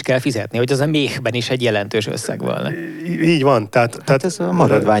valakinek ki is kell fizetni, hogy az a méhben is egy jelentős összeg volna. Így van. Tehát ez a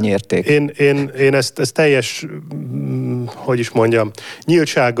maradványérték. Én ezt teljes, hogy is mondjam,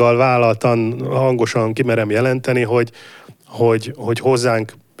 nyíltsággal vállaltan, hangosan kimerem jelenteni, hogy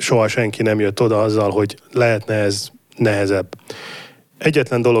hozzánk soha senki nem jött oda azzal, hogy lehetne ez nehezebb.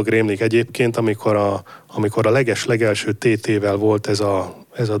 Egyetlen dolog rémlik egyébként, amikor a legelső TT-vel volt ez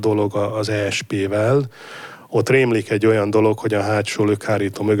a dolog az ESP-vel, ott rémlik egy olyan dolog, hogy a hátsó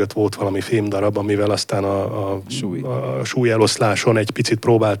lökhárító mögött volt valami fémdarab, amivel aztán a súlyeloszláson egy picit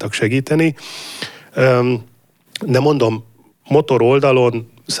próbáltak segíteni. De mondom, motor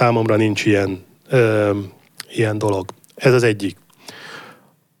oldalon számomra nincs ilyen dolog. Ez az egyik.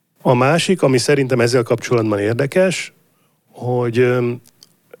 A másik, ami szerintem ezzel kapcsolatban érdekes, hogy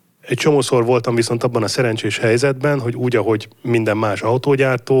egy csomószor voltam viszont abban a szerencsés helyzetben, hogy úgy, ahogy minden más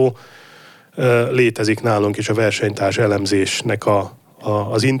autógyártó, létezik nálunk is a versenytárs elemzésnek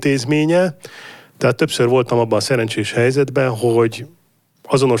az intézménye. Tehát többször voltam abban a szerencsés helyzetben, hogy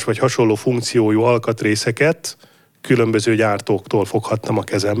azonos vagy hasonló funkciójú alkatrészeket különböző gyártóktól foghattam a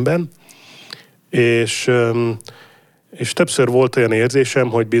kezemben, és többször volt olyan érzésem,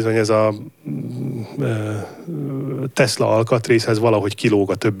 hogy bizony ez a Tesla alkatrész, ez valahogy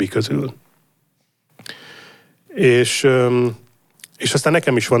kilóg a többi közül. És aztán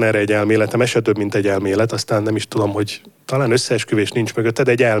nekem is van erre egy elméletem, ez se több, mint egy elmélet, aztán nem is tudom, hogy talán összeesküvés nincs mögötte,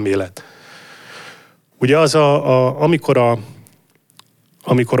 de egy elmélet. Ugye az amikor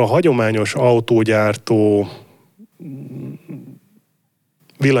a hagyományos autógyártó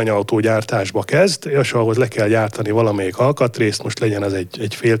villanyautógyártásba kezd, és ahhoz le kell gyártani valamelyik alkatrészt, most legyen az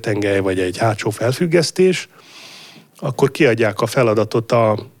egy féltengely, vagy egy hátsó felfüggesztés, akkor kiadják a feladatot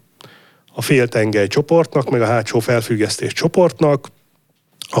a féltengely csoportnak, meg a hátsó felfüggesztés csoportnak,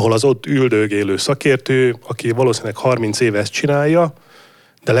 ahol az ott üldögélő szakértő, aki valószínűleg 30 éve ezt csinálja,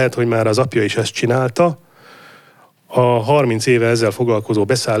 de lehet, hogy már az apja is ezt csinálta, a 30 éve ezzel foglalkozó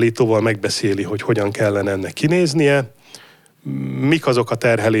beszállítóval megbeszéli, hogy hogyan kellene ennek kinéznie, mik azok a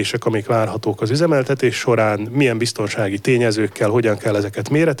terhelések, amik várhatók az üzemeltetés során, milyen biztonsági tényezőkkel, hogyan kell ezeket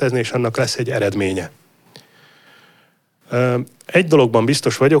méretezni, és annak lesz egy eredménye. Egy dologban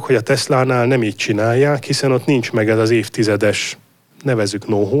biztos vagyok, hogy a Teslánál nem így csinálják, hiszen ott nincs meg ez az évtizedes, nevezzük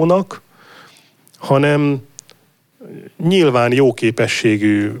know-how-nak, hanem nyilván jó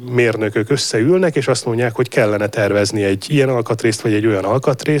képességű mérnökök összeülnek, és azt mondják, hogy kellene tervezni egy ilyen alkatrészt, vagy egy olyan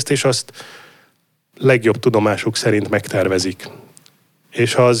alkatrészt, és azt legjobb tudomásuk szerint megtervezik.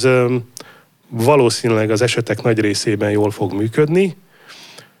 És az valószínűleg az esetek nagy részében jól fog működni.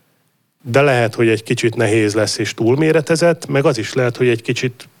 de lehet, hogy egy kicsit nehéz lesz és túlméretezett, meg az is lehet, hogy egy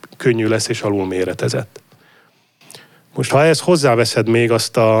kicsit könnyű lesz és alulméretezett. Most ha ehhez hozzáveszed még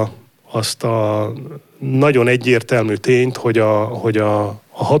azt a nagyon egyértelmű tényt, hogy a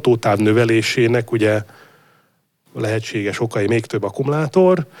hatótáv növelésének ugye lehetséges okai még több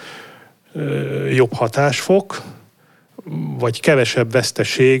akkumulátor, jobb hatásfok, vagy kevesebb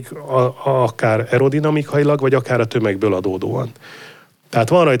veszteség, akár aerodinamikailag, vagy akár a tömegből adódóan. Tehát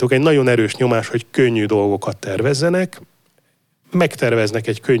van rajtuk egy nagyon erős nyomás, hogy könnyű dolgokat tervezzenek, megterveznek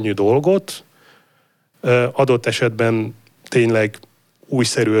egy könnyű dolgot, adott esetben tényleg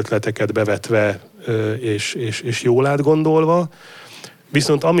újszerű ötleteket bevetve és jól átgondolva,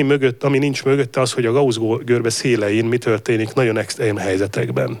 viszont ami nincs mögötte az, hogy a Gauss-görbe szélein mi történik nagyon extrém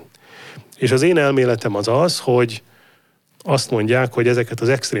helyzetekben. És az én elméletem az, hogy azt mondják, hogy ezeket az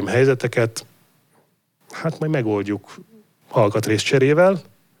extrém helyzeteket hát majd megoldjuk alkatrészcserével.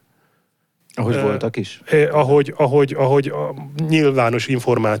 Ahogy voltak is? Ahogy a nyilvános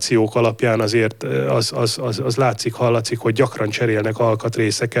információk alapján azért az látszik, hallatszik, hogy gyakran cserélnek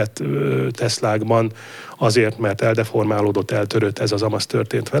alkatrészeket Teslákban azért, mert eldeformálódott, eltörött, ez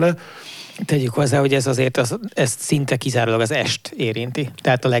történt vele. Tegyük hozzá, hogy ez azért ez szinte kizárólag az est érinti.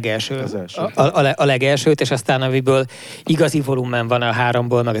 Tehát a legelső. A legelsőt, és aztán amiből igazi volumen van a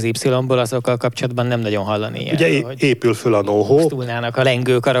 3-ból, meg az Y-ból, azokkal kapcsolatban nem nagyon hallani ilyen. Ugye épül föl a know-how. Pusztulnának a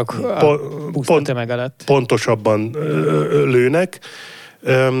lengőkarok a puszta tömeg alatt. Pontosabban lőnek,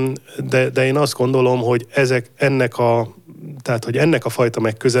 de én azt gondolom, hogy ennek a fajta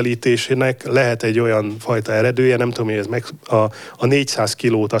megközelítésének lehet egy olyan fajta eredője, nem tudom, hogy ez a 400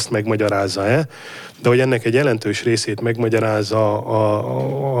 kilót azt megmagyarázza-e, de hogy ennek egy jelentős részét megmagyarázza,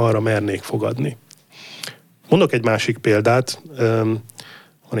 arra mernék fogadni. Mondok egy másik példát.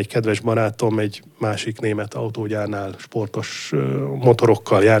 Van egy kedves barátom, egy másik német autógyárnál sportos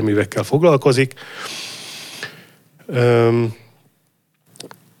motorokkal, járművekkel foglalkozik.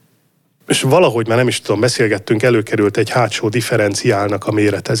 És valahogy már nem is tudom, beszélgettünk, előkerült egy hátsó differenciálnak a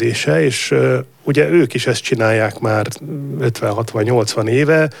méretezése, és ugye ők is ezt csinálják már 50-60-80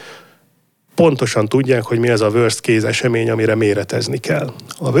 éve, pontosan tudják, hogy mi az a worst case esemény, amire méretezni kell.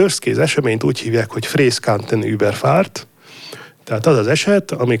 A worst case eseményt úgy hívják, hogy Fräskanten Überfahrt, tehát az az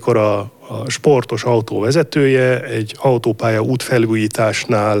eset, amikor a sportos autó vezetője egy autópálya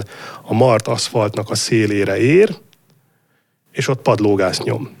útfelújításnál a mart aszfaltnak a szélére ér, és ott padlógász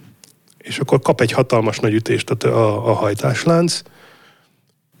nyom. És akkor kap egy hatalmas nagy ütést a hajtáslánc.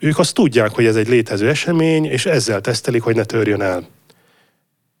 Ők azt tudják, hogy ez egy létező esemény, és ezzel tesztelik, hogy ne törjön el.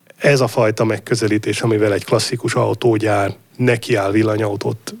 Ez a fajta megközelítés, amivel egy klasszikus autógyár nekiáll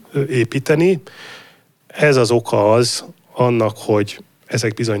villanyautót építeni, ez az oka annak, hogy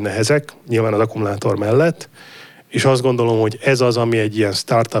ezek bizony nehezek, nyilván az akkumulátor mellett, és azt gondolom, hogy ez az, ami egy ilyen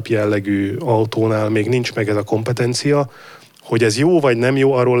startup jellegű autónál még nincs meg ez a kompetencia, hogy ez jó vagy nem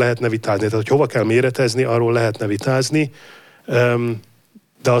jó, arról lehetne vitázni. Tehát, hogy hova kell méretezni, arról lehetne vitázni,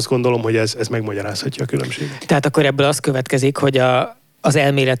 de azt gondolom, hogy ez megmagyarázhatja a különbséget. Tehát akkor ebből az következik, hogy az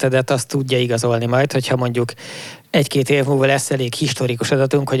elméletedet azt tudja igazolni majd, hogyha mondjuk 1-2 év múlva lesz elég historikus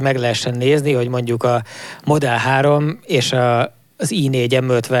adatunk, hogy meg lehessen nézni, hogy mondjuk a Model 3 és az i4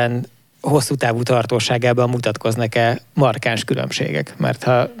 M50 hosszú távú tartóságában mutatkoznak-e markáns különbségek? Mert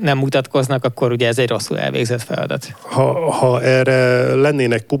ha nem mutatkoznak, akkor ugye ez egy rosszul elvégzett feladat. Ha erre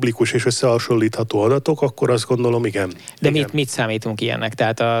lennének publikus és összehasonlítható adatok, akkor azt gondolom, igen. De igen. mit számítunk ilyennek?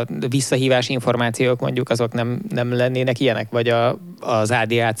 Tehát a visszahívás információk mondjuk azok nem lennének ilyenek? Vagy az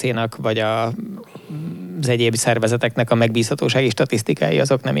ADAC-nak, vagy az egyéb szervezeteknek a megbízhatósági statisztikái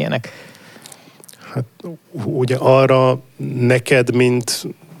azok nem ilyenek? Hát ugye arra neked, mint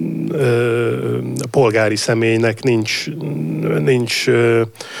polgári személynek nincs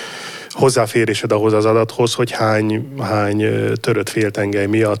hozzáférésed ahhoz az adathoz, hogy hány törött féltengely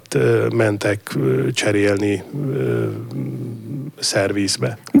miatt mentek cserélni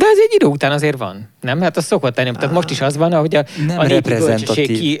szervizbe. De ez egy idő után azért van, nem? Hát az szokott lenni. Tehát most is az van, hogy a népi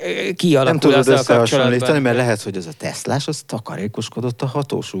bölcsesség kialakul. Nem tudod összehasonlítani, mert lehet, hogy az a Teslás, az takarékoskodott a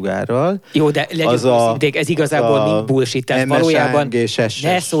hatósugárral. Jó, de legyünk őszinték, ez igazából mind bullshit. Tehát valójában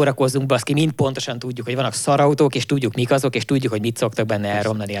ne szórakozzunk, baszki, mind pontosan tudjuk, hogy vannak szarautók, és tudjuk mik azok, és tudjuk, hogy mit szoktak benne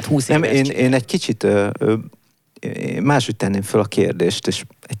elromlani. Hát 20 nem, én egy kicsit máshogy tenném föl a kérdést, és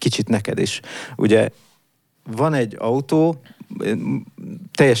egy kicsit neked is. Ugye van egy autó,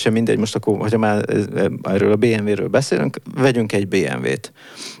 teljesen mindegy, most akkor, hogyha már erről a BMW-ről beszélünk, vegyünk egy BMW-t.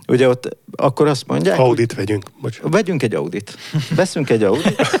 Ugye ott akkor azt mondják... Audit vegyünk. Vegyünk egy Audit. Veszünk egy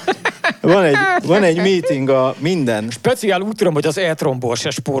Audit. van egy meeting a minden... Speciál úgy tudom, hogy az e-tromból se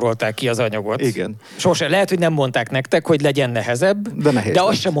spórolták ki az anyagot. Igen. Sose. Lehet, hogy nem mondták nektek, hogy legyen nehezebb, de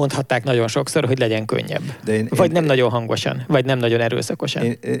azt sem mondhatták nagyon sokszor, hogy legyen könnyebb. Vagy nem nagyon hangosan, vagy nem nagyon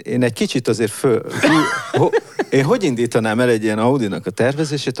erőszakosan. Én egy kicsit azért én hogy indítanám el egy ilyen Audinak a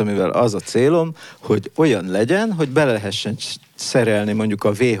tervezését, amivel az a célom, hogy olyan legyen, hogy bele lehessen szerelni mondjuk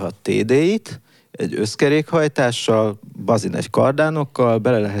a V6 TD-it, egy összkerékhajtással, bazin egy kardánokkal,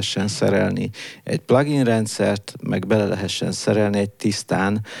 bele lehessen szerelni egy plugin rendszert, meg bele lehessen szerelni egy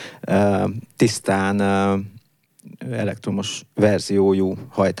tisztán elektromos verziójú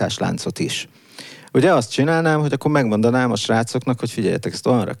hajtásláncot is. Ugye azt csinálnám, hogy akkor megmondanám a srácoknak, hogy figyeljetek, ezt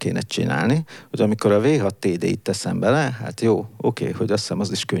olyanra kéne csinálni, hogy amikor a V6 TD-it teszem bele, hát jó, oké, hogy azt hiszem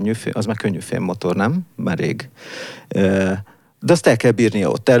az is az már könnyű fémmotor, nem? Már rég. De azt el kell bírnia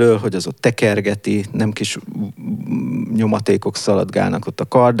ott elől, hogy az ott tekergeti, nem kis nyomatékok szaladgálnak ott a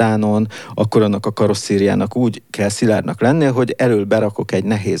kardánon, akkor annak a karosszériának úgy kell szilárdnak lennie, hogy elől berakok egy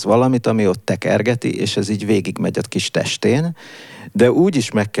nehéz valamit, ami ott tekergeti, és ez így végigmegy a kis testén, de úgy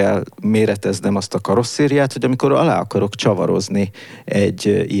is meg kell méreteznem azt a karosszériát, hogy amikor alá akarok csavarozni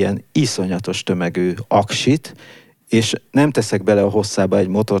egy ilyen iszonyatos tömegű aksit, és nem teszek bele a hosszába egy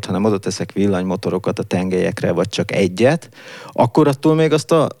motort, hanem oda teszek villanymotorokat a tengelyekre, vagy csak egyet, akkor attól még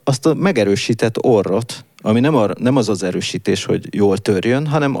azt a megerősített orrot, ami nem az erősítés, hogy jól törjön,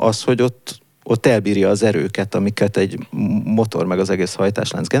 hanem az, hogy ott elbírja az erőket, amiket egy motor meg az egész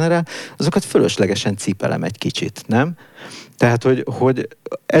hajtáslánc generál, azokat fölöslegesen cipelem egy kicsit, nem? Tehát, hogy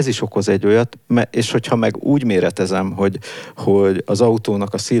ez is okoz egy olyat, és hogyha meg úgy méretezem, hogy az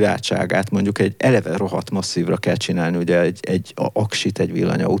autónak a szilárdságát mondjuk egy eleve rohadt masszívra kell csinálni, ugye egy aksit egy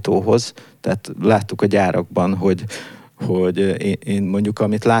villanyautóhoz, tehát láttuk a gyárakban, hogy én mondjuk,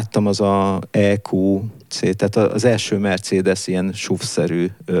 amit láttam, az a EQC, tehát az első Mercedes ilyen SUV-szerű,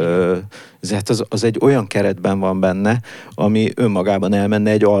 az egy olyan keretben van benne, ami önmagában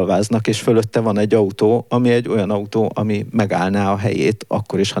elmenne egy alváznak, és fölötte van egy autó, ami egy olyan autó, ami megállná a helyét,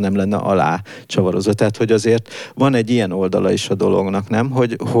 akkor is, ha nem lenne alá csavarozó. Tehát, hogy azért van egy ilyen oldala is a dolognak, nem?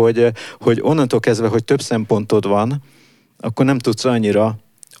 Hogy onnantól kezdve, hogy több szempontod van, akkor nem tudsz annyira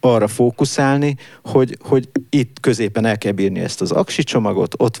arra fókuszálni, hogy itt középen el kell bírni ezt az aksi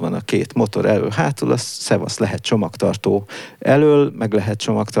csomagot, ott van a két motor elől, hátul, szevasz, lehet csomagtartó elől, meg lehet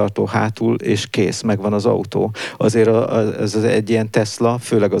csomagtartó hátul, és kész, megvan az autó. Azért ez egy ilyen Tesla,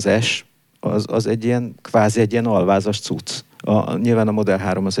 főleg az S, az egy ilyen, kvázi egy ilyen alvázas cucc. Nyilván a Model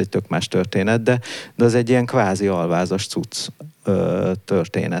 3 az egy tök más történet, de az egy ilyen kvázi alvázas cucc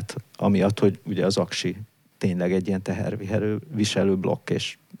történet, amiatt, hogy ugye az aksi tényleg egy ilyen teherviselő blokk,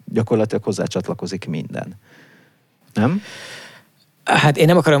 és gyakorlatilag hozzácsatlakozik minden. Nem? Hát én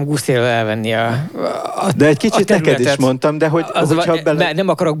nem akarom Gusztéről elvenni de egy kicsit neked is mondtam, de nem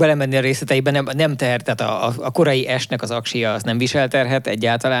akarok belemenni a részleteiben, nem teher, tehát a korai S-nek az aksia az nem visel terhet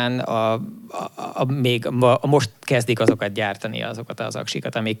egyáltalán, még most kezdik azokat gyártani, azokat az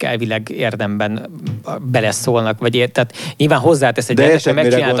aksikat, amik elvileg érdemben beleszólnak, tehát nyilván hozzátesz egy rendesen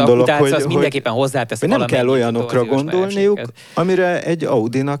megcsinált akutálca, az mindenképpen hozzátesz valamelyik. Nem kell olyanokra gondolniuk, amire egy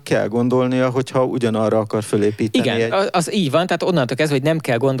Audinak kell gondolnia, hogyha ugyanarra akar fölépíteni. Igen, az így van, tehát onnantól kezdve, hogy nem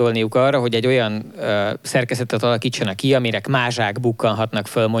kell gondolniuk arra, hogy egy olyan szerkezetet alakítsanak ki, amire mázsák bukkanhatnak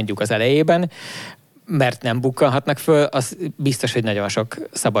föl mondjuk az elejében, mert nem bukkanhatnak föl, az biztos, hogy nagyon sok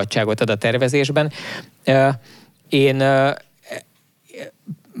szabadságot ad a tervezésben.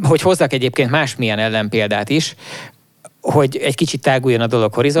 Hogy hozzak egyébként másmilyen ellenpéldát is, hogy egy kicsit táguljon a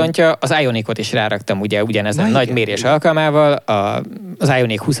dolog horizontja, az Ionicot is ráraktam ugye ugyanezen nagy mérés alkalmával, az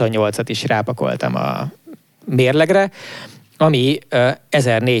Ioniq 28-at is rápakoltam a mérlegre, ami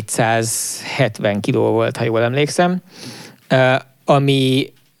 1470 kiló volt, ha jól emlékszem,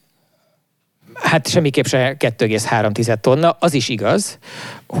 ami hát semmiképp se 2,3 tonna. Az is igaz,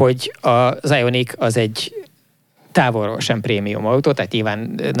 hogy az Ioniq az egy távolról sem prémium autó, tehát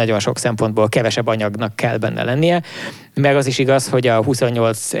nyilván nagyon sok szempontból kevesebb anyagnak kell benne lennie, meg az is igaz, hogy a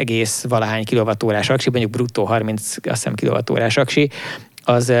 28, valahány kilowattórás aksi, mondjuk bruttó 30 kilowattórás aksi,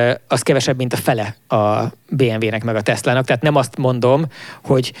 az kevesebb, mint a fele a BMW-nek meg a Teslának. Tehát nem azt mondom,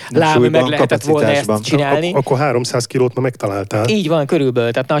 hogy lám, meg lehetett volna ezt csinálni. Akkor 300 kilót ma megtaláltál. Így van,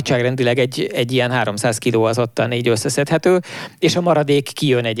 körülbelül. Tehát nagyságrendileg egy ilyen 300 kiló az ottan így összeszedhető, és a maradék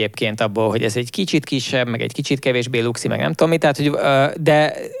kijön egyébként abból, hogy ez egy kicsit kisebb, meg egy kicsit kevésbé luxi, meg nem tudom mi. Tehát, hogy,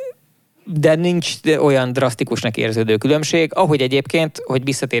 de nincs olyan drasztikusnak érződő különbség, ahogy egyébként, hogy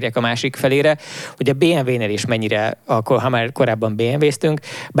visszatérjek a másik felére, hogy a BMW-nél is mennyire, ha már korábban BMW-ztünk,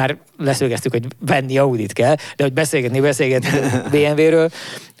 bár leszögeztük, hogy venni Audit kell, de hogy beszélgetni BMW-ről,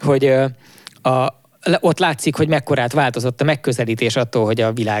 hogy ott látszik, hogy mekkorát változott a megközelítés attól, hogy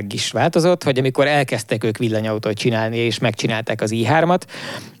a világ is változott, hogy amikor elkezdtek ők villanyautót csinálni, és megcsinálták az i3-at,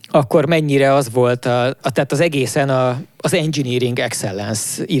 akkor mennyire az volt, tehát az egészen az engineering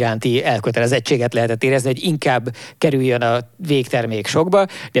excellence iránti elkötelezettséget lehetett érezni, hogy inkább kerüljön a végtermék sokba,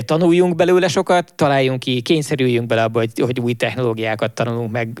 de tanuljunk belőle sokat, találjunk ki, kényszerüljünk bele abba, hogy új technológiákat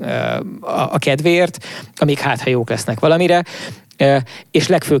tanulunk meg a kedvéért, amik ha jók lesznek valamire, és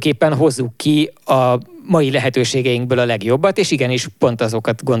legfőképpen hozzuk ki a mai lehetőségeinkből a legjobbat, és igenis pont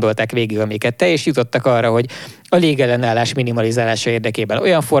azokat gondolták végig, amiket te, és jutottak arra, hogy a légellenállás minimalizálása érdekében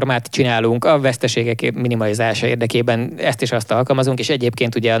olyan formát csinálunk, a veszteségek minimalizálása érdekében ezt és azt alkalmazunk, és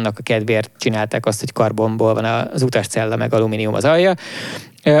egyébként ugye annak a kedvéért csinálták azt, hogy karbonból van az utascella, meg alumínium az alja,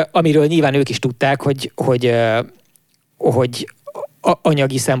 amiről nyilván ők is tudták, hogy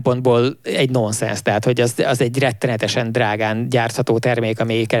anyagi szempontból egy nonsens, tehát hogy az egy rettenetesen drágán gyártható termék,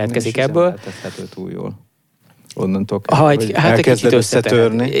 ami keletkezik ebből. Túl jól. Onnantól elkezded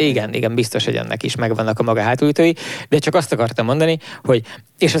összetörni. Igen, biztos, hogy ennek is megvannak a maga hátulütői, de csak azt akartam mondani, hogy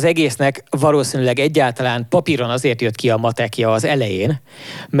és az egésznek valószínűleg egyáltalán papíron azért jött ki a matekja az elején,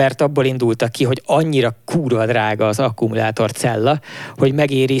 mert abból indultak ki, hogy annyira kurva drága az akkumulátorcella, hogy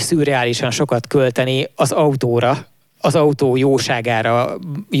megéri szürreálisan sokat költeni az autóra, az autó jóságára,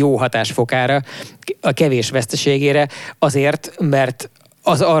 jó hatásfokára, a kevés veszteségére, azért, mert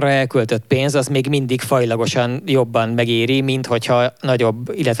az arra elköltött pénz, az még mindig fajlagosan jobban megéri, mint hogyha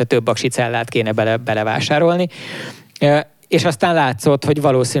nagyobb, illetve több aksi cellát kéne belevásárolni. És aztán látszott, hogy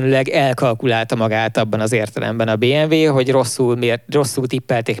valószínűleg elkalkulálta magát abban az értelemben a BMW, hogy rosszul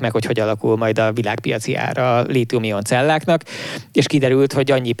tippelték meg, hogy alakul majd a világpiaci ára a lítium-ion celláknak, és kiderült,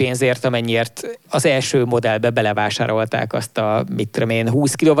 hogy annyi pénzért, amennyiért az első modellbe belevásárolták azt a,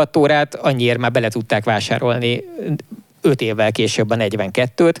 20 kWh-t, annyiért már bele tudták vásárolni 5 évvel később a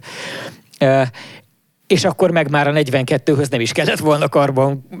 42-t, és akkor meg már a 42-höz nem is kellett volna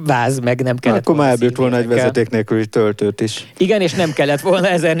karbonváz, meg nem kellett akkor már elbírt volna egy vezeték nélküli töltőt is. Igen, és nem kellett volna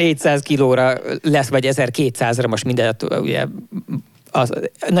 1400 kilóra lesz, vagy 1200-ra most mindent, ugye,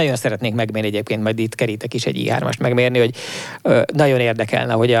 nagyon szeretnék megmérni egyébként, majd itt kerítek is egy i3-ast megmérni, hogy nagyon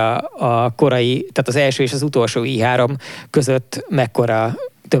érdekelne, hogy a korai, tehát az első és az utolsó i3 között mekkora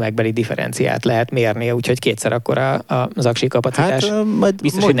tömegbeli differenciát lehet mérni, úgyhogy kétszer akkora az aksi kapacitás. Hát majd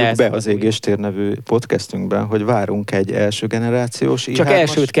biztos, mondjuk be az Égéstér nevű podcastünkben, hogy várunk egy első generációs i3-as. Csak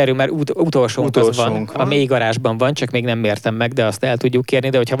elsőt kerül, mert utolsónk az van. A mély garázsban van, csak még nem mértem meg, de azt el tudjuk kérni,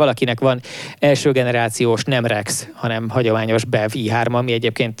 de hogyha valakinek van első generációs, nem Rex, hanem hagyományos BEV i3, ami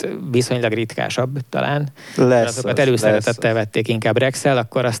egyébként viszonylag ritkásabb talán. Azokat előszeretettel vették inkább Rex-el,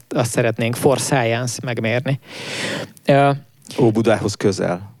 akkor azt szeretnénk for science megmérni. Óbudához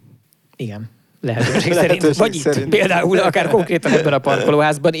közel. Igen, lehetőség szerint. Vagy itt például akár konkrétan ebben a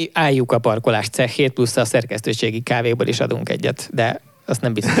parkolóházban álljuk a parkolás cehét, plusz a szerkesztőségi kávéból is adunk egyet, de azt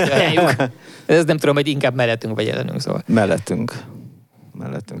nem biztos, hogy ajánljuk. Ez nem tudom, hogy inkább mellettünk vagy ellenünk, szóval. Mellettünk.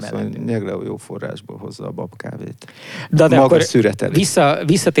 Szóval Nyegleó jó forrásból hozza a babkávét. De akkor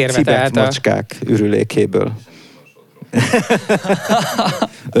visszatérve Cibet tehát macskák ürülékéből.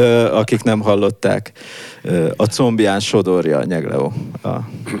 Akik nem hallották, a combján sodorja a Nyegleó a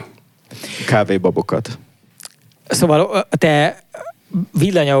kávébabokat. Szóval te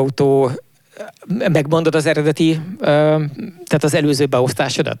villanyautó, megmondod az eredeti, tehát az előző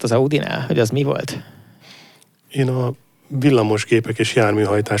beosztásodat az Audinál, hogy az mi volt? Én a villamosgépek és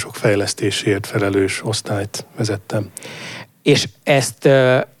járműhajtások fejlesztéséért felelős osztályt vezettem. És ezt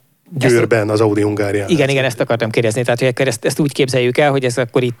Győrben, az Audi Hungárián. Igen, ezt akartam kérdezni. Tehát, hogy akkor ezt úgy képzeljük el, hogy ez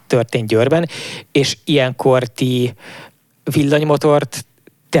akkor itt történt Győrben, és ilyenkor ti villanymotort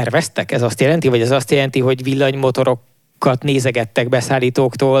terveztek? Ez azt jelenti? Vagy ez azt jelenti, hogy villanymotorokat nézegettek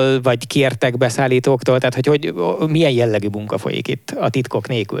beszállítóktól, vagy kértek beszállítóktól? Tehát, hogy milyen jellegű munka folyik itt a titkok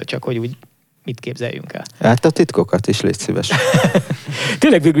nélkül, csak hogy úgy mit képzeljünk el? Hát a titkokat is légy szíves.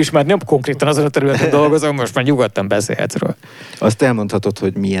 Tényleg végül is már nem konkrétan azon a területen dolgozom, most már nyugodtan beszélhetsz róla. Azt elmondhatod,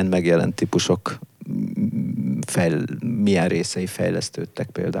 hogy milyen megjelent típusok, milyen részei fejlesztődtek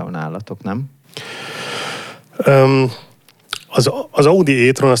például nálatok, nem? Az Audi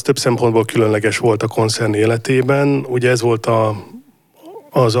e-tron az több szempontból különleges volt a koncern életében. Ugye ez volt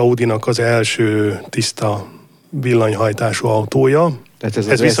az Audinak az első tiszta villanyhajtású autója. Tehát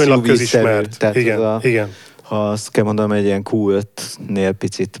ez viszonylag közismert. Tehát igen. Ha azt kell mondanom, egy ilyen Q5-nél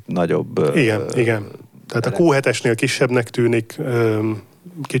picit nagyobb. Igen. Tehát a Q7-esnél kisebbnek tűnik,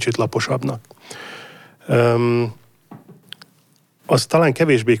 kicsit laposabbnak. Az talán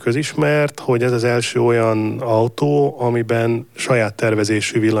kevésbé közismert, hogy ez az első olyan autó, amiben saját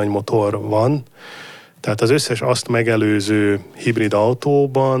tervezésű villanymotor van. Tehát az összes azt megelőző hibrid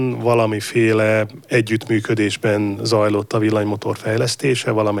autóban valamiféle együttműködésben zajlott a villanymotor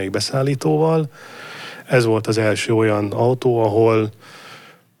fejlesztése valamelyik beszállítóval. Ez volt az első olyan autó, ahol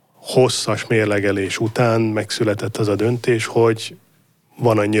hosszas mérlegelés után megszületett az a döntés, hogy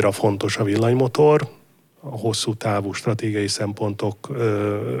van annyira fontos a villanymotor a hosszú távú stratégiai szempontok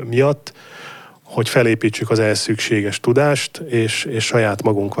miatt, hogy felépítsük az ehhez szükséges tudást, és saját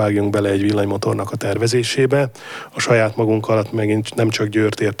magunk vágjunk bele egy villanymotornak a tervezésébe. A saját magunk alatt megint nem csak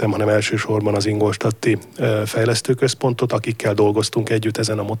Győrt értem, hanem elsősorban az ingolstadti fejlesztőközpontot, akikkel dolgoztunk együtt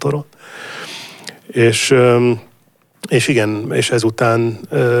ezen a motoron. És igen, és ezután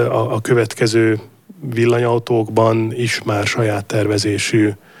a következő villanyautókban is már saját tervezésű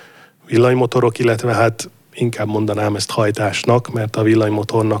villanymotorok, illetve hát inkább mondanám ezt hajtásnak, mert a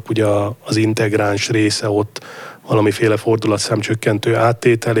villanymotornak ugye az integráns része ott valamiféle fordulatszámcsökkentő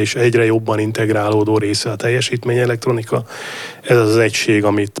áttétel, és egyre jobban integrálódó része a teljesítményelektronika. Ez az egység,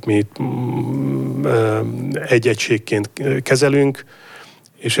 amit mi egy egységként kezelünk,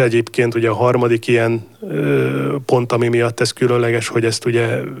 és egyébként ugye a harmadik ilyen pont, ami miatt ez különleges, hogy ezt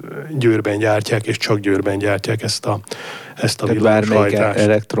ugye Győrben gyártják, és csak Győrben gyártják ezt a villamos hajtást.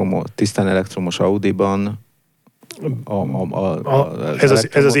 Tisztán elektromos Audiban ez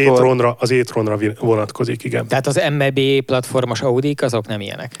az e-tronra vonatkozik, igen. Tehát az MEB platformos Audik, azok nem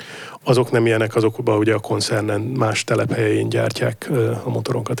ilyenek? Azok nem ilyenek, azokban ugye a koncernen más telephelyén gyártják a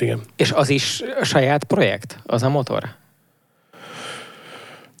motorokat, igen. És az is a projekt, az a motor?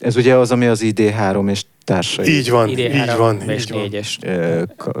 Ez ugye az, ami az ID3 és társai. Így van, ID3 így van. És 4-es.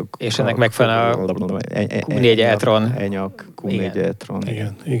 És ennek megfelel a Q4 e-tron. Enyak, Q4 e-tron.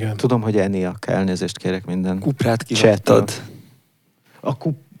 Igen. Tudom, hogy Eniak, elnézést kérek minden. Kuprát kivattad. A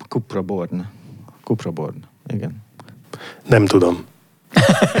Cupraborn. Igen. Nem tudom.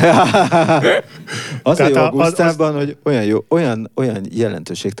 Azért jó Gusztávban, hogy olyan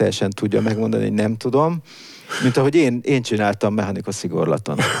jelentőség teljesen tudja megmondani, hogy nem tudom, mint ahogy én csináltam mechanikus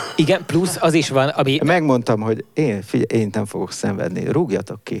szigorlaton. Igen, plusz az is van, ami... Megmondtam, hogy én nem fogok szenvedni,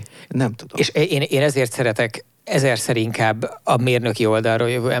 rúgjatok ki. Nem tudom. És én ezért szeretek ezerszer inkább a mérnöki oldalról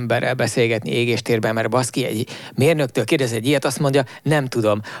jövő emberrel beszélgetni égéstérben, mert baszki, egy mérnöktől kérdez egy ilyet, azt mondja, nem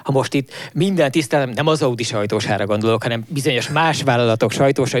tudom. Ha most itt minden tisztelem, nem az Audi sajtósára gondolok, hanem bizonyos más vállalatok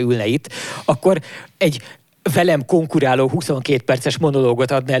sajtósa ülne itt, akkor egy velem konkuráló 22 perces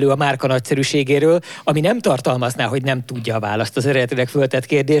monológot adna elő a márka nagyszerűségéről, ami nem tartalmazná, hogy nem tudja a választ az eredetileg föltett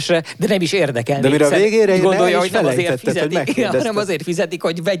kérdésre, de nem is érdekelni. De mire a végére gondolja, hogy nem azért fizetik, hanem azért fizetik,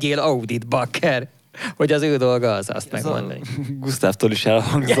 hogy vegyél Audit, bakker. Hogy az ő dolga az azt megmondani. Gusztávtól is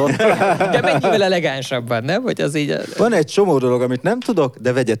elhangzott. De mennyivel elegánsabban, nem? Hogy az így... Van egy csomó dolog, amit nem tudok,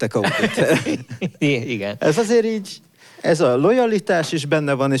 de vegyetek Audit. Igen. Ez azért így, ez a lojalitás is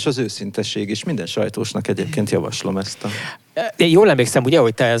benne van, és az őszintesség is. Minden sajtósnak egyébként javaslom ezt. Jól emlékszem, ugye,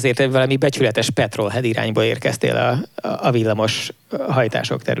 hogy te azért valami becsületes petrolhead irányba érkeztél a villamos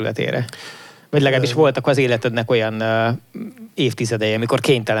hajtások területére. Vagy legalábbis voltak az életednek olyan évtizedei, amikor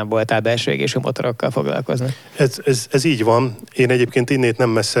kénytelen voltál belső égésű motorokkal foglalkozni. Ez így van. Én egyébként innét nem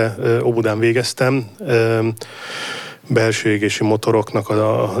messze Óbudán végeztem. Belső égésű motoroknak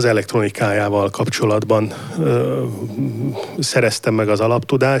az elektronikájával kapcsolatban szereztem meg az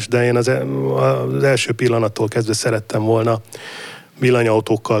alaptudást, de én az első pillanattól kezdve szerettem volna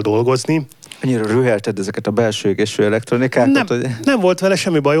villanyautókkal dolgozni. Annyira rühelted ezeket a belső égésű elektronikákat? Nem volt vele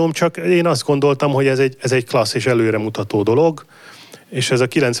semmi bajom, csak én azt gondoltam, hogy ez egy klassz és előremutató dolog, és ez a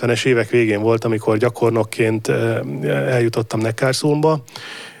 90-es évek végén volt, amikor gyakornokként eljutottam Neckarsulmba,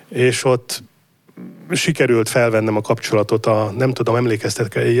 és ott sikerült felvennem a kapcsolatot nem tudom,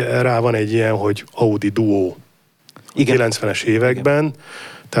 emlékeztetek rá, van egy ilyen, hogy Audi Duo. Igen. 90-es években. Igen.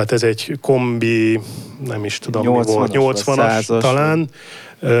 Tehát ez egy kombi, nem is tudom, 80-as talán,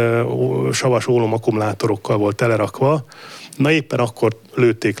 savas ólom akkumulátorokkal volt telerrakva. Na éppen akkor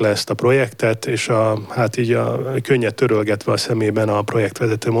lőtték le ezt a projektet, és hát így könnyed törölgetve a szemében a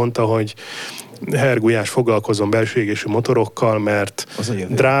projektvezető mondta, hogy Herr Gulyás, foglalkozzon belső égésű motorokkal, mert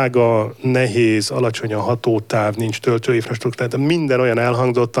drága, nehéz, alacsony a hatótáv, nincs töltőinfrastruktúra, tehát minden olyan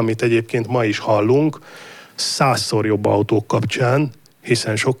elhangzott, amit egyébként ma is hallunk, 100-szor jobb autók kapcsán,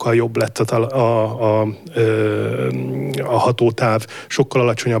 hiszen sokkal jobb lett a hatótáv, sokkal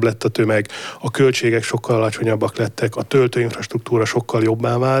alacsonyabb lett a tömeg, a költségek sokkal alacsonyabbak lettek, a töltőinfrastruktúra sokkal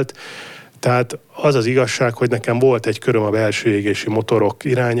jobbá vált. Tehát az az igazság, hogy nekem volt egy köröm a belső égésű motorok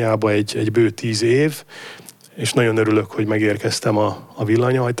irányába egy bő 10 év, és nagyon örülök, hogy megérkeztem a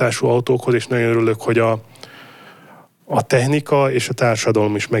villanyhajtású autókhoz, és nagyon örülök, hogy a technika és a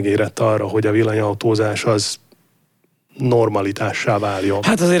társadalom is megérett arra, hogy a villanyautózás az normalitássá váljon.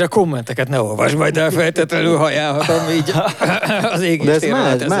 Hát azért a kommenteket ne olvasd majd el, feltétlenül hajálhatom így az égéstéről.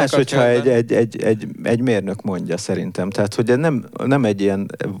 De ez más hogyha egy mérnök mondja szerintem. Tehát, hogy nem egy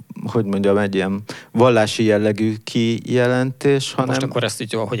ilyen, hogy mondjam, egy ilyen vallási jellegű kijelentés, hanem... Most akkor ezt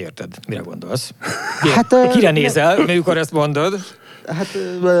így hogy érted? Mire gondolsz? Kire nézel, mikor ezt mondod? Hát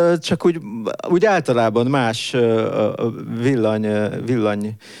csak úgy általában más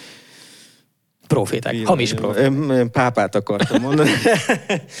villany proféták, hamis proféták. Én pápát akartam mondani.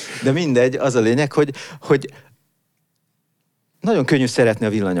 De mindegy, az a lényeg, hogy nagyon könnyű szeretni a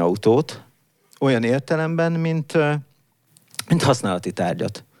villanyautót, olyan értelemben, mint használati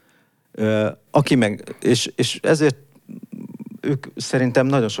tárgyat. Aki meg, és ezért ők szerintem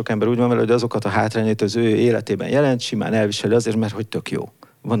nagyon sok ember úgy van vele, hogy azokat a hátrányait az ő életében jelent, simán elviseli azért, mert hogy tök jó.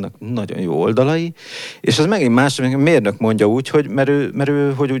 Vannak nagyon jó oldalai, és az megint más, a mérnök mondja úgy, hogy mert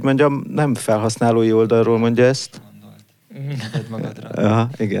ő, hogy úgy mondjam, nem felhasználói oldalról mondja ezt. Vedd magadra. Aha,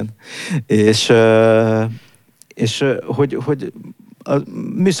 igen. És hogy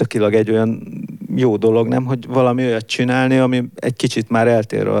műszakilag egy olyan jó dolog, nem, hogy valami olyat csinálni, ami egy kicsit már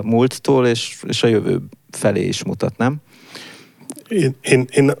eltér a múlttól, és a jövő felé is mutat, nem?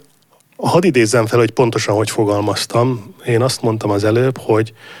 Én hadd idézzem fel, hogy pontosan hogy fogalmaztam. Én azt mondtam az előbb,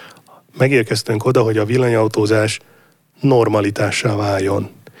 hogy megérkeztünk oda, hogy a villanyautózás normalitássá váljon.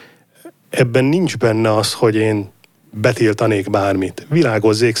 Ebben nincs benne az, hogy én betiltanék bármit.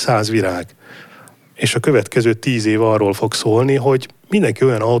 Virágozzék 100 virág. És a következő 10 év arról fog szólni, hogy mindenki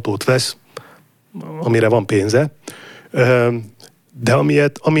olyan autót vesz, amire van pénze, de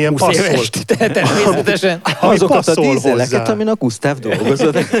amilyen passzol. Természetesen. Azokat a dízeleket, amin a Gusztáv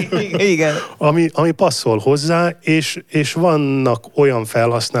dolgozott. Igen. Ami passzol hozzá, és vannak olyan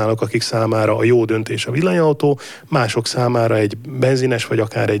felhasználók, akik számára a jó döntés a villanyautó, mások számára egy benzines, vagy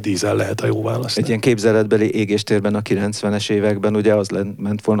akár egy dízel lehet a jó választás. Egy ilyen képzeletbeli égéstérben a 90-es években ugye az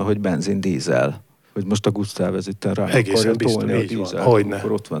ment volna, hogy benzin-dízel. Hogy most a Gusztáv ez itt rá akarja tolni a dízelt,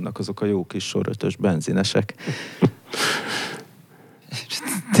 akkor ott vannak azok a jó kis sorötös benzinesek.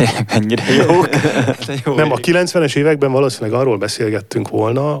 Tényleg mennyire jók. Jó nem, a 90-es években valószínűleg arról beszélgettünk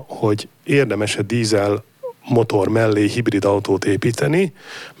volna, hogy érdemes-e dízel motor mellé hibrid autót építeni,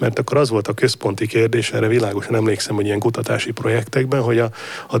 mert akkor az volt a központi kérdés, erre világosan emlékszem, hogy ilyen kutatási projektekben, hogy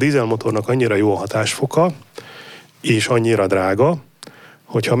a dízelmotornak annyira jó a hatásfoka, és annyira drága,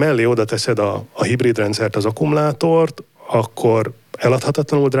 hogyha mellé oda teszed a hibrid rendszert, az akkumulátort, akkor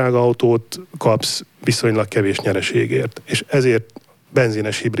eladhatatlanul drága autót kapsz viszonylag kevés nyereségért. És ezért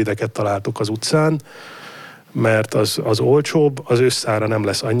benzines hibrideket találtuk az utcán, mert az olcsóbb, az összára nem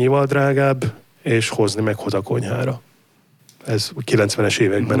lesz annyival drágább, és hozni meghoz a konyhára. Ez 90-es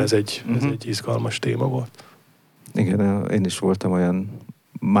években ez egy izgalmas téma volt. Igen, én is voltam olyan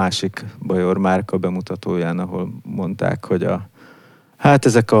másik bajor márka bemutatóján, ahol mondták, hogy hát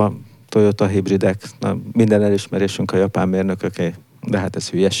ezek a Toyota hibridek, minden elismerésünk a japán mérnököké, de hát ez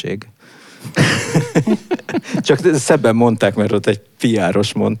hülyeség. Csak szebben mondták, mert ott egy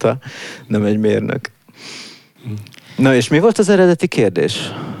PR-os mondta, nem egy mérnök. Na és mi volt az eredeti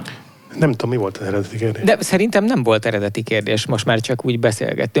kérdés? Nem tudom, mi volt az eredeti kérdés. De szerintem nem volt eredeti kérdés, most már csak úgy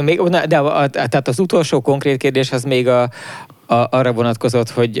beszélgettünk. Tehát az utolsó konkrét kérdés az még arra vonatkozott,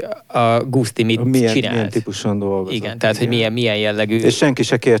 hogy a Guszti mit csinált. Milyen típuson dolgozott. Igen, tehát hogy milyen jellegű. És senki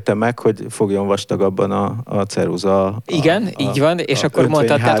se kérte meg, hogy fogjon vastagabban a ceruza. Igen, így van, és akkor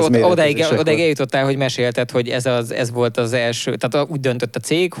mondtad, tehát odaig eljutottál, hogy mesélted, hogy ez volt az első, tehát úgy döntött a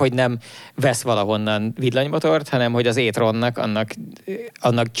cég, hogy nem vesz valahonnan villanymotort, hanem hogy az e-tronnak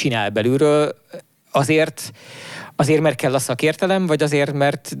annak csinál belülről, azért, mert kell a szakértelem, vagy azért,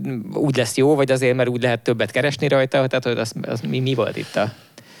 mert úgy lesz jó, vagy azért, mert úgy lehet többet keresni rajta? Tehát az mi volt itt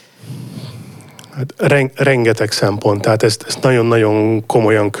Hát rengeteg szempont, tehát ezt nagyon-nagyon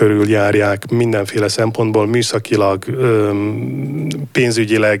komolyan körüljárják mindenféle szempontból, műszakilag,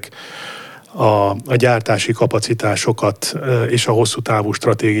 pénzügyileg, a gyártási kapacitásokat és a hosszú távú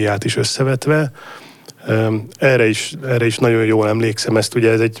stratégiát is összevetve. Erre is nagyon jól emlékszem, ezt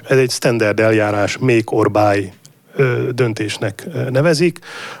ugye ez egy standard eljárás, make or buy döntésnek nevezik,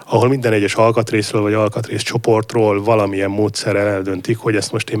 ahol minden egyes alkatrészről vagy alkatrész csoportról valamilyen módszerrel eldöntik, hogy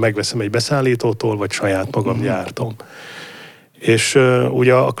ezt most én megveszem egy beszállítótól, vagy saját magam gyártom. És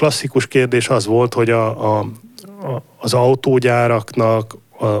ugye a klasszikus kérdés az volt, hogy az autógyáraknak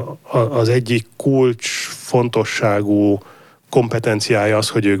az egyik kulcs fontosságú kompetenciája az,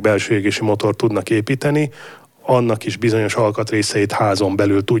 hogy ők belső égési motort tudnak építeni, annak is bizonyos alkatrészeit házon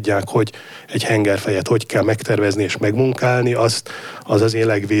belül tudják, hogy egy hengerfejet hogy kell megtervezni és megmunkálni, az én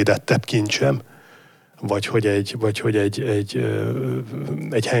legvédettebb kincsem. vagy hogy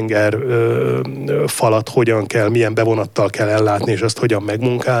egy henger falat hogyan kell, milyen bevonattal kell ellátni, és azt hogyan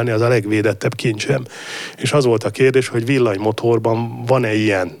megmunkálni, az a legvédettebb kincsem. És az volt a kérdés, hogy villanymotorban van-e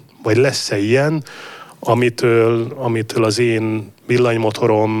ilyen, vagy lesz-e ilyen, amitől az én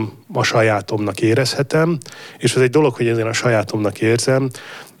villanymotorom a sajátomnak érezhetem, és ez egy dolog, hogy én a sajátomnak érzem,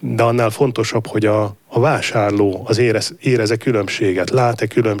 de annál fontosabb, hogy a vásárló az érez-e különbséget, lát-e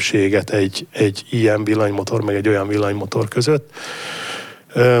különbséget egy ilyen villanymotor, meg egy olyan villanymotor között.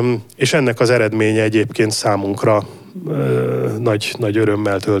 És ennek az eredménye egyébként számunkra nagy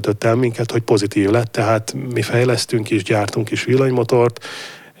örömmel töltött el minket, hogy pozitív lett, tehát mi fejlesztünk is, gyártunk is villanymotort,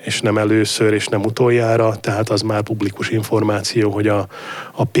 és nem először, és nem utoljára, tehát az már publikus információ, hogy a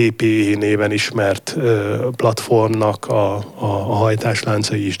PPE néven ismert platformnak a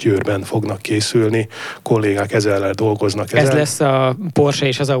hajtásláncai is Győrben fognak készülni. Kollégák ezzel dolgoznak. Ez lesz a Porsche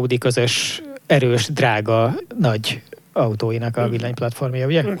és az Audi közös erős, drága, nagy autóinak a villanyplatformja,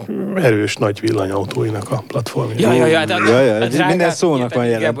 ugye? Erős, nagy villanyautóinak a platformja. Ja, minden szónak van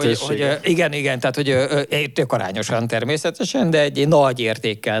jelentősége. Igen, tehát hogy tök arányosan természetesen, de egy nagy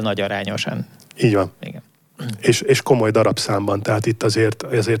értékkel nagy arányosan. Így van. Igen. És komoly darabszámban, tehát itt azért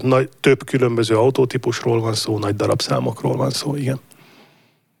több különböző autótípusról van szó, nagy darabszámokról van szó, igen.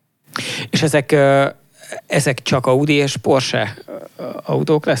 És ezek csak Audi és Porsche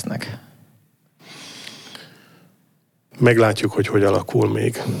autók lesznek? Meglátjuk, hogy alakul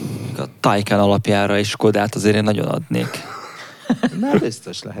még. A Taycan alapjára is Skodát azért én nagyon adnék. Már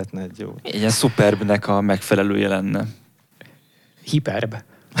biztos lehetne egy jó. Egy ilyen Superbnek a megfelelője lenne. Hiperb.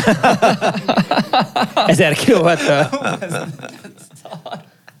 1000 kilovattal.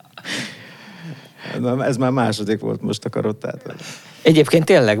 Ez már második volt most a karottát. Egyébként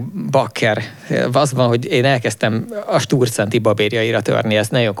tényleg bakker. Az van, hogy én elkezdtem a Sturcanti babérjaira törni,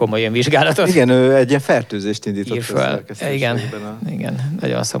 ezt nagyon komolyan vizsgálatot. Igen, ő egy ilyen fertőzést indított. Ír fel. Igen,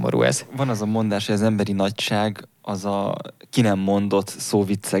 nagyon szomorú ez. Van az a mondás, hogy az emberi nagyság az a ki nem mondott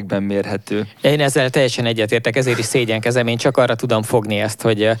szóviccekben mérhető. Én ezzel teljesen egyetértek, ezért is szégyenkezem. Én csak arra tudom fogni ezt,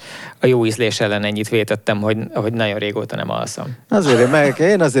 hogy a jó ízlés ellen ennyit vétettem, hogy nagyon régóta nem alszom.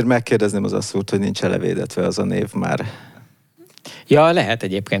 Én azért megkérdezném az asszúrt, hogy nincs elevédetve az a név már. Ja, lehet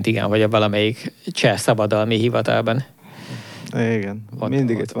egyébként, igen, vagy a valamelyik cseh szabadalmi hivatalban. Igen,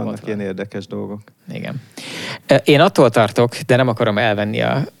 mindig itt vannak ilyen érdekes dolgok. Igen. Én attól tartok, de nem akarom elvenni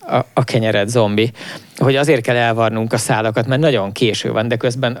a kenyeret, zombi, hogy azért kell elvarnunk a szálakat, mert nagyon késő van, de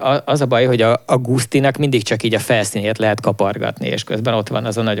közben az a baj, hogy a Gusztinak mindig csak így a felszínét lehet kapargatni, és közben ott van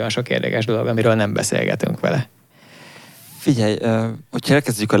az a nagyon sok érdekes dolog, amiről nem beszélgetünk vele. Figyelj, hogyha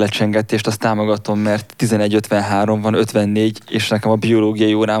elkezdjük a lecsengetést, azt támogatom, mert 11:53 van, 54, és nekem a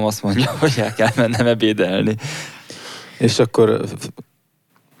biológiai órám azt mondja, hogy el kell mennem ebédelni. És akkor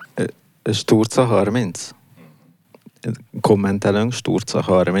Sturca 30? Kommentelünk, Sturca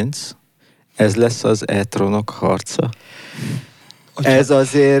 30. Ez lesz az e-tronok harca. Ez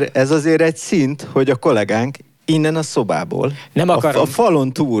azért egy szint, hogy a kollégánk innen a szobából, a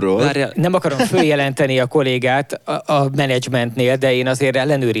falon túlról. Nem akarom följelenteni a kollégát a menedzsmentnél, de én azért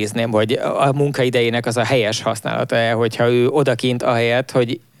ellenőrizném, hogy a munkaidejének az a helyes használata, hogyha ő odakint ahelyett,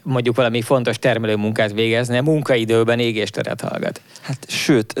 hogy mondjuk valami fontos termelőmunkát végezne, munkaidőben égésteret hallgat. Hát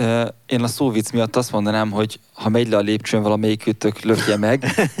sőt, én a szóvic miatt azt mondanám, hogy ha megy le a lépcsőn valamelyikőtök lökje meg,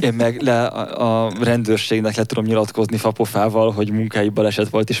 én meg a rendőrségnek le tudom nyilatkozni fapofával, hogy munkai baleset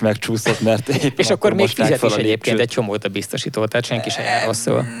volt és megcsúszott, mert épp és akkor még fizet is egyébként egy csomót a biztosító, tehát senki se jár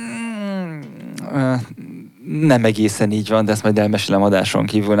rosszul. Nem egészen így van, de ezt majd elmesélem adáson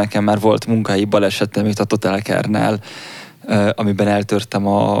kívül. Nekem már volt munkai balesetem itt a Total Care-nál, amiben eltörtem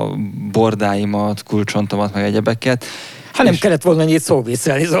a bordáimat, kulcsontomat, meg egyebeket. Hát nem kellett volna annyit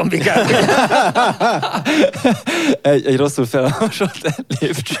szóviccelni, zombikát. egy rosszul felolvasott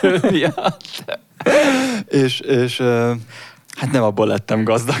lépcső miatt. és hát nem abból lettem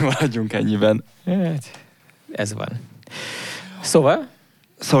gazdag, maradjunk ennyiben. Ez van. Szóval?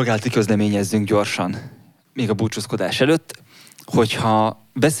 Szolgálati közleményezzünk gyorsan, még a búcsúzkodás előtt, hogyha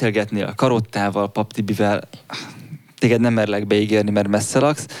beszélgetnél a Karottával, Paptibivel, téged nem merlek beígérni, mert messze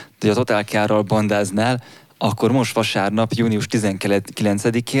laksz, de hogy a Total Care-ral bandáznál, akkor most vasárnap, június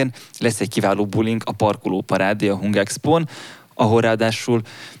 19-én lesz egy kiváló bulink a Parkoló Parádé a Hung Expón, ahol ráadásul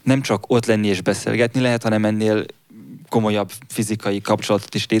nem csak ott lenni és beszélgetni lehet, hanem ennél komolyabb fizikai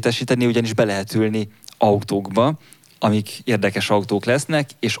kapcsolatot is létesíteni, ugyanis be lehet ülni autókba, amik érdekes autók lesznek,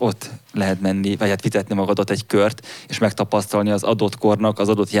 és ott lehet menni, vagy hát vitetni magadat egy kört, és megtapasztalni az adott kornak, az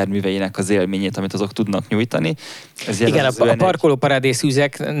adott járműveinek az élményét, amit azok tudnak nyújtani. Igen, a parkolóparádé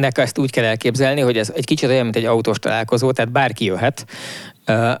szűzeknek ezt úgy kell elképzelni, hogy ez egy kicsit olyan, mint egy autós találkozó, tehát bárki jöhet,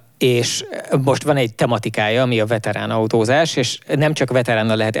 és most van egy tematikája, ami a veterán autózás, és nem csak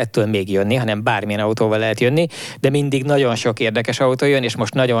veteránnal lehet ettől még jönni, hanem bármilyen autóval lehet jönni, de mindig nagyon sok érdekes autó jön, és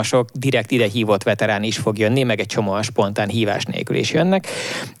most nagyon sok direkt ide hívott veterán is fog jönni, meg egy csomóan spontán hívás nélkül is jönnek,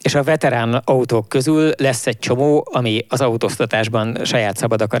 és a veterán autók közül lesz egy csomó, ami az autóztatásban saját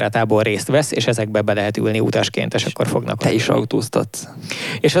szabad akaratából részt vesz, és ezekbe be lehet ülni utasként, és akkor fognak. Te is autóztatsz.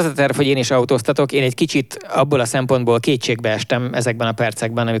 És az a terv, hogy én is autóztatok, én egy kicsit abból a szempontból kétségbe estem ezekben a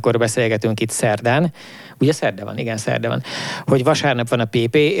percekben, amikor beszélgetünk itt szerdán. Ugye szerda van, igen, szerda van. Hogy vasárnap van a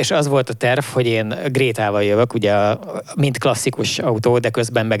PP, és az volt a terv, hogy én Grétával jövök, ugye mint klasszikus autó, de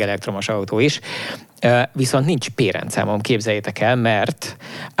közben meg elektromos autó is. Viszont nincs P-rendszámom, képzeljétek el, mert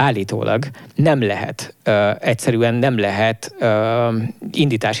állítólag nem lehet, egyszerűen nem lehet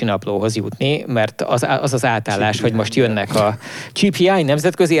indítási naplóhoz jutni, mert az átállás, hogy most jönnek a chip-hiány,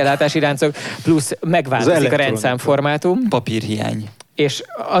 nemzetközi ellátási láncok, plusz megváltozik a rendszámformátum. Papírhiány. És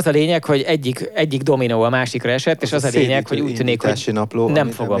az a lényeg, hogy egyik dominó a másikra esett, és az a lényeg, hogy úgy tűnik, hogy napló, nem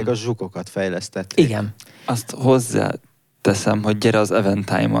fogom. Még a zsukokat fejlesztették. Igen. Azt hozzá teszem, hogy gyere az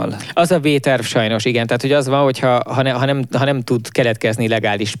Aventime-mal. Az a V-terv sajnos, igen. Tehát, hogy az van, hogy ha nem tud keletkezni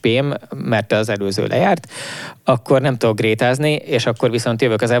legális pém, mert az előző lejárt, akkor nem tudok grétázni, és akkor viszont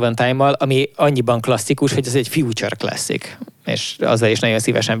jövök az Aventime-mal, ami annyiban klasszikus, hogy ez egy future classic. És azzal is nagyon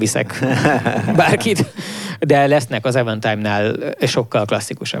szívesen viszek bárkit. De lesznek az Aventime-nál sokkal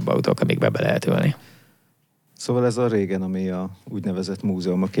klasszikusabb autók, amikbe be lehet ülni. Szóval ez a régen, ami a úgynevezett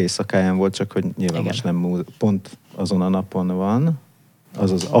múzeumok éjszakáján volt, csak hogy nyilván most nem pont azon a napon van,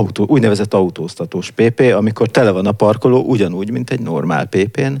 az az úgynevezett autóztatós PP, amikor tele van a parkoló, ugyanúgy, mint egy normál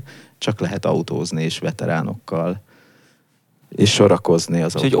PP-n, csak lehet autózni és veteránokkal, és sorakozni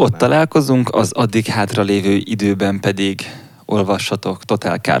az autónál. Úgyhogy ott találkozunk, az addig hátralévő időben pedig olvassatok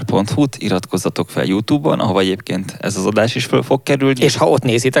totalcar.hu-t, iratkozzatok fel YouTube-on, ahova egyébként ez az adás is föl fog kerülni. És ha ott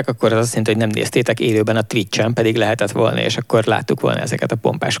nézitek, akkor az azt jelenti, hogy nem néztétek élőben a Twitch-en, pedig lehetett volna, és akkor láttuk volna ezeket a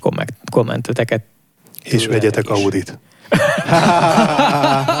pompás kommenteteket. És vegyetek Audit.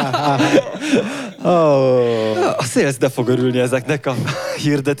 A sales de fog örülni ezeknek a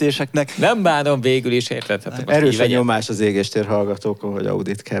hirdetéseknek. Nem bánom, végül is érted. Erős a nyomás az égéstér hallgatókon, hogy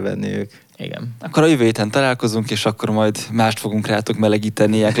Audit kell venniük. Igen. Akkor a jövő héten találkozunk, és akkor majd mást fogunk rátok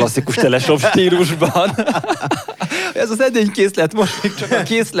melegíteni ilyen klasszikus teleshop stílusban. Ez az edénykészlet most még csak a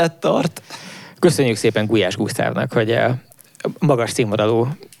készlet tart. Köszönjük szépen Gulyás Gusztávnak, hogy magas színvonalú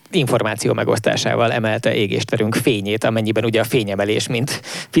információ megosztásával emelte égésterünk fényét, amennyiben ugye a fényemelés, mint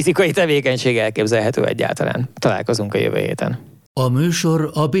fizikai tevékenység elképzelhető egyáltalán. Találkozunk a jövő héten. A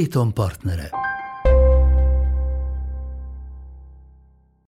műsor a Béton partnere.